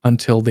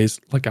until there's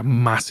like a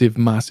massive,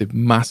 massive,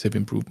 massive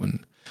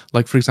improvement.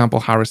 Like for example,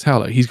 Harris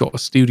Heller, he's got a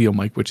studio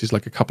mic which is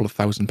like a couple of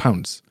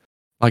 £1,000.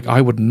 Like I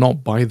would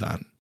not buy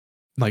that.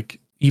 Like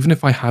even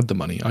if I had the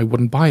money, I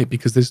wouldn't buy it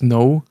because there's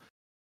not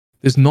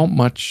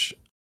much,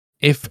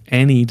 if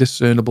any,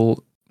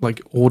 discernible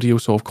like audio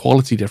sort of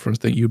quality difference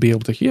that you'd be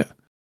able to hear.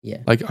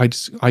 Yeah. Like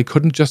I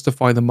couldn't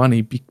justify the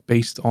money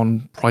based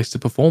on price to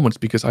performance,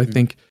 because I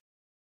think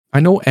I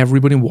know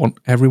everyone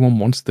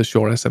wants the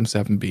Shure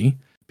SM7B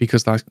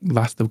because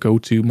that's the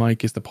go-to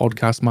mic, is the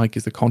podcast mic,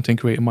 is the content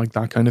creator mic,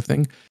 that kind of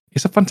thing.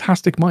 It's a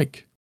fantastic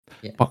mic.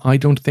 Yeah. But I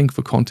don't think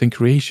for content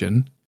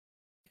creation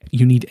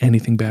you need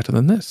anything better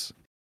than this.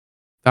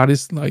 That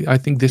is like, I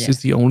think this is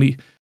the only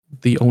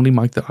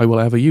mic that I will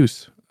ever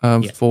use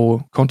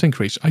for content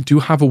creation. I do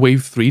have a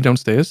Wave 3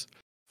 downstairs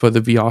for the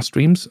VR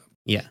streams.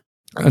 Yeah.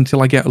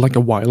 Until I get like a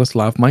wireless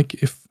lav mic.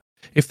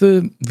 If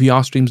the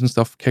VR streams and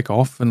stuff kick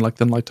off and like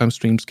the nighttime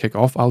streams kick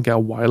off, I'll get a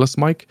wireless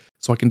mic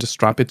so I can just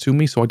strap it to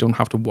me so I don't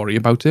have to worry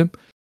about it.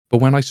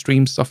 But when I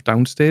stream stuff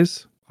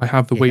downstairs, I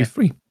have the Wave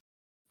 3.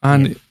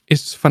 And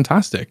it's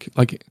fantastic.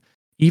 Like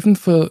even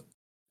for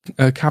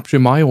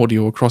capturing my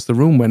audio across the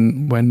room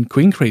when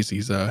Queen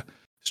Crazy's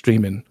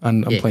streaming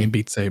and I'm playing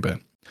Beat Saber.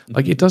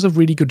 Like it does a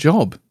really good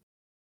job.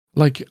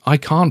 Like I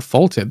can't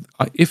fault it.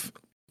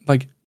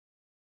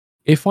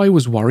 If I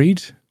was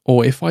worried,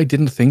 or if I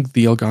didn't think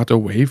the Elgato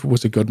Wave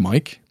was a good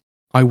mic,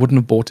 I wouldn't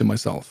have bought it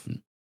myself.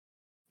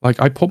 Like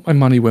I put my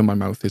money where my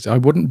mouth is. I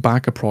wouldn't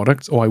back a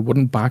product, or I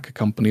wouldn't back a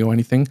company or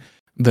anything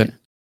that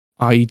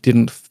I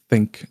didn't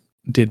think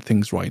did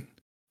things right.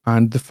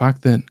 And the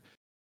fact that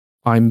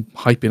I'm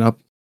hyping up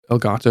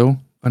Elgato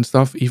and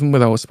stuff, even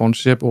without a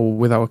sponsorship or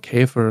without a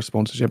care for a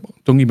sponsorship,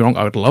 don't get me wrong,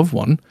 I would love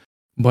one,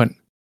 but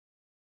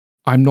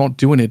I'm not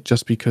doing it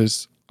just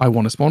because I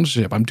want a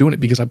sponsorship. I'm doing it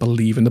because I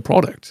believe in the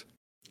product.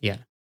 Yeah.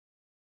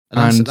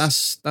 And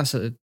that's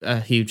a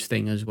huge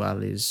thing as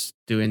well, is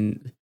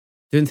doing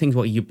things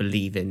what you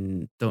believe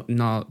in,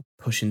 not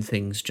pushing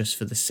things just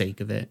for the sake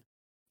of it.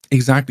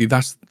 Exactly.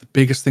 That's the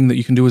biggest thing that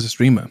you can do as a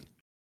streamer,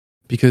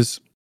 because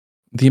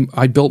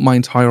I built my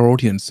entire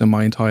audience and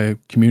my entire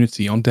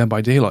community on Dead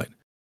by Daylight.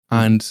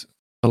 And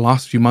the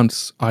last few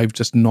months, I've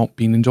just not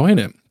been enjoying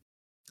it.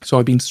 So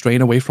I've been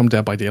straying away from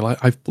Dead by Daylight.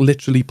 I've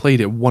literally played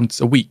it once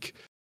a week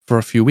for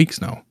a few weeks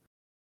now.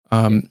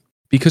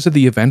 Because of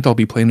the event, I'll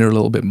be playing it a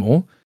little bit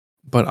more.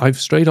 But I've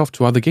strayed off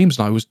to other games,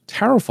 and I was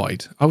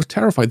terrified. I was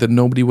terrified that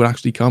nobody would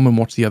actually come and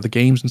watch the other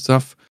games and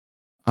stuff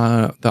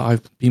that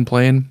I've been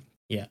playing.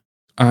 Yeah.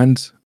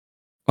 And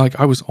like,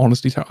 I was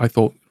honestly, I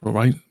thought,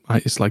 right,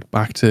 it's like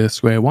back to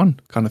square one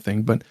kind of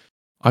thing. But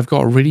I've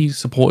got a really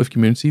supportive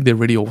community. They're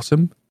really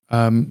awesome.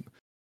 The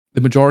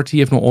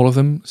majority, if not all of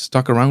them,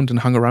 stuck around and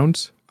hung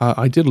around.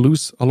 I did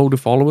lose a load of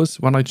followers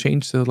when I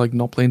changed to like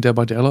not playing Dead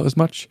by Daylight as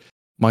much.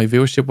 My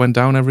viewership went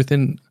down,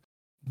 everything.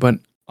 But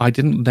I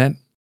didn't let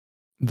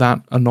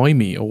that annoy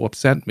me or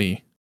upset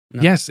me.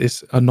 No. Yes,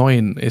 it's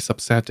annoying, it's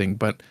upsetting,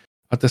 but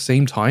at the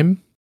same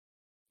time,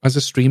 as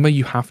a streamer,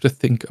 you have to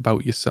think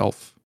about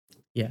yourself.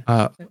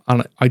 Yeah.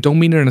 And I don't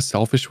mean it in a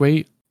selfish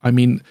way. I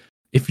mean,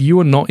 if you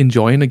are not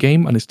enjoying a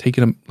game and it's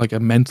taking a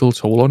mental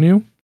toll on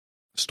you,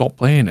 stop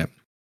playing it.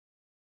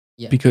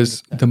 Yeah,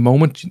 because 100%. The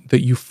moment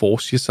that you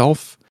force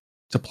yourself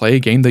to play a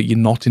game that you're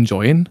not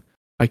enjoying,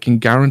 I can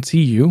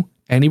guarantee you,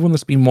 anyone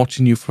that's been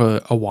watching you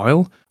for a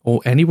while, or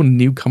anyone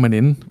new coming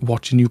in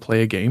watching you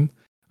play a game,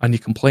 and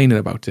you're complaining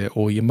about it,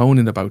 or you're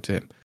moaning about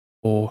it,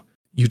 or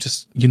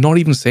you're not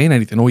even saying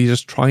anything, or you're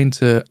just trying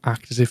to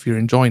act as if you're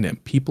enjoying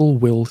it, people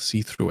will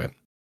see through it.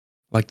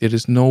 Like, there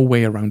is no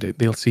way around it.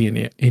 They'll see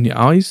it in your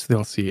eyes,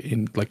 they'll see it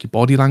in like your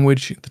body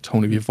language, the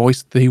tone of your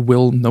voice, they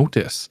will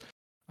notice.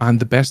 And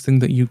the best thing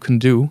that you can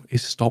do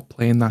is stop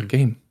playing that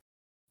game.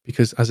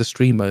 Because as a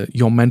streamer,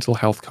 your mental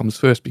health comes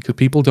first, because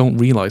people don't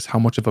realize how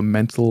much of a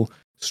mental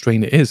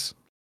strain it is.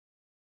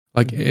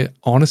 Like,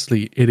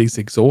 honestly, it is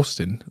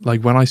exhausting.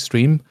 Like, when I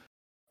stream,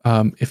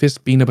 if it's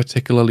been a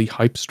particularly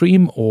hype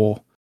stream,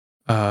 or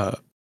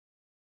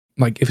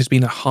like if it's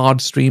been a hard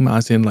stream,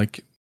 as in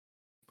like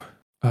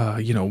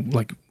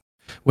like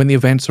when the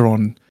events are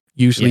on,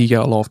 usually Yeah. you get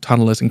a lot of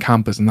tunnelers and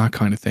campers and that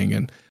kind of thing.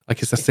 And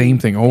like, it's the It same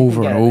can- thing it can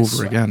over get and a bit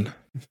over again.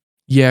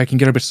 Yeah, it can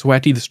get a bit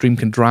sweaty. The stream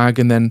can drag,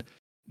 and then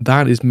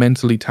that is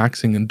mentally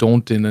taxing and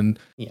daunting. And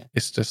Yeah.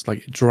 it's just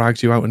like, it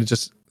drags you out and it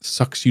just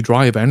sucks you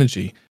dry of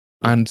energy.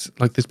 Yeah. And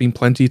like, there's been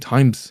plenty of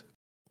times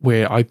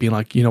where I've been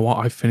like, you know what,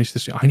 I've finished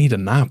this. I need a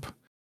nap.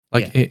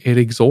 Like, it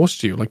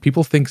exhausts you. Like,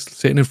 people think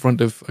sitting in front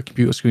of a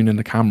computer screen and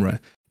a camera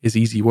is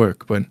easy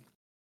work, but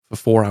for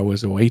 4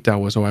 hours or 8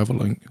 hours or however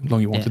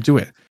long you want to do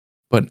it.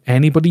 But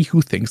anybody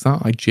who thinks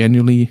that, I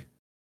genuinely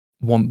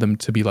want them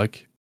to be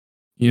like,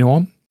 you know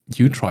what,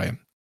 you try it.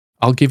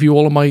 I'll give you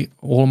all of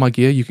my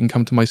gear. You can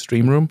come to my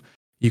stream room.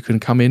 You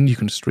can come in. You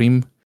can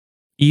stream.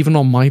 Even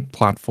on my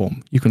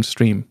platform, you can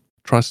stream.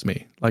 Trust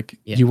me. Like,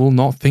 you will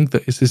not think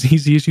that it's as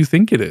easy as you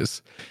think it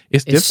is.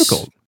 It's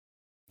difficult.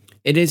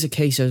 It is a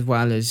case as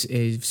well as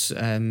if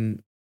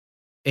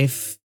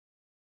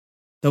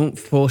don't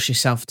force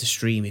yourself to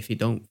stream if you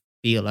don't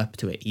feel up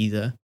to it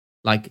either.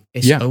 Like,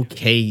 it's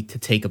okay to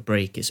take a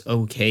break. It's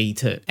okay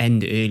to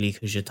end early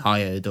because you're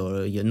tired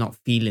or you're not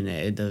feeling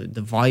it. The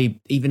vibe,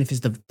 even if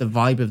it's the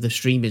vibe of the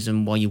stream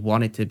isn't what you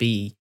want it to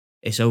be,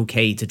 it's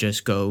okay to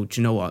just go, do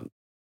you know what?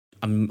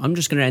 I'm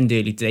just going to end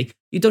early today.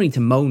 You don't need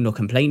to moan or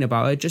complain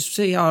about it. Just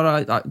say, all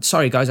right,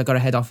 sorry guys, I got to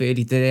head off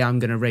early today. I'm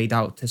going to raid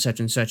out to such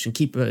and such, and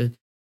keep a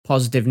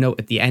positive note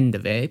at the end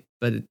of it.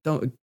 But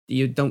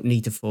you don't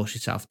need to force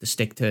yourself to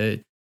stick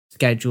to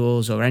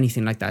schedules or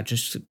anything like that.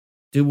 Just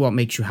do what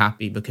makes you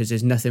happy, because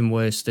there's nothing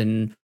worse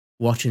than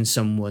watching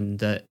someone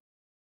that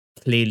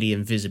clearly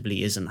and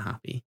visibly isn't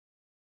happy.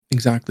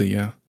 Exactly,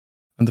 yeah.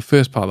 And the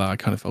first part of that, I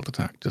kind of felt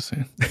attacked, just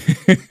saying.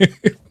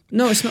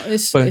 No, it's not.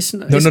 It's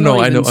not. No, It's no, not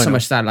I even know. so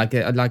much that.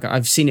 Like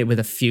I've seen it with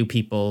a few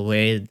people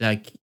where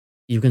like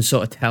you can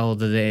sort of tell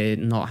that they're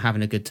not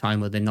having a good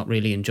time or they're not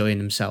really enjoying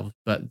themselves,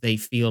 but they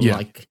feel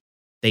like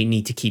they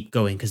need to keep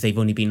going because they've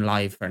only been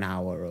live for an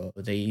hour, or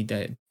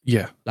they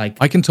like,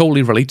 I can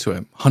totally relate to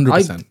it,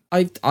 100%.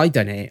 I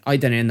done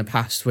it in the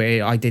past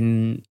where I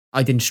didn't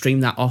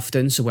stream that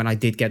often. So when I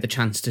did get the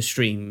chance to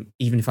stream,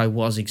 even if I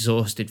was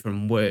exhausted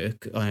from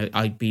work,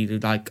 I'd be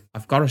like,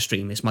 I've got to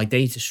stream. It's my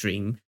day to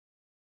stream.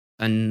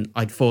 And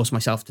I'd force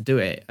myself to do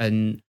it.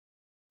 And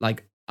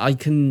like, I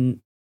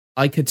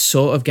could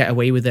sort of get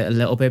away with it a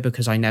little bit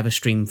because I never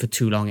stream for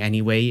too long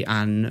anyway.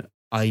 And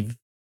I've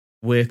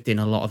worked in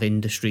a lot of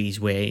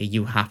industries where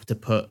you have to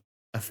put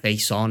a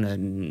face on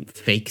and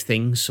fake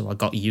things. So I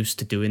got used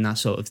to doing that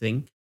sort of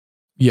thing.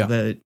 Yeah.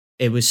 But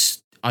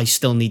I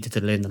still needed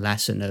to learn the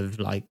lesson of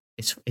like,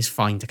 it's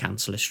fine to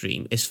cancel a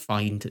stream. It's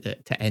fine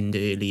to end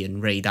early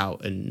and raid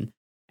out and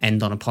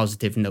end on a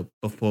positive note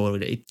before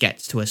it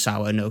gets to a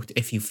sour note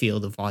if you feel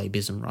the vibe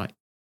isn't right.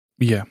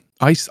 Yeah,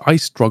 I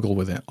struggle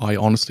with it. I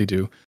honestly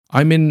do.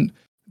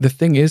 The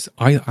thing is,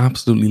 I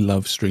absolutely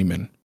love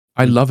streaming.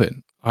 I love it.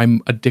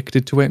 I'm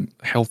addicted to it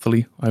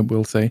healthily, I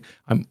will say.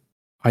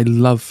 I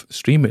love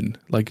streaming,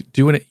 like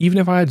doing it. Even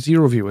if I had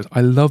 0 viewers,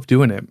 I love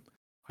doing it.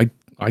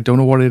 I don't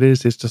know what it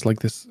is. It's just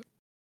like this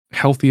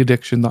healthy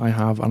addiction that I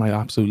have, and I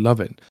absolutely love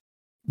it.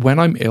 When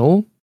I'm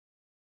ill,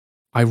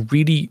 I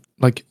really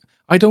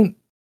I don't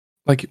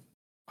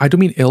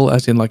mean ill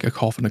as in like a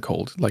cough and a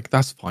cold. Like,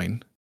 that's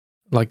fine.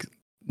 Like,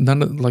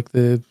 none of like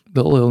the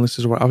little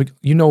illnesses where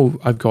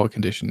I've got a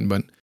condition,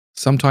 but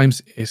some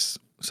days it's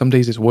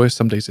worse,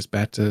 some days it's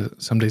better,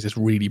 some days it's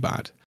really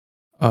bad.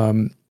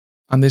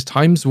 And there's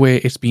times where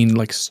it's been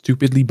like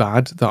stupidly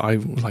bad that I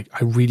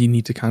really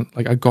need to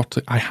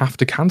I have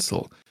to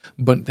cancel.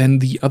 But then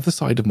the other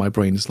side of my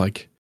brain is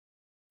like,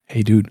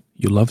 hey dude,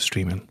 you love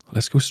streaming.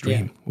 Let's go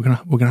stream. Yeah.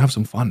 We're gonna have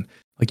some fun.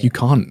 Like, you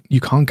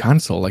can't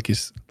cancel. Like,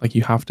 it's like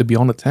you have to be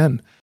on at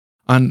 10.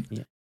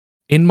 And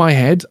in my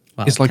head,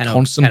 it's like 10,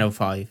 constant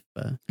 10:05.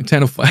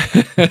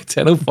 10:05.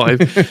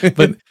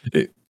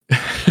 10:05.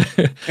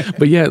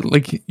 But yeah,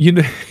 like, you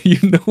know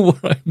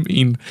what I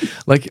mean.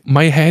 Like,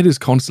 my head is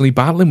constantly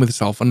battling with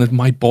itself, and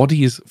my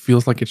body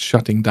feels like it's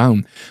shutting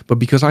down. But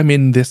because I'm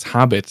in this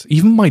habit,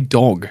 even my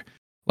dog,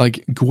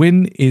 like,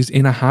 Gwyn is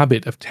in a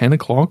habit of 10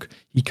 o'clock.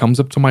 He comes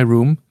up to my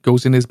room,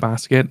 goes in his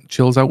basket,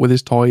 chills out with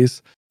his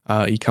toys.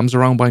 He comes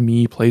around by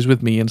me, plays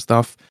with me and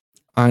stuff.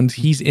 And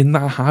he's in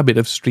that habit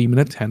of streaming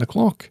at 10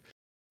 o'clock.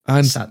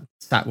 And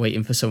sat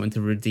waiting for someone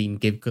to redeem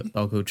give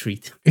doggo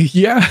treat.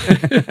 Yeah.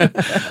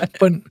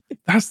 But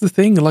that's the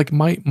thing. Like,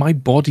 my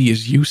body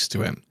is used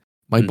to it.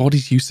 My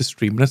body's used to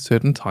streaming at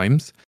certain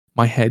times.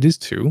 My head is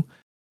too.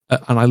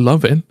 And I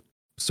love it.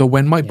 So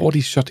when my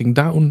body's shutting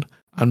down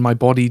and my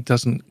body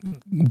doesn't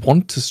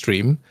want to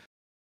stream,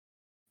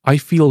 I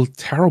feel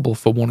terrible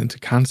for wanting to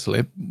cancel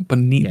it, but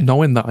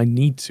knowing that I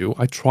need to,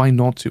 I try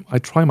not to. I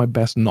try my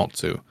best not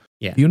to.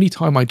 Yeah. The only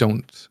time I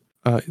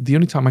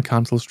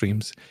cancel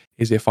streams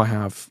is if I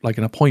have like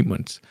an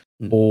appointment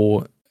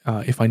or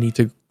if I need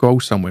to go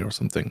somewhere or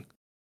something.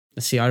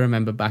 See, I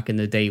remember back in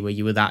the day where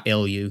you were that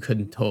ill you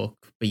couldn't talk,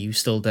 but you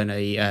still done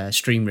a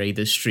Stream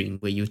Raiders stream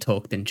where you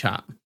talked in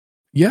chat.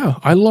 Yeah,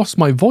 I lost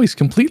my voice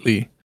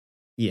completely.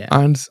 Yeah.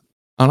 And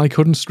I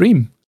couldn't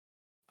stream.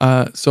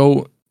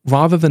 So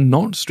rather than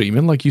not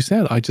streaming, like you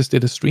said, I just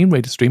did a stream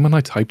rate stream and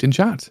I typed in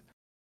chat.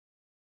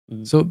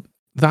 So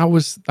that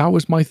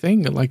was my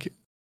thing. Like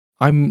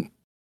I'm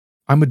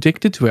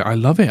addicted to it. I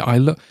love it.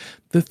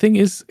 The thing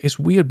is, it's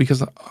weird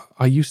because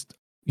I used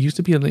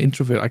to be an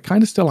introvert. I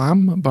kind of still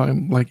am, but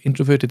I'm like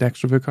introverted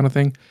extrovert kind of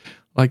thing.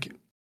 Like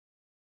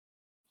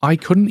I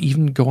couldn't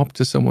even go up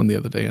to someone the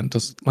other day and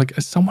just like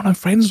someone I'm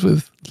friends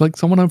with, like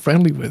someone I'm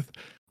friendly with,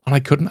 and I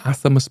couldn't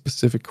ask them a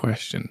specific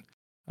question.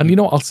 And you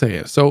know, I'll say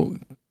it. So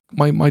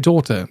my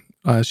daughter,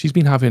 she's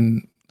been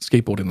having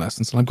skateboarding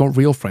lessons, and I've got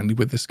real friendly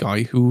with this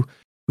guy who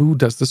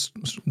does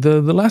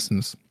the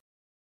lessons,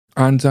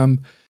 and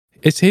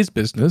it's his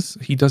business.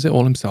 He does it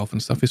all himself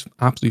and stuff. It's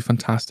absolutely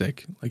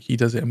fantastic. Like he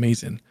does it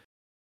amazing,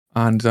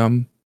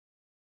 and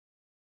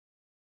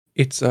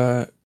it's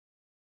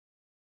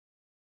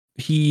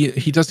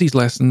he does these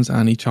lessons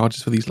and he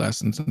charges for these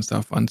lessons and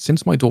stuff. And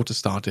since my daughter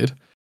started,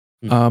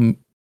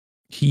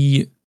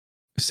 he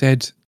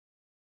said,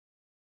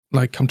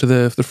 like, come to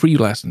the free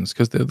lessons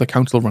because the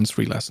council runs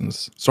free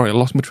lessons. Sorry, I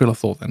lost my trail of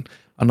thought then.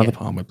 Another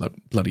part of my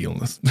bloody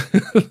illness.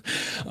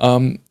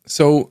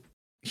 So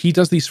he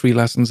does these free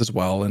lessons as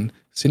well. And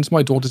since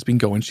my daughter's been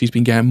going, she's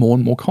been getting more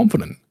and more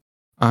confident.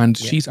 And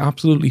she's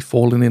absolutely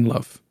fallen in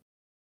love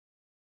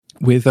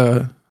with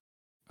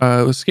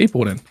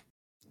skateboarding.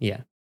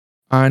 Yeah.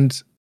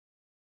 And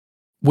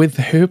with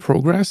her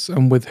progress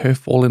and with her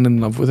falling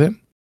in love with it,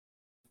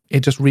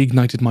 it just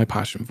reignited my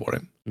passion for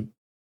it.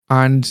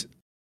 And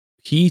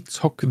he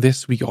took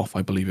this week off,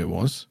 I believe it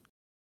was,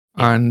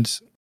 and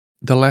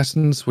the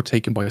lessons were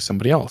taken by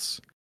somebody else.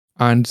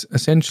 And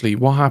essentially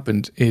what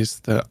happened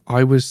is that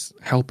I was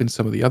helping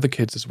some of the other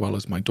kids as well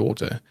as my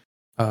daughter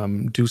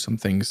do some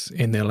things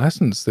in their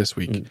lessons this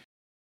week.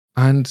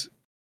 And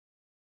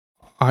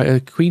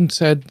Queen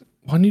said,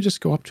 why don't you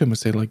just go up to him and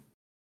say, like,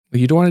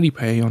 you don't want any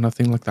pay or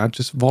nothing like that.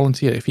 Just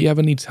volunteer. If he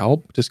ever needs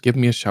help, just give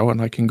me a shout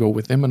and I can go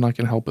with him and I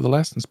can help with the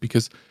lessons,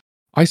 because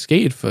I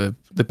skated for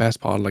the best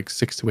part of like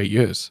 6 to 8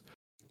 years.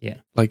 Yeah.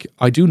 Like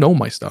I do know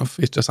my stuff.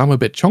 It's just I'm a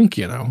bit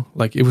chunky, you know.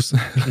 Like it was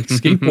like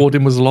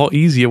skateboarding was a lot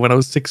easier when I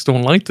was 6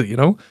 stone lighter, you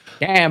know.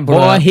 Damn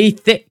boy, he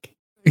thick.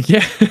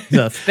 Yeah. He's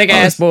a thick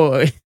ass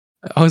boy.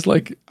 I was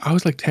like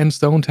 10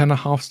 stone, 10 and a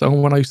half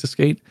stone when I used to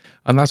skate.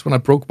 And that's when I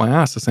broke my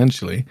ass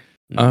essentially.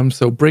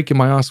 So breaking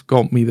my ass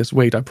got me this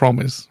weight, I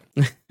promise.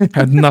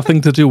 Had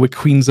nothing to do with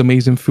Queen's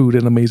amazing food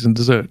and amazing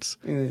desserts.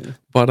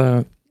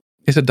 But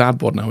it's a dad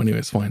bod now anyway,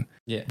 it's fine.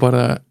 Yeah.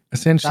 But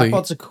essentially dad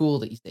bods are cool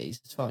these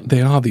days. It's fine.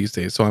 They are these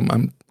days. So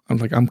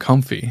I'm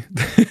comfy.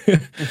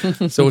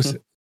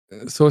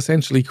 so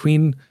essentially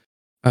Queen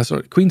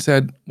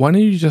said, why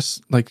don't you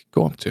just like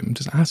go up to him,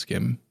 just ask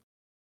him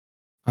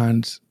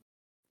and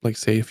like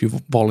say if you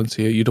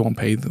volunteer, you don't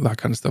pay that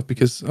kind of stuff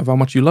because of how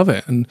much you love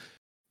it. And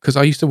because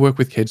I used to work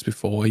with kids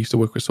before. I used to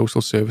work with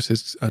social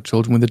services,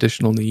 children with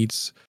additional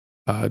needs,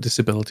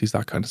 disabilities,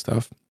 that kind of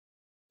stuff.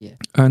 Yeah.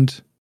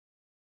 And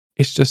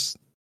it's just,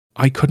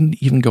 I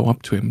couldn't even go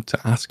up to him to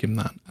ask him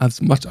that. As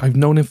much, I've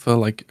known him for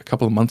like a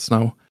couple of months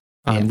now,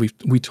 and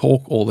we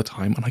talk all the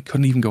time, and I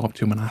couldn't even go up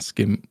to him and ask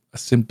him a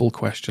simple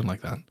question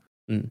like that.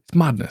 It's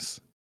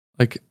madness.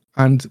 But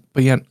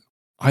yet,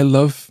 I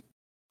love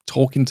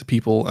talking to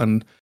people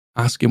and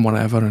asking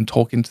whatever and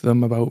talking to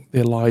them about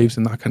their lives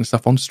and that kind of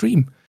stuff on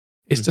stream.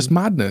 It's just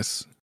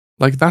madness.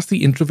 Like that's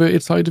the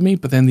introverted side of me,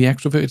 but then the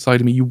extroverted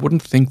side of me, you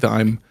wouldn't think that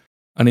I'm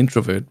an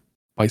introvert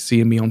by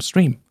seeing me on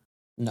stream.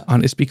 No.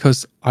 And it's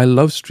because I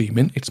love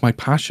streaming. It's my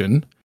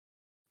passion.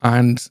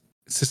 And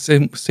it's the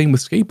same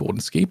with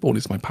skateboarding. Skateboarding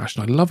is my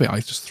passion. I love it. I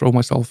just throw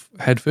myself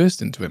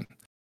headfirst into it.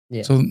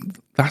 Yeah. So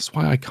that's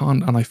why I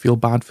can't, and I feel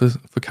bad for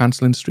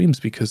cancelling streams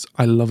because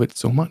I love it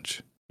so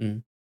much.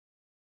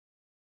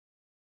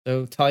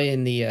 So tie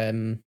in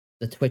the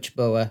Twitch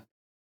boa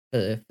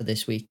for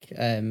this week.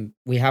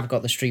 We have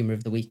got the streamer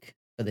of the week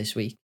for this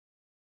week.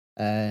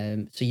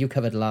 So you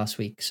covered last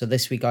week. So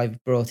this week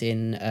I've brought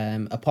in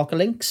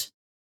Apocalypse.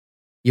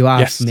 You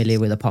are familiar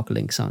with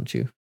Apocalypse, aren't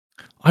you?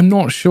 I'm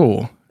not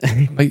sure.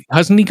 Like,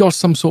 hasn't he got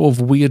some sort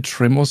of weird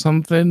trim or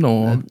something?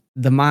 Or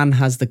the man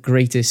has the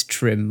greatest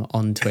trim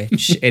on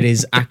Twitch. It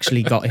has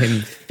actually got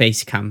him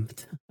face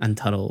camped and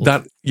tunneled.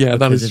 That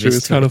is true.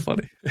 It's kind of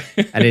funny.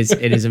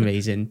 It is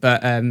amazing.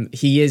 But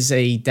he is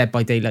a Dead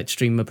by Daylight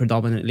streamer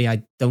predominantly.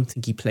 I don't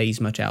think he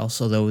plays much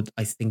else, although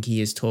I think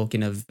he is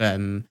talking of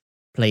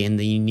playing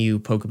the new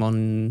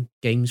Pokemon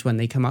games when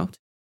they come out.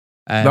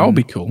 That would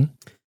be cool.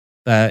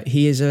 But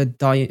he is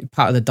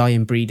part of the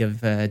dying breed of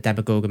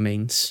Demagoga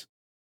mains.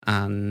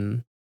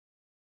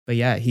 But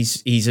yeah,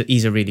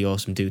 he's a really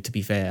awesome dude, to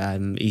be fair.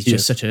 He's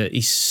just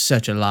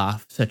such a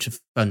laugh, such a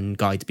fun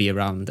guy to be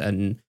around.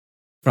 And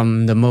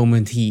from the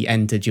moment he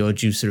entered your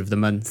Juicer of the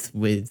Month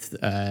with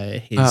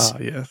his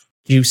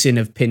juicing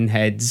of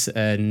pinheads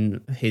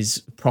and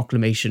his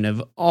proclamation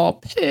of "Oh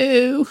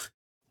poo,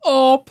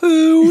 oh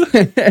poo,"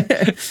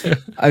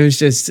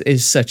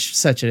 it's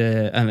such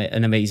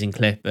an amazing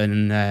clip.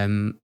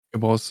 And it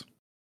was,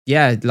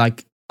 yeah,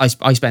 like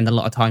I spend a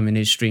lot of time in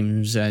his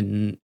streams,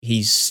 and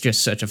he's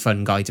just such a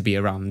fun guy to be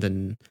around.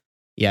 And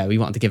we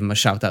wanted to give him a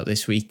shout out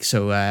this week.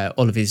 So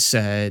all of his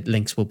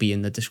links will be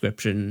in the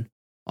description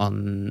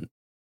on,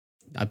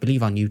 I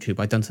believe, on YouTube.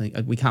 I don't think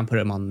we can't put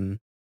him on.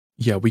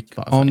 Yeah, we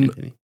Spotify or on.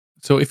 anything.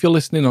 So if you're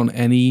listening on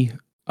any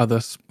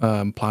other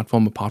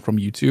platform apart from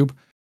YouTube,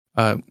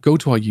 go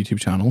to our YouTube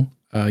channel.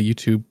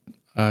 YouTube,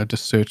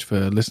 just search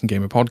for Listen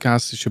Gamer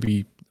Podcast. It should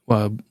be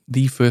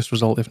the first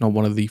result, if not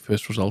one of the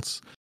first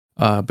results.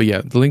 But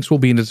yeah, the links will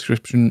be in the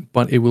description,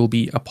 but it will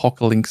be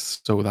Apocalinks.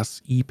 So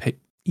that's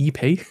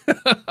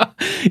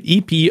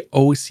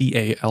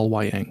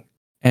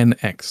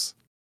EPOCALYNX.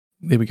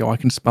 There we go. I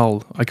can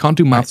spell. I can't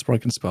do maths, but I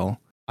can spell.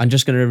 I'm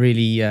just going to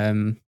really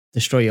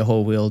destroy your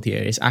whole world here.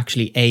 It's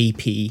actually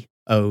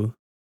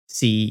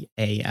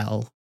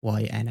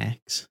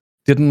APOCALYNX.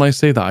 Didn't I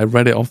say that? I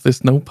read it off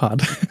this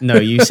notepad. No,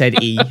 you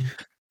said E.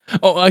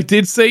 Oh, I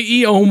did say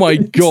E. Oh my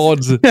God.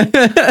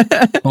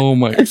 Oh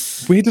my.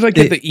 Where did I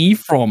get the E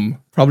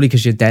from? Probably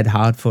because you're dead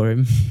hard for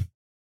him.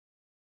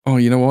 Oh,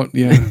 you know what?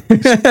 Yeah.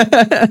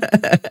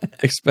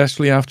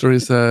 Especially after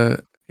his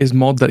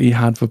mod that he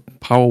had for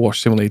Power Wash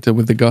Simulator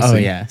with the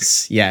Gussie. Oh,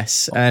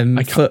 yes.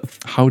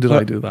 How did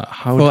I do that?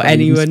 How did I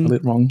even spell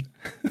it wrong?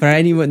 For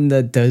anyone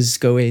that does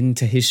go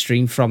into his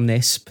stream from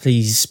this,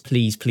 please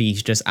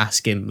just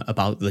ask him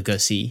about the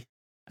Gussie,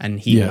 and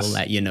he will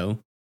let you know.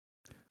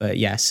 But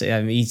yes,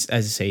 he's,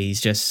 as I say, he's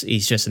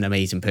just an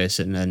amazing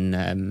person,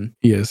 and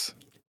he is.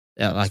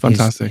 Like it's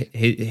fantastic.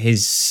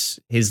 His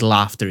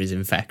laughter is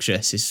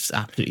infectious. It's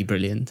absolutely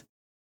brilliant.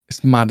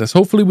 It's madness.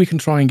 Hopefully, we can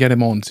try and get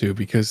him on too,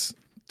 because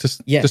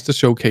just to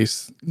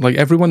showcase, like,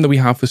 everyone that we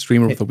have for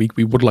Streamer of the Week,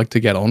 we would like to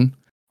get on.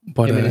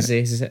 But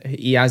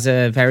he has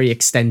a very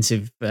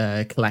extensive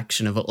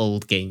collection of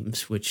old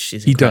games, which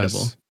is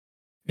incredible.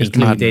 He does.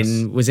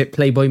 Including, was it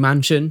Playboy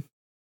Mansion?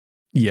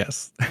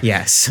 Yes.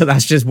 Yes. So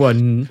that's just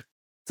one.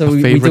 So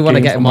we do want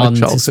to get him on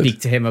to speak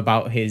to him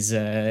about his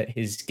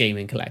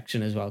gaming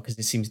collection as well, because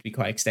it seems to be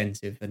quite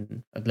extensive,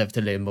 and I'd love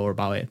to learn more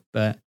about it.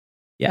 But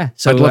yeah,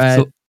 so I'd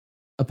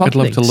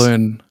love to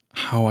learn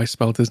how I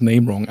spelled his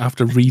name wrong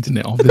after reading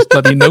it off this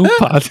bloody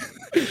notepad.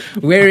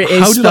 Where it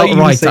is spelled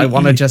right, I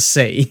want to just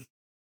say.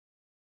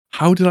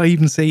 How did I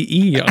even say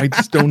E? I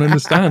just don't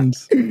understand.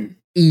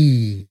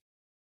 E.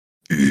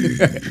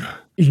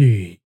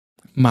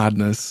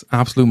 Madness.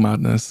 Absolute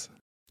madness.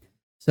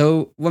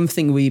 So one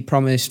thing we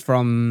promised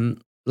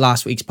from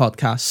last week's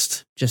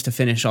podcast, just to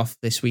finish off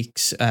this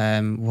week's,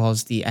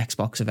 was the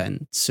Xbox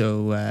event.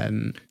 So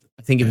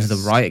I think it was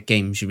the Riot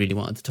games you really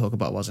wanted to talk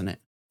about, wasn't it?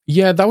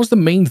 Yeah, that was the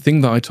main thing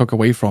that I took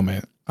away from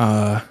it.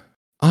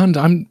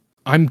 And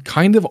I'm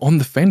kind of on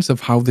the fence of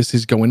how this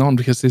is going on,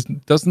 because there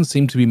doesn't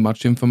seem to be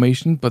much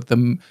information, but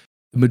the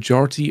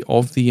majority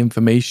of the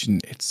information,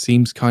 it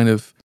seems kind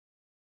of,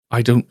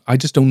 I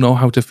just don't know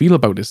how to feel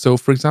about it. So,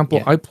 for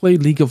example, I play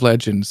League of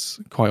Legends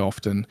quite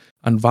often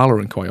and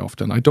Valorant quite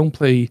often. I don't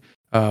play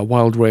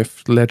Wild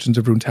Rift, Legends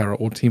of Runeterra,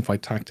 or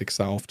Teamfight Tactics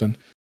that often.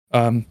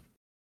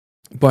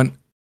 But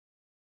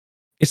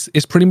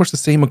it's pretty much the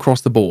same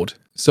across the board.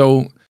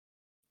 So,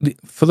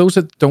 for those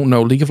that don't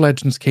know, League of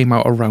Legends came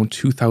out around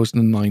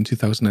 2009,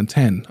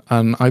 2010,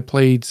 and I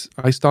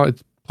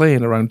started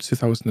playing around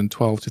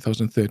 2012,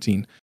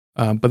 2013.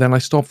 But then I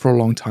stopped for a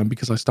long time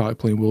because I started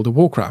playing World of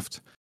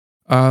Warcraft.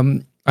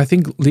 I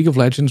think League of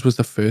Legends was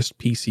the first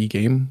PC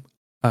game,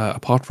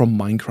 apart from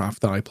Minecraft,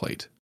 that I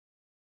played.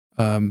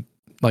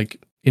 Like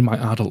in my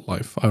adult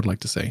life, I would like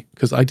to say,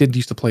 because I did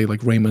used to play like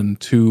Rayman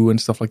 2 and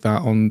stuff like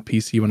that on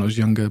PC when I was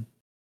younger.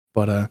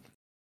 But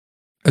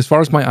as far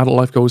as my adult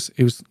life goes,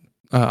 it was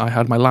I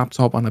had my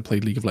laptop and I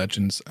played League of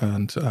Legends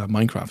and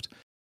Minecraft.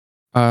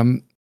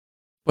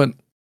 But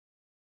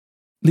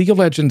League of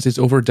Legends is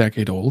over a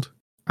decade old,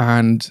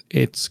 and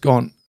it's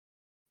got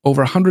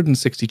over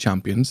 160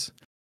 champions.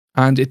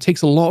 And it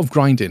takes a lot of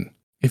grinding.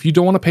 If you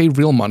don't want to pay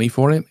real money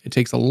for it, it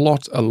takes a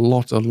lot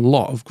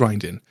of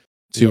grinding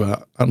to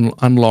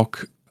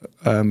unlock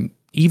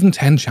even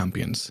 10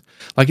 champions.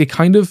 Like, it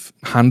kind of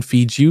hand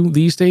feeds you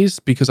these days,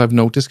 because I've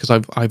noticed,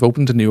 because I've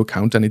opened a new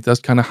account, and it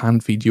does kind of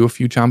hand feed you a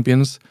few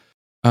champions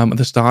at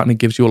the start, and it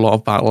gives you a lot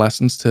of battle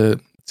lessons to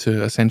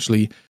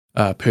essentially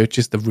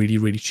purchase the really,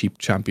 really cheap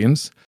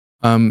champions.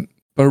 But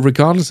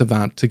regardless of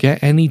that, to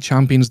get any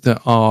champions that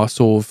are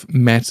sort of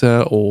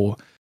meta or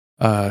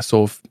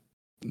sort of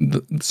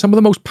some of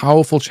the most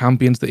powerful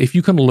champions that if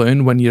you can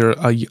learn when you're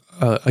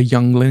a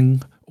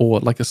youngling or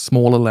like a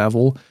smaller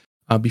level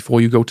before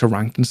you go to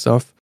ranked and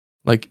stuff,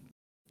 like,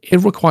 it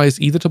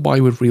requires either to buy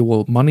with real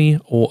world money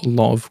or a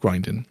lot of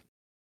grinding.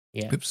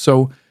 Yeah.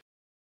 So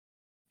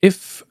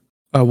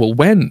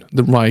when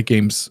the Riot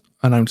Games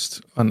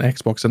announced, and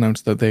Xbox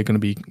announced that they're going to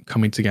be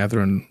coming together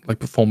and like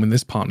performing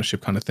this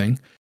partnership kind of thing,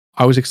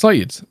 I was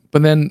excited.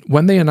 But then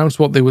when they announced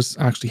what was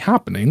actually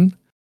happening,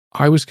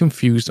 I was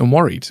confused and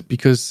worried,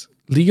 because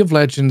League of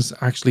Legends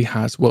actually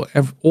has,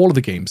 all of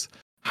the games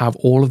have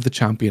all of the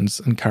champions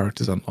and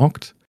characters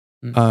unlocked.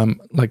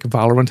 Like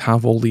Valorant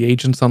have all the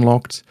agents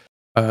unlocked.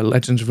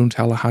 Legends of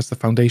Runeterra has the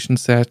foundation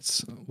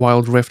sets.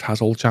 Wild Rift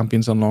has all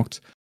champions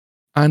unlocked.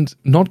 And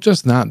not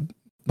just that,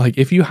 like,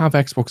 if you have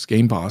Xbox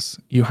Game Pass,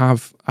 you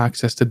have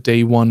access to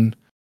day one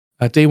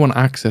day one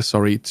access,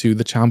 to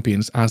the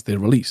champions as they're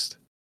released.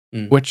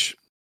 Mm. Which,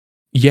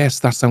 yes,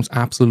 that sounds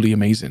absolutely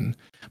amazing.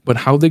 But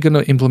how they're going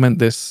to implement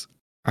this,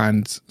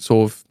 and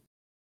sort of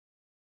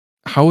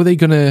how are they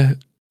going to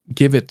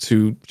give it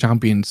to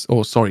champions,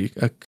 or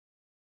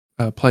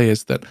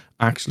players that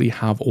actually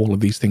have all of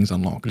these things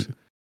unlocked? Mm.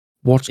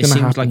 What's It going to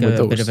seems happen like with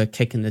a bit those? of a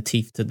kick in the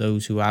teeth to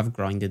those who have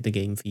grinded the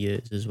game for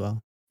years as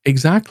well.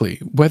 Exactly.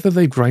 Whether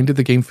they've grinded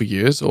the game for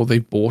years or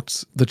they've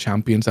bought the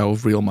champions out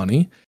of real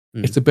money,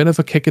 it's a bit of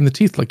a kick in the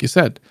teeth, like you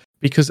said.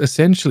 Because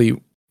essentially,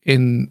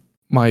 in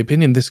my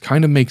opinion, this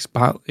kind of makes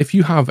if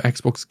you have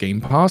Xbox Game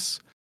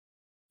Pass,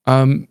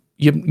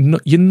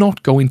 you're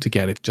not going to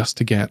get it just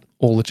to get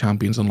all the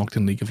champions unlocked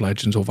in League of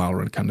Legends or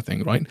Valorant kind of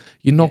thing, right?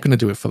 You're not going to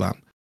do it for that.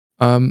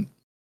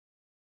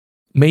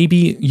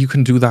 Maybe you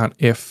can do that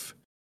if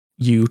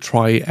you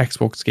try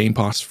Xbox Game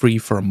Pass free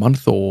for a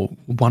month, or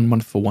 1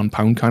 month for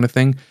 £1 kind of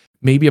thing.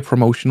 Maybe a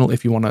promotional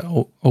if you want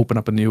to open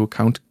up a new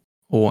account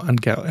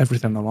and get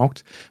everything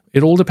unlocked.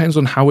 It all depends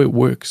on how it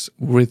works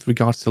with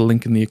regards to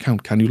linking the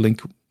account. Can you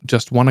link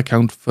just one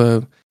account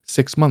for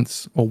 6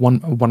 months, or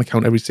one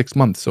account every 6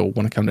 months, or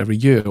one account every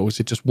year, or is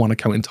it just one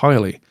account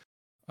entirely?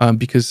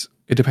 Because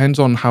it depends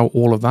on how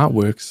all of that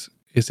works,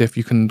 is if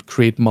you can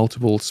create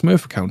multiple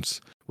Smurf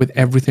accounts with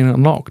everything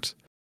unlocked.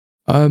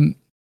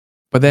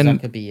 But then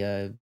that could be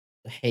a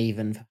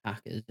haven for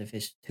hackers if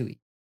it's too easy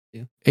to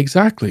do.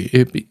 Exactly.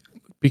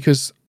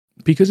 Because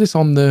it's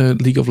on the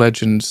League of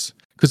Legends,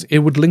 because it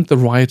would link the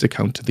Riot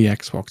account to the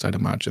Xbox, I'd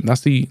imagine.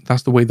 That's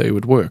the way that it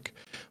would work.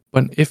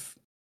 But if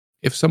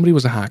somebody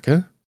was a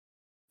hacker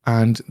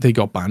and they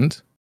got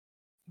banned,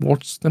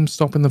 what's them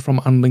stopping them from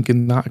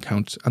unlinking that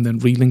account and then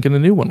relinking a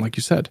new one, like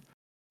you said?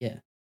 Yeah.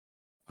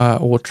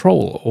 Or a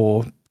troll,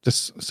 or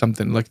just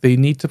something. Like, they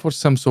need to put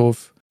some sort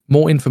of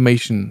more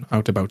information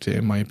out about it,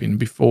 in my opinion,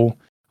 before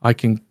I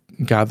can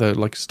gather,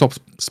 like, stop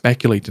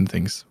speculating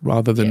things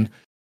rather than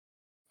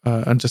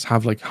and just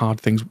have like hard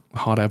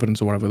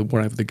evidence, or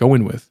whatever they're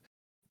going with.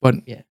 But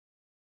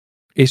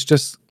it's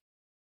just,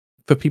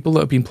 for people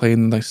that have been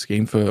playing this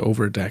game for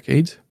over a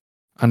decade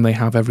and they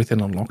have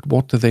everything unlocked,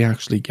 what do they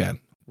actually get?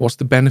 What's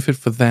the benefit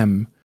for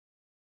them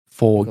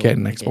for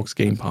getting Xbox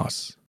Game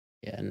Pass?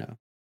 Yeah, no.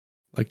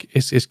 Like,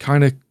 it's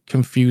kind of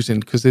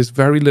confusing, because there's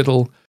very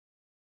little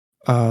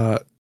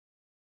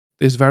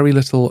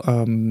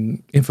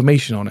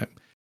information on it.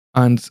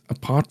 And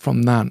apart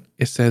from that,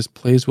 it says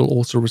players will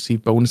also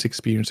receive bonus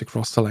experience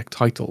across select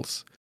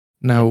titles.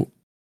 Now,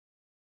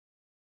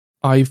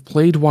 I've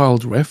played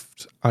Wild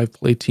Rift, I've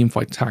played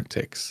Teamfight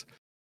Tactics.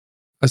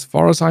 As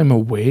far as I'm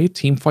aware,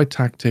 Teamfight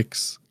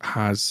Tactics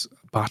has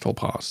Battle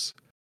Pass.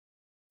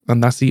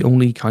 And that's the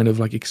only kind of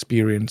like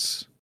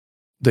experience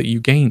that you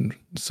gain.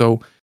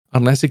 So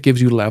unless it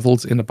gives you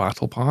levels in a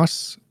Battle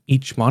Pass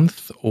each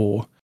month,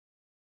 or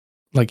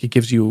like it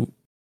gives you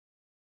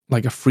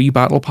like a free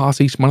battle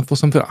pass each month or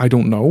something, I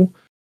don't know.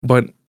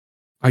 But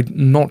I'm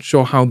not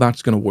sure how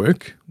that's going to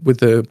work with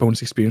the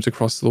bonus experience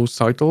across those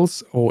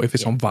titles, or if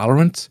it's on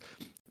Valorant.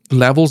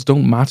 Levels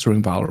don't matter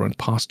in Valorant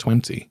past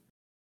 20,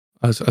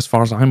 as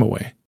far as I'm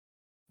aware,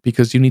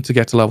 because you need to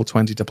get to level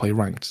 20 to play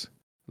ranked.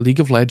 League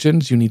of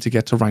Legends, you need to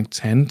get to rank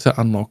 10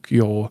 to unlock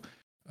your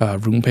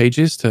rune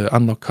pages, to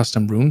unlock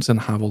custom runes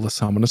and have all the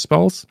summoner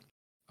spells.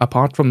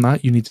 Apart from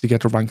that, you need to get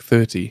to rank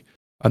 30.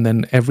 And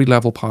then every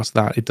level past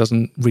that, it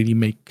doesn't really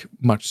make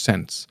much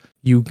sense.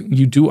 You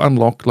do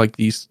unlock like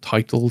these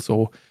titles,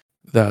 or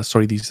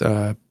these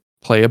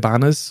player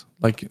banners,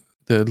 like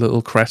the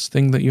little crest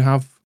thing that you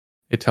have.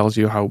 It tells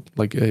you how,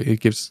 like, it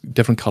gives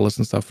different colors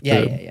and stuff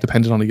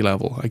depending on your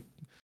level. I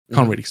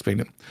can't really explain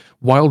it.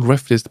 Wild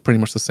Rift is pretty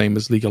much the same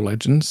as League of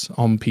Legends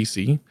on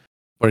PC,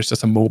 but it's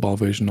just a mobile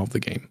version of the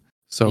game.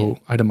 So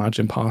I'd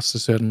imagine past a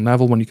certain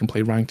level, when you can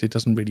play ranked, it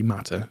doesn't really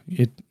matter.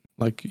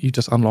 Like, you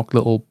just unlock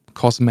little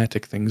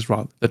cosmetic things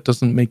that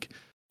doesn't make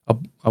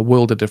a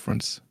world of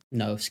difference.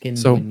 No,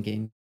 skins win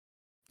game.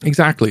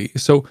 Exactly.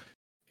 So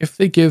if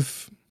they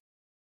give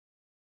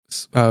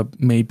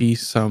maybe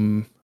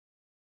some,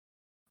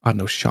 I don't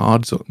know,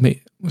 shards or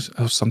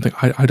something,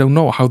 I don't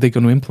know how they're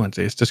going to implement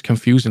it. It's just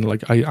confusing.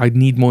 Like, I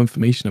need more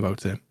information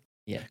about it.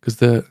 Yeah.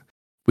 Because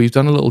we've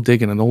done a little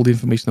digging, and all the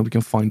information that we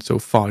can find so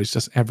far is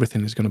just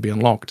everything is going to be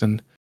unlocked.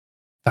 And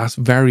that's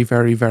very,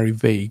 very, very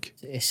vague.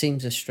 It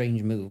seems a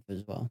strange move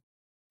as well.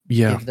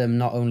 Yeah. Give them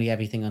not only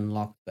everything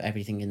unlocked, but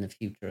everything in the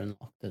future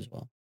unlocked as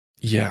well.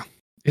 Yeah.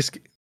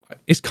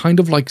 It's kind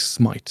of like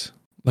Smite.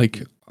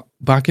 Like,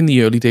 back in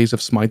the early days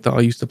of Smite that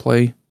I used to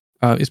play,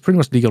 it's pretty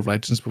much League of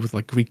Legends, but with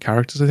like Greek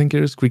characters, I think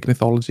it is, Greek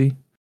mythology.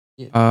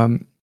 Yeah.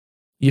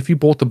 If you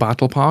bought the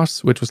Battle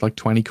Pass, which was like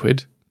 20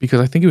 quid, because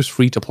I think it was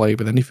free to play,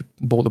 but then if you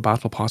bought the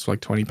Battle Pass for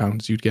like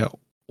 £20, you'd get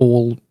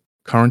all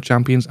current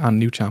champions and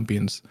new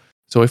champions.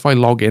 So if I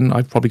log in,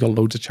 I've probably got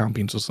loads of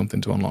champions or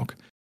something to unlock.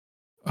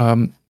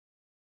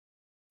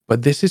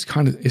 But this is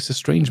it's a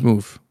strange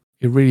move.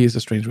 It really is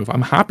a strange move.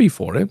 I'm happy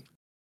for it,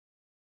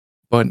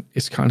 but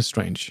it's kind of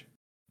strange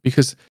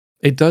because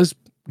it does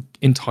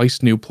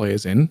entice new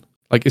players in.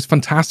 Like, it's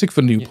fantastic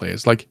for new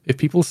players. Like, if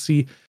people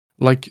see,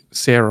 like,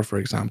 Sarah, for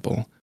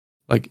example,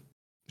 like,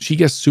 she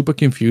gets super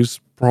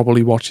confused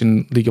probably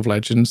watching League of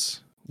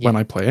Legends when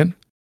I play it.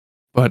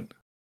 But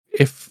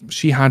if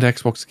she had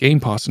Xbox Game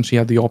Pass and she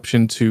had the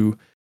option to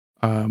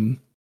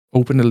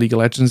open a League of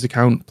Legends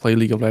account, play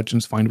League of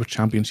Legends, find which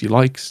champion she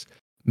likes,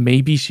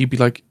 maybe she'd be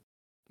like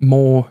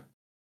more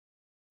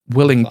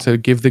willing to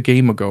give the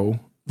game a go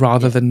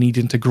rather than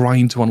needing to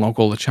grind to unlock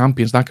all the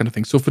champions, that kind of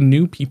thing. So for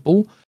new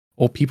people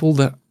or people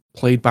that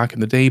played back in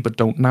the day but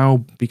don't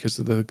now because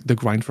of the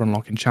grind for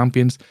unlocking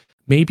champions,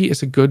 maybe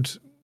it's a good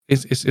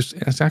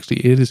it's actually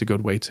it is a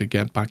good way to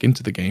get back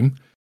into the game.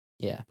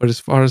 Yeah. But as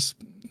far as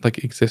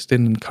like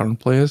existing and current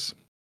players,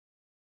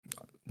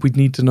 we'd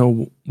need to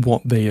know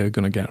what they are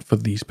going to get for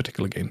these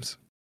particular games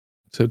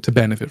to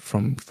benefit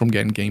from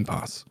getting Game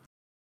Pass.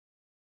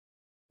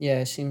 Yeah,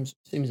 it seems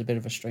a bit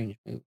of a strange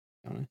move, to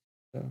be honest.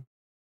 So,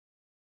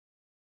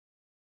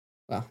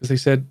 well, as they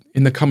said,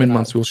 in the coming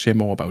months we'll share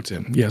more about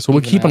it. Yeah, so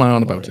we'll keep an eye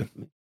on about it.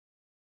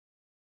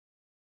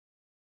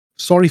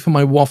 Sorry for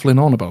my waffling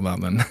on about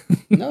that then.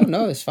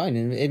 No, it's fine.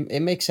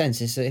 It makes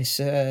sense. It's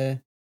a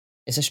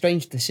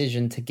strange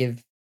decision to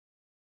give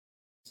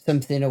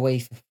something away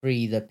for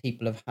free that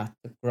people have had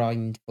to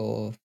grind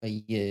for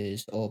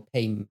years or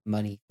pay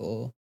money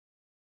for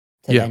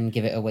to then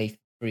give it away for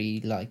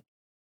free. Like,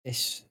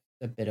 it's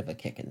a bit of a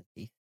kick in the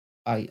teeth.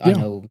 I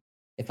know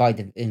if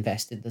I'd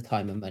invested the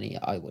time and money,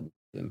 I wouldn't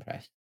be too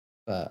impressed.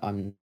 But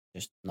I'm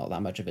just not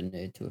that much of a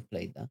nerd to have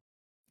played that.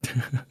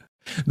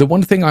 The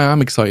one thing I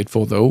am excited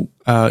for, though,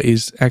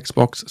 is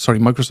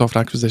Microsoft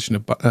acquisition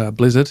of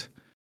Blizzard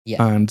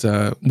and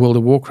World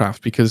of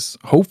Warcraft, because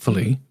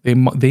hopefully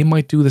they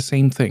might do the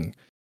same thing,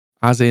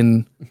 as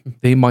in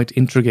they might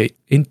integrate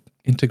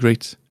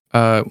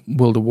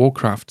World of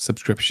Warcraft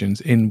subscriptions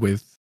in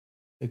with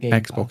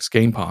Xbox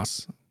Game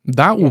Pass.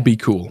 That will be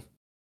cool,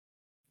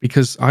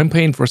 because I'm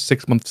paying for a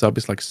 6-month sub.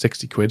 It's like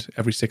 60 quid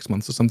every 6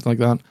 months or something like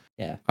that.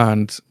 Yeah.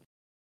 And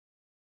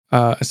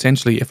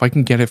essentially, if I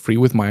can get it free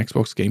with my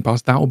Xbox Game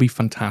Pass, that will be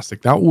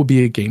fantastic. That will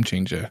be a game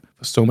changer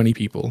for so many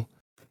people.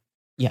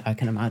 Yeah, I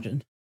can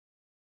imagine.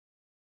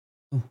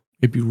 Oh.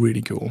 It'd be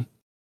really cool.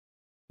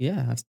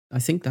 Yeah, I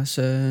think that's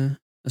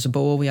about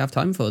all we have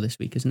time for this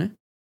week, isn't it?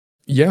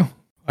 Yeah,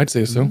 I'd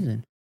say so.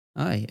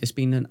 Aye, it's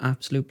been an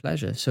absolute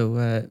pleasure.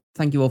 So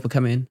thank you all for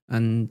coming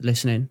and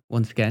listening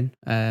once again.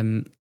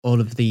 All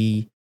of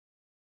this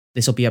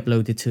will be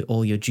uploaded to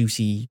all your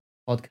juicy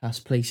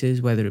podcast places,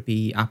 whether it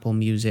be Apple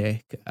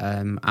Music,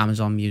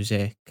 Amazon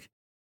Music.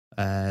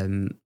 We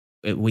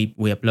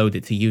upload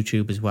it to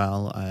YouTube as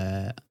well.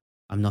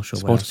 I'm not sure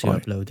where else you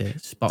upload it.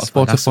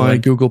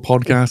 Spotify, Google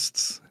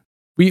Podcasts.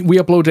 We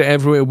upload it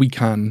everywhere we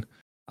can.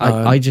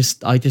 I just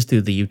do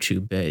the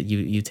YouTube bit.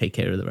 You take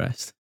care of the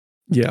rest.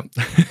 Yeah.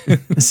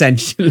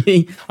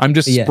 Essentially. I'm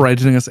just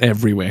spreading us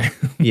everywhere.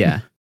 Yeah.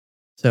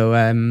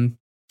 So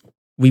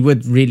we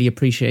would really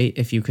appreciate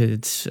if you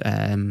could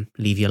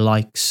leave your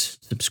likes,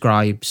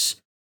 subscribes,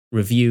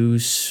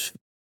 reviews,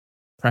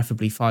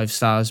 preferably 5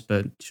 stars,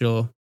 but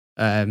sure.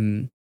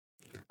 And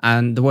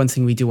the one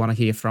thing we do want to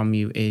hear from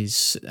you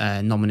is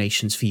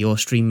nominations for your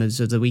streamers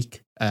of the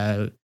week,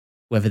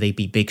 whether they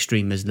be big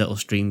streamers, little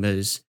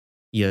streamers,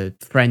 your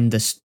friend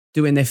that's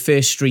doing their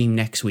first stream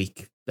next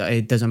week.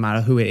 It doesn't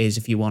matter who it is.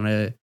 If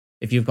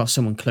you've got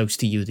someone close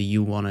to you that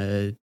you want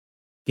to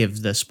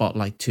give the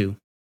spotlight to,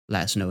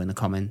 let us know in the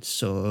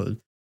comments or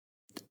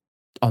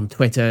on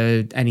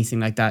Twitter, anything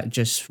like that.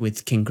 Just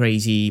with King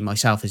Crazy,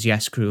 myself as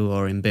Yes Crew,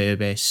 or in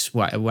Burbis,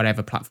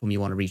 whatever platform you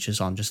want to reach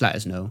us on, just let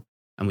us know,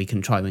 and we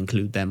can try to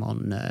include them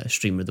on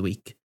Streamer of the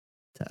Week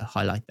to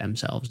highlight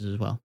themselves as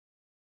well.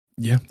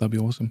 Yeah, that'd be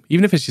awesome.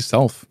 Even if it's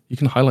yourself, you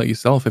can highlight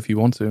yourself if you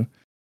want to.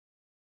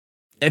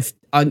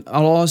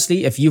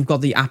 Honestly, if you've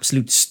got the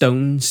absolute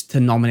stones to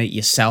nominate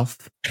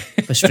yourself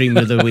for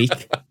Streamer of the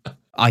Week,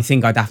 I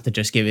think I'd have to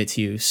just give it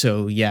to you.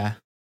 So yeah,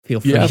 feel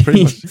free. Yeah,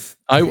 pretty much.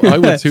 I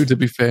would too, to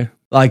be fair.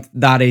 Like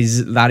that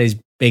is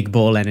big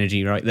ball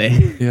energy right there.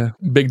 Yeah,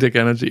 big dick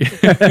energy.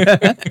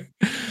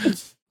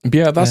 But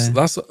yeah,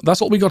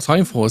 that's all we got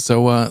time for.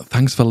 So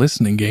thanks for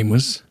listening,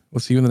 gamers.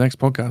 We'll see you in the next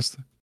podcast.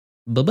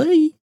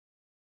 Bye-bye.